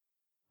ketchup?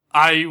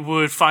 I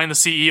would find the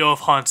CEO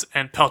of Hunt's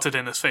and pelt it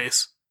in his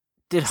face.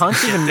 Did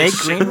Hunt's even make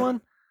green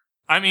one?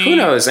 I mean, who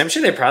knows? I'm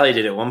sure they probably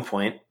did at one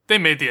point. They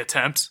made the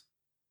attempt.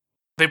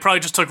 They probably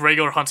just took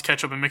regular Hunt's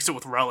ketchup and mixed it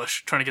with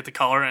relish, trying to get the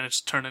color, and it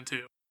just turned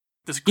into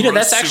this.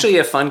 That's actually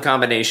a fun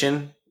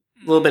combination.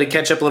 A little bit of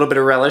ketchup, a little bit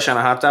of relish on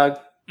a hot dog.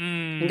 I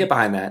can get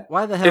behind that.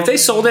 Why the hell? If they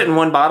sold it in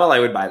one bottle, I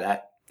would buy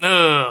that.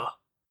 Ugh.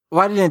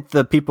 Why didn't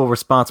the people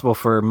responsible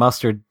for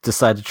mustard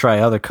decide to try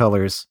other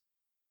colors?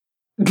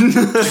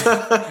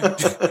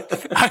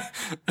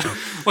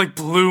 Like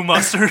blue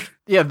mustard.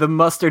 Yeah, the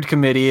mustard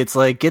committee. It's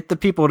like, get the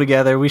people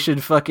together. We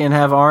should fucking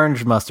have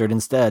orange mustard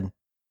instead.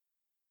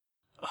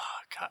 Oh,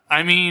 God.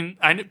 I mean,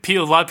 a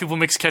lot of people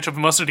mix ketchup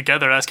and mustard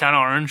together. That's kind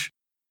of orange.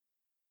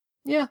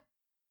 Yeah.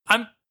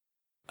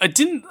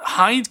 Didn't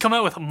Heinz come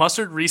out with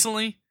mustard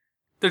recently?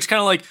 There's kind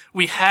of like,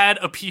 we had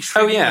a peace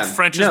treaty with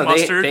French's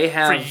mustard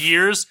for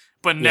years,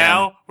 but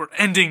now we're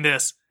ending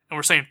this, and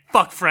we're saying,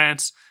 fuck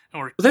France.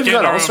 They've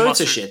got all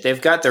sorts of shit.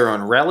 They've got their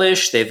own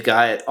relish. They've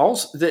got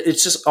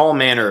it's just all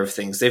manner of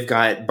things. They've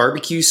got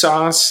barbecue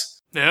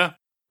sauce. Yeah.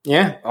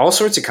 Yeah. All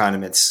sorts of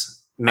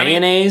condiments.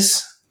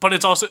 Mayonnaise. But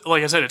it's also,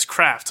 like I said, it's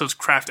Kraft. So it's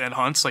Kraft and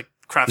Hunt's. Like,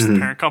 Kraft's the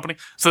parent company.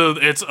 So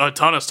it's a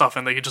ton of stuff,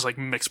 and they could just, like,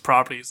 mix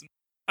properties.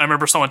 I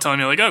remember someone telling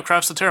me, like, oh,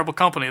 Kraft's a terrible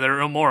company. They're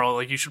immoral.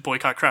 Like, you should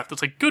boycott Kraft.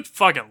 It's like, good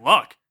fucking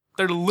luck.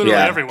 They're literally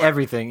everywhere.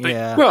 Everything,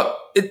 yeah. Well,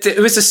 it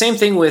was the same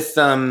thing with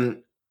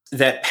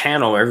that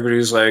panel. Everybody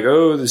was like,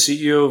 oh, the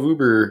CEO of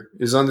Uber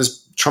is on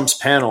this Trump's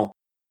panel.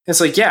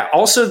 It's like, yeah,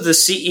 also the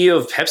CEO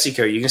of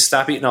PepsiCo. You can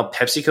stop eating all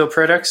PepsiCo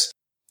products.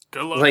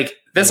 Good luck. Like,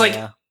 that's like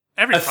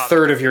every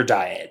third of your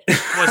diet.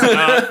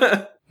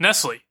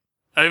 Nestle.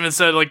 I even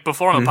said, like,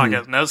 before on the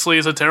podcast, Nestle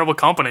is a terrible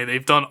company.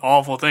 They've done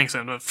awful things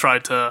and have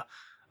tried to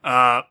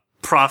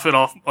profit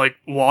off, like,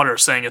 water,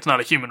 saying it's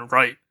not a human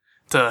right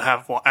to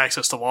have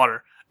access to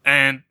water.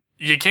 And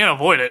you can't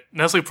avoid it.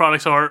 Nestle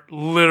products are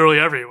literally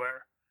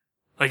everywhere.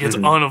 Like, it's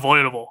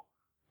unavoidable.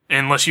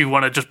 Unless you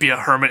want to just be a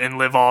hermit and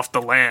live off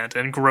the land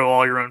and grow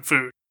all your own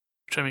food.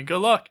 Which, I mean,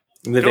 good luck.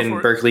 Live in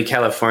Berkeley,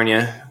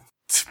 California.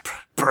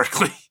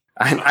 Berkeley.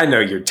 I know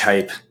your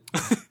type.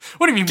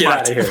 What do you mean, Get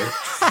out of here.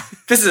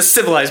 This is a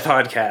civilized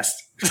podcast.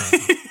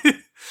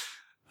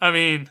 I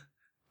mean,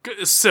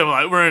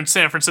 civilized. We're in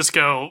San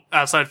Francisco,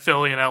 outside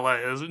Philly and LA.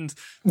 Isn't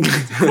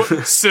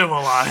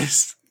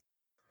civilized?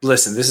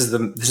 Listen, this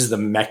is the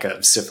mecca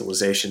of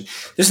civilization.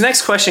 This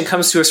next question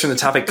comes to us from the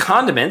topic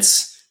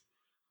condiments.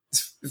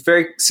 It's a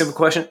very simple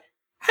question.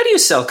 How do you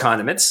sell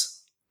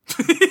condiments?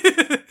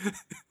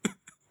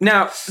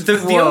 Now,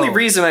 the only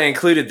reason I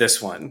included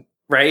this one,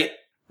 right?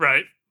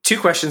 Right. 2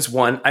 questions.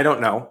 1, I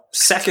don't know.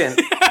 Second,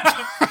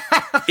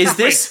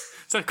 this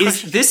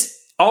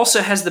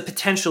also has the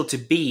potential to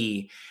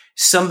be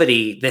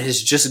somebody that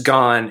has just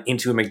gone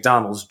into a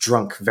McDonald's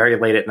drunk very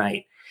late at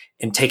night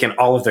and taken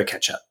all of their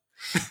ketchup.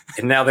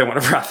 And now they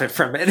want to profit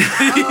from it.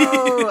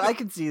 Oh, I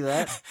can see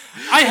that.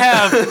 I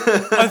have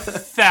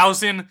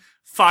 1,000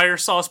 fire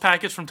sauce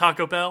packets from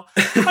Taco Bell.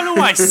 How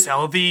do I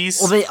sell these?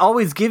 Well, they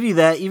always give you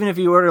that. Even if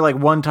you order like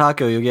one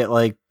taco, you'll get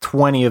like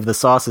 20 of the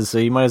sauces. So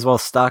you might as well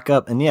stock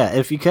up. And yeah,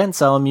 if you can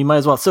sell them, you might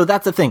as well. So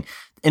that's the thing.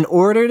 In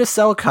order to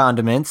sell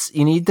condiments,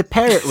 you need to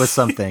pair it with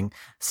something.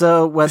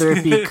 So whether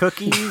it be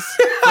cookies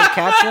for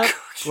ketchup,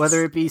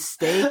 whether it be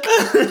steak,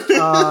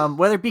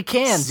 whether it be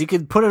cans, you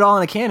could put it all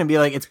in a can and be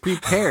like, it's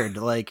prepared,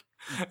 like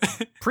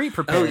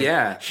pre-prepared. Oh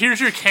yeah. Here's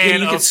your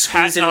can you of could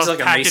squeeze it into like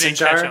a packeted mason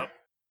jar. ketchup.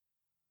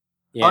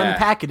 Yeah.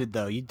 Unpacketed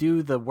though, you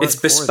do the work. It's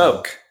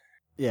bespoke.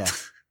 Yeah.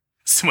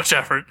 So much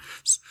effort.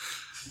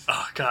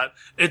 Oh god,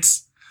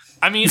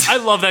 I mean, I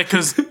love that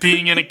because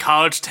being in a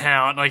college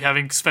town, like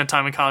having spent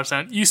time in college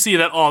town, you see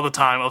that all the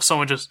time of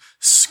someone just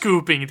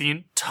scooping the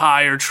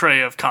entire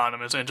tray of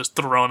condiments and just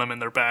throwing them in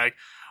their bag,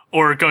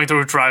 or going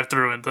through a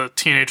drive-through and the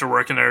teenager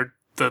working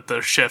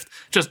their shift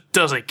just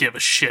doesn't give a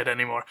shit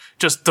anymore,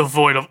 just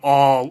devoid of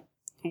all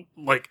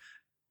like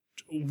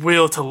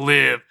will to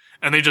live,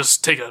 and they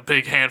just take a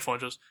big handful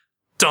and just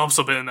dumps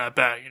them in that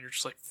bag, and you're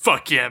just like,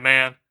 fuck yeah,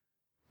 man,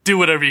 do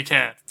whatever you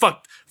can,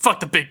 fuck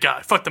the big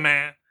guy, fuck the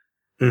man.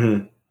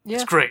 Mm-hmm. Yeah.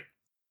 It's great.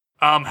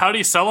 How do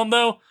you sell them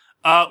though?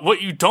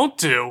 What you don't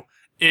do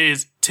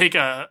is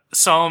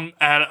sell them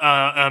at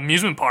an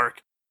amusement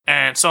park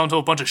and sell them to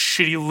a bunch of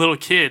shitty little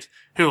kids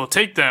who will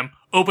take them,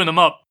 open them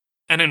up,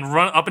 and then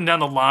run up and down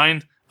the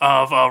line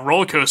of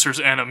roller coasters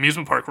and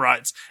amusement park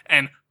rides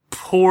and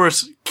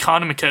pours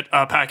condiment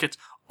packets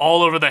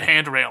all over the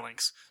hand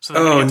railings. So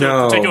that when you get to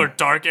a particular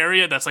dark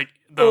area that's like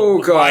the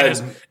line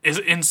is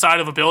inside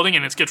of a building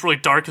and it gets really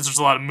dark because there's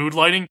a lot of mood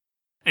lighting.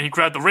 And you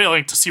grab the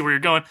railing to see where you're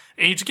going,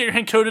 and you just get your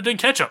hand coated in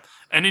ketchup.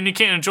 And then you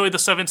can't enjoy the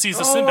 7 Seas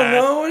of Sinbad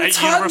at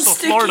Universal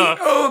Florida.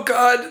 Oh,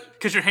 God.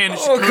 Because your hand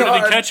is coated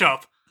in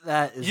ketchup.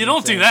 That is You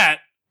don't do that.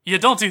 You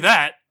don't do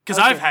that, because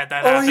I've had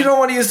that happen. You don't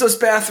want to use those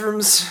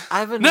bathrooms.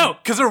 No,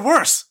 because they're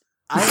worse.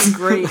 I have a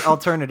great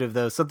alternative,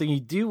 though. Something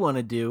you do want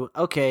to do.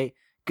 Okay,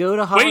 go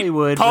to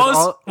Hollywood. Wait,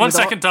 pause. 1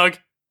 second, Doug.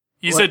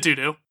 You said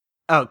doo-doo.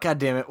 Oh, God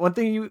damn it. One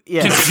thing you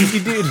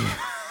do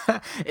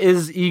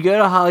is you go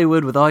to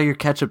Hollywood with all your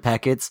ketchup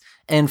packets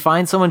and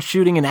find someone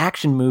shooting an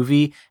action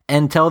movie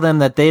and tell them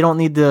that they don't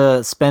need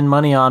to spend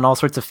money on all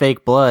sorts of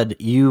fake blood.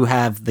 You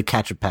have the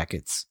ketchup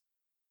packets.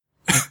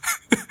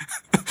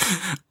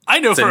 I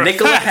know it's for a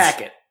nickel a a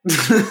fact.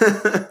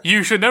 packet.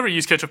 You should never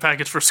use ketchup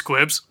packets for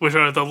squibs, which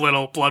are the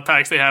little blood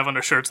packs they have on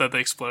their shirts that they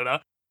explode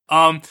out.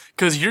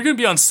 Because you're going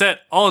to be on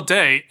set all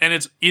day, and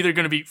it's either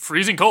going to be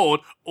freezing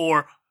cold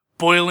or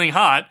boiling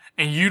hot,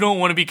 and you don't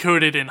want to be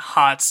coated in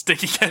hot,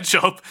 sticky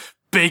ketchup,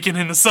 baking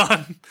in the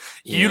sun.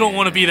 Yeah. You don't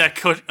want to be that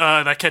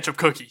ketchup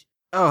cookie.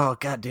 Oh,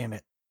 God damn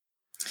it!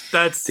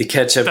 That's the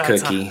ketchup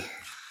cookie.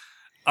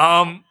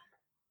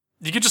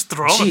 You could just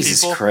throw them at people.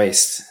 Jesus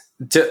Christ!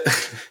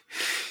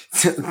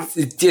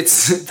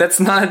 That's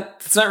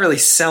not really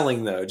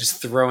selling though.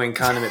 Just throwing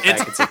condiment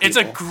packets at people. It's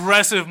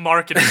aggressive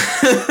marketing.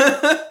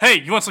 Hey,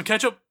 you want some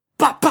ketchup?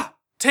 Bah, bah,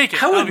 take it.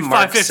 How would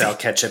Mark sell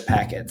ketchup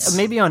packets?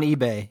 Maybe on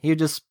eBay. You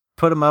just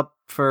put them up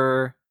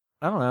for,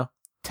 I don't know,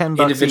 $10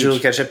 individual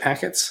each. ketchup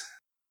packets.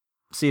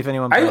 See if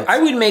anyone bites.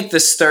 I would make the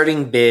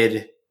starting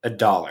bid $1.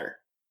 $1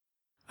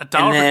 for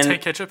 10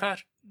 ketchup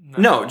packets?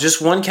 No,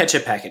 just one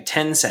ketchup packet,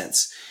 10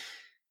 cents.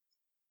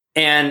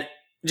 And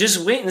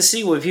just wait and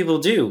see what people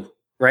do,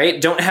 right?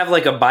 Don't have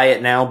like a buy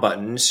it now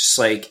button. It's just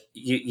like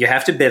you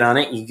have to bid on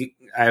it.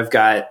 I've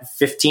got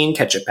 15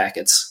 ketchup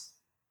packets.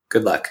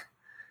 Good luck.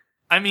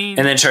 I mean,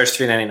 and then charge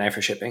 $3.99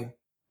 for shipping.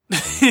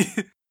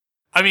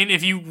 I mean,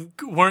 if you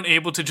weren't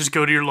able to just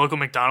go to your local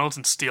McDonald's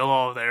and steal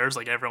all of theirs,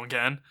 like everyone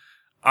can,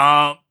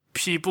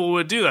 people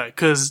would do that.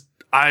 Because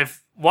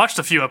I've watched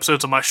a few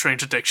episodes of My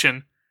Strange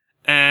Addiction,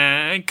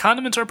 and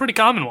condiments are a pretty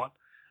common one.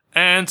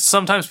 And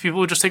sometimes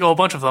people would just take a whole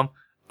bunch of them,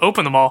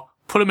 open them all,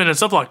 put them in a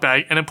Ziploc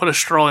bag, and then put a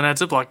straw in that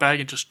Ziploc bag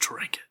and just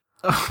drink it.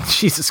 Oh,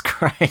 Jesus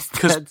Christ.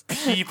 Because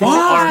people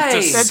are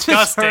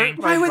disgusting.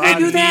 Why would they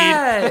do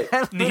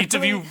that? Need to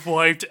be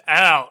wiped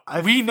out.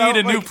 We need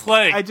a new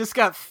plague. I just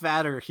got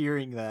fatter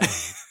hearing that.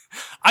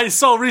 I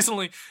saw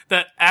recently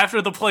that after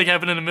the plague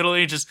happened in the Middle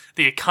Ages,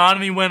 the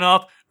economy went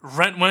up,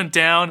 rent went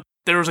down,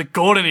 there was a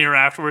golden era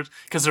afterwards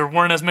because there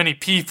weren't as many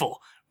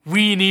people.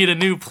 We need a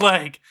new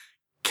plague.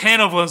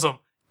 Cannibalism.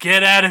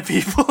 Get at it,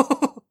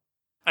 people.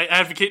 I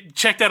advocate,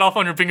 check that off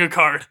on your bingo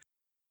card.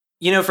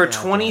 You know, for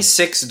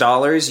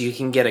 $26, you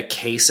can get a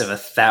case of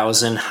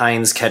 1,000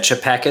 Heinz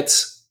ketchup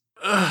packets.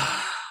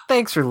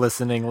 Thanks for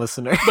listening,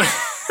 listener.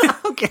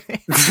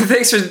 Okay.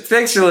 Thanks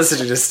for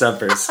listening to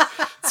Stumpers.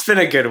 It's been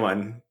a good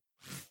one.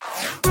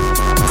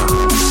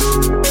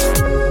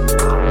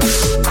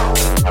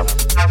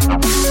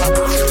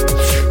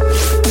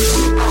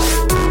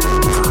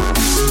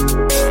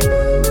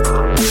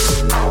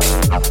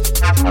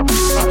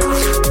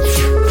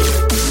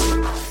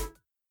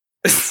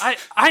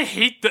 I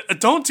hate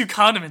don't do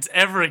condiments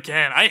ever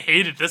again. I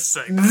hated this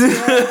segment.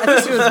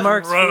 I think it was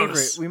Mark's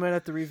favorite. We might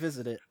have to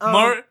revisit it.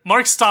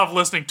 Mark stopped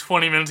listening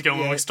 20 minutes ago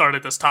when we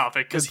started this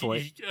topic because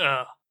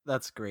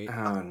that's great.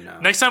 Oh no!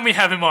 Next time we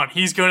have him on,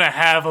 he's going to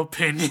have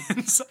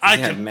opinions. I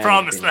can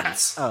promise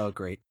that. Oh,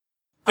 great.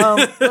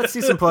 Let's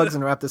do some plugs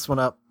and wrap this one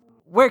up.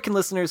 Where can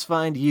listeners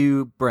find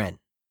you, Bren?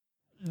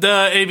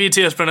 The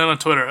ABTS Brennan on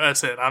Twitter.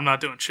 That's it. I'm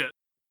not doing shit.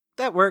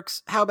 That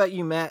works. How about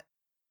you, Matt?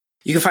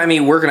 You can find me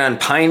working on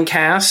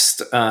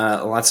Pinecast.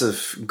 Lots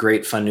of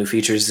great fun new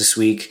features this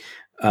week.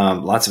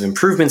 Lots of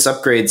improvements,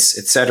 upgrades,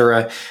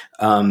 etc.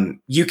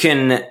 You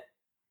can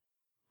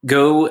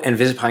go and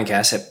visit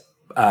Pinecast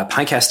at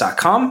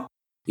pinecast.com.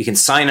 You can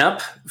sign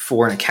up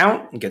for an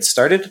account and get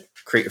started.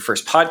 Create your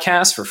first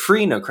podcast for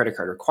free, no credit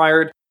card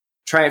required.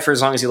 Try it for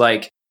as long as you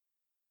like.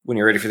 When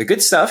you're ready for the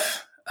good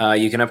stuff,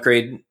 you can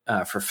upgrade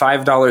for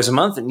 $5 a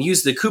month and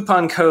use the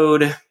coupon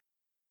code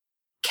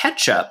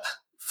KETCHUP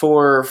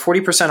for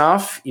 40%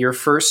 off your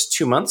first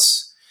 2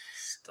 months.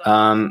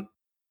 You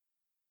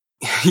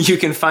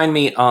can find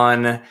me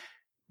on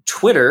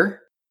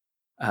Twitter,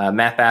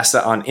 Matt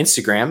Basta on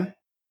Instagram,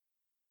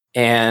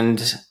 and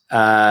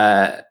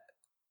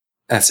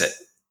that's it.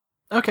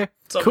 Okay,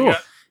 That's all we cool.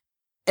 got.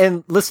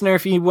 And listener,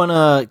 if you want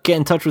to get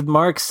in touch with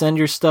Mark, send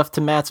your stuff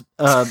to Matt's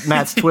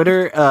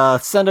Twitter.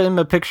 Send him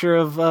a picture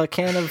of a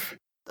can of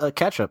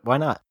ketchup. Why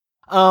not?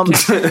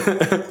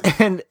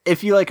 And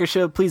if you like our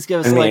show, please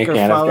give us a like or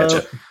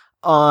follow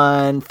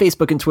on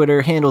Facebook and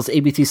Twitter. Handles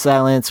ABT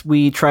Silence.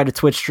 We try to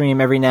Twitch stream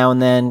every now and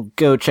then.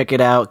 Go check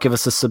it out. Give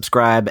us a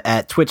subscribe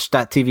at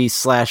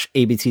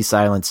twitch.tv/ABT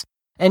Silence.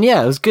 And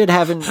yeah, it was good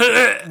having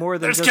more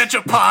than There's just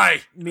ketchup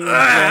pie. me and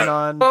Bren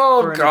on.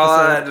 Oh, for an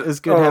God. episode. It was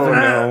good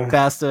having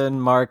Basta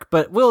and Mark.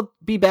 But we'll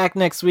be back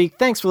next week.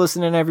 Thanks for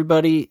listening,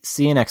 everybody.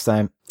 See you next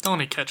time.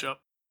 Don't eat ketchup.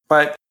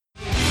 But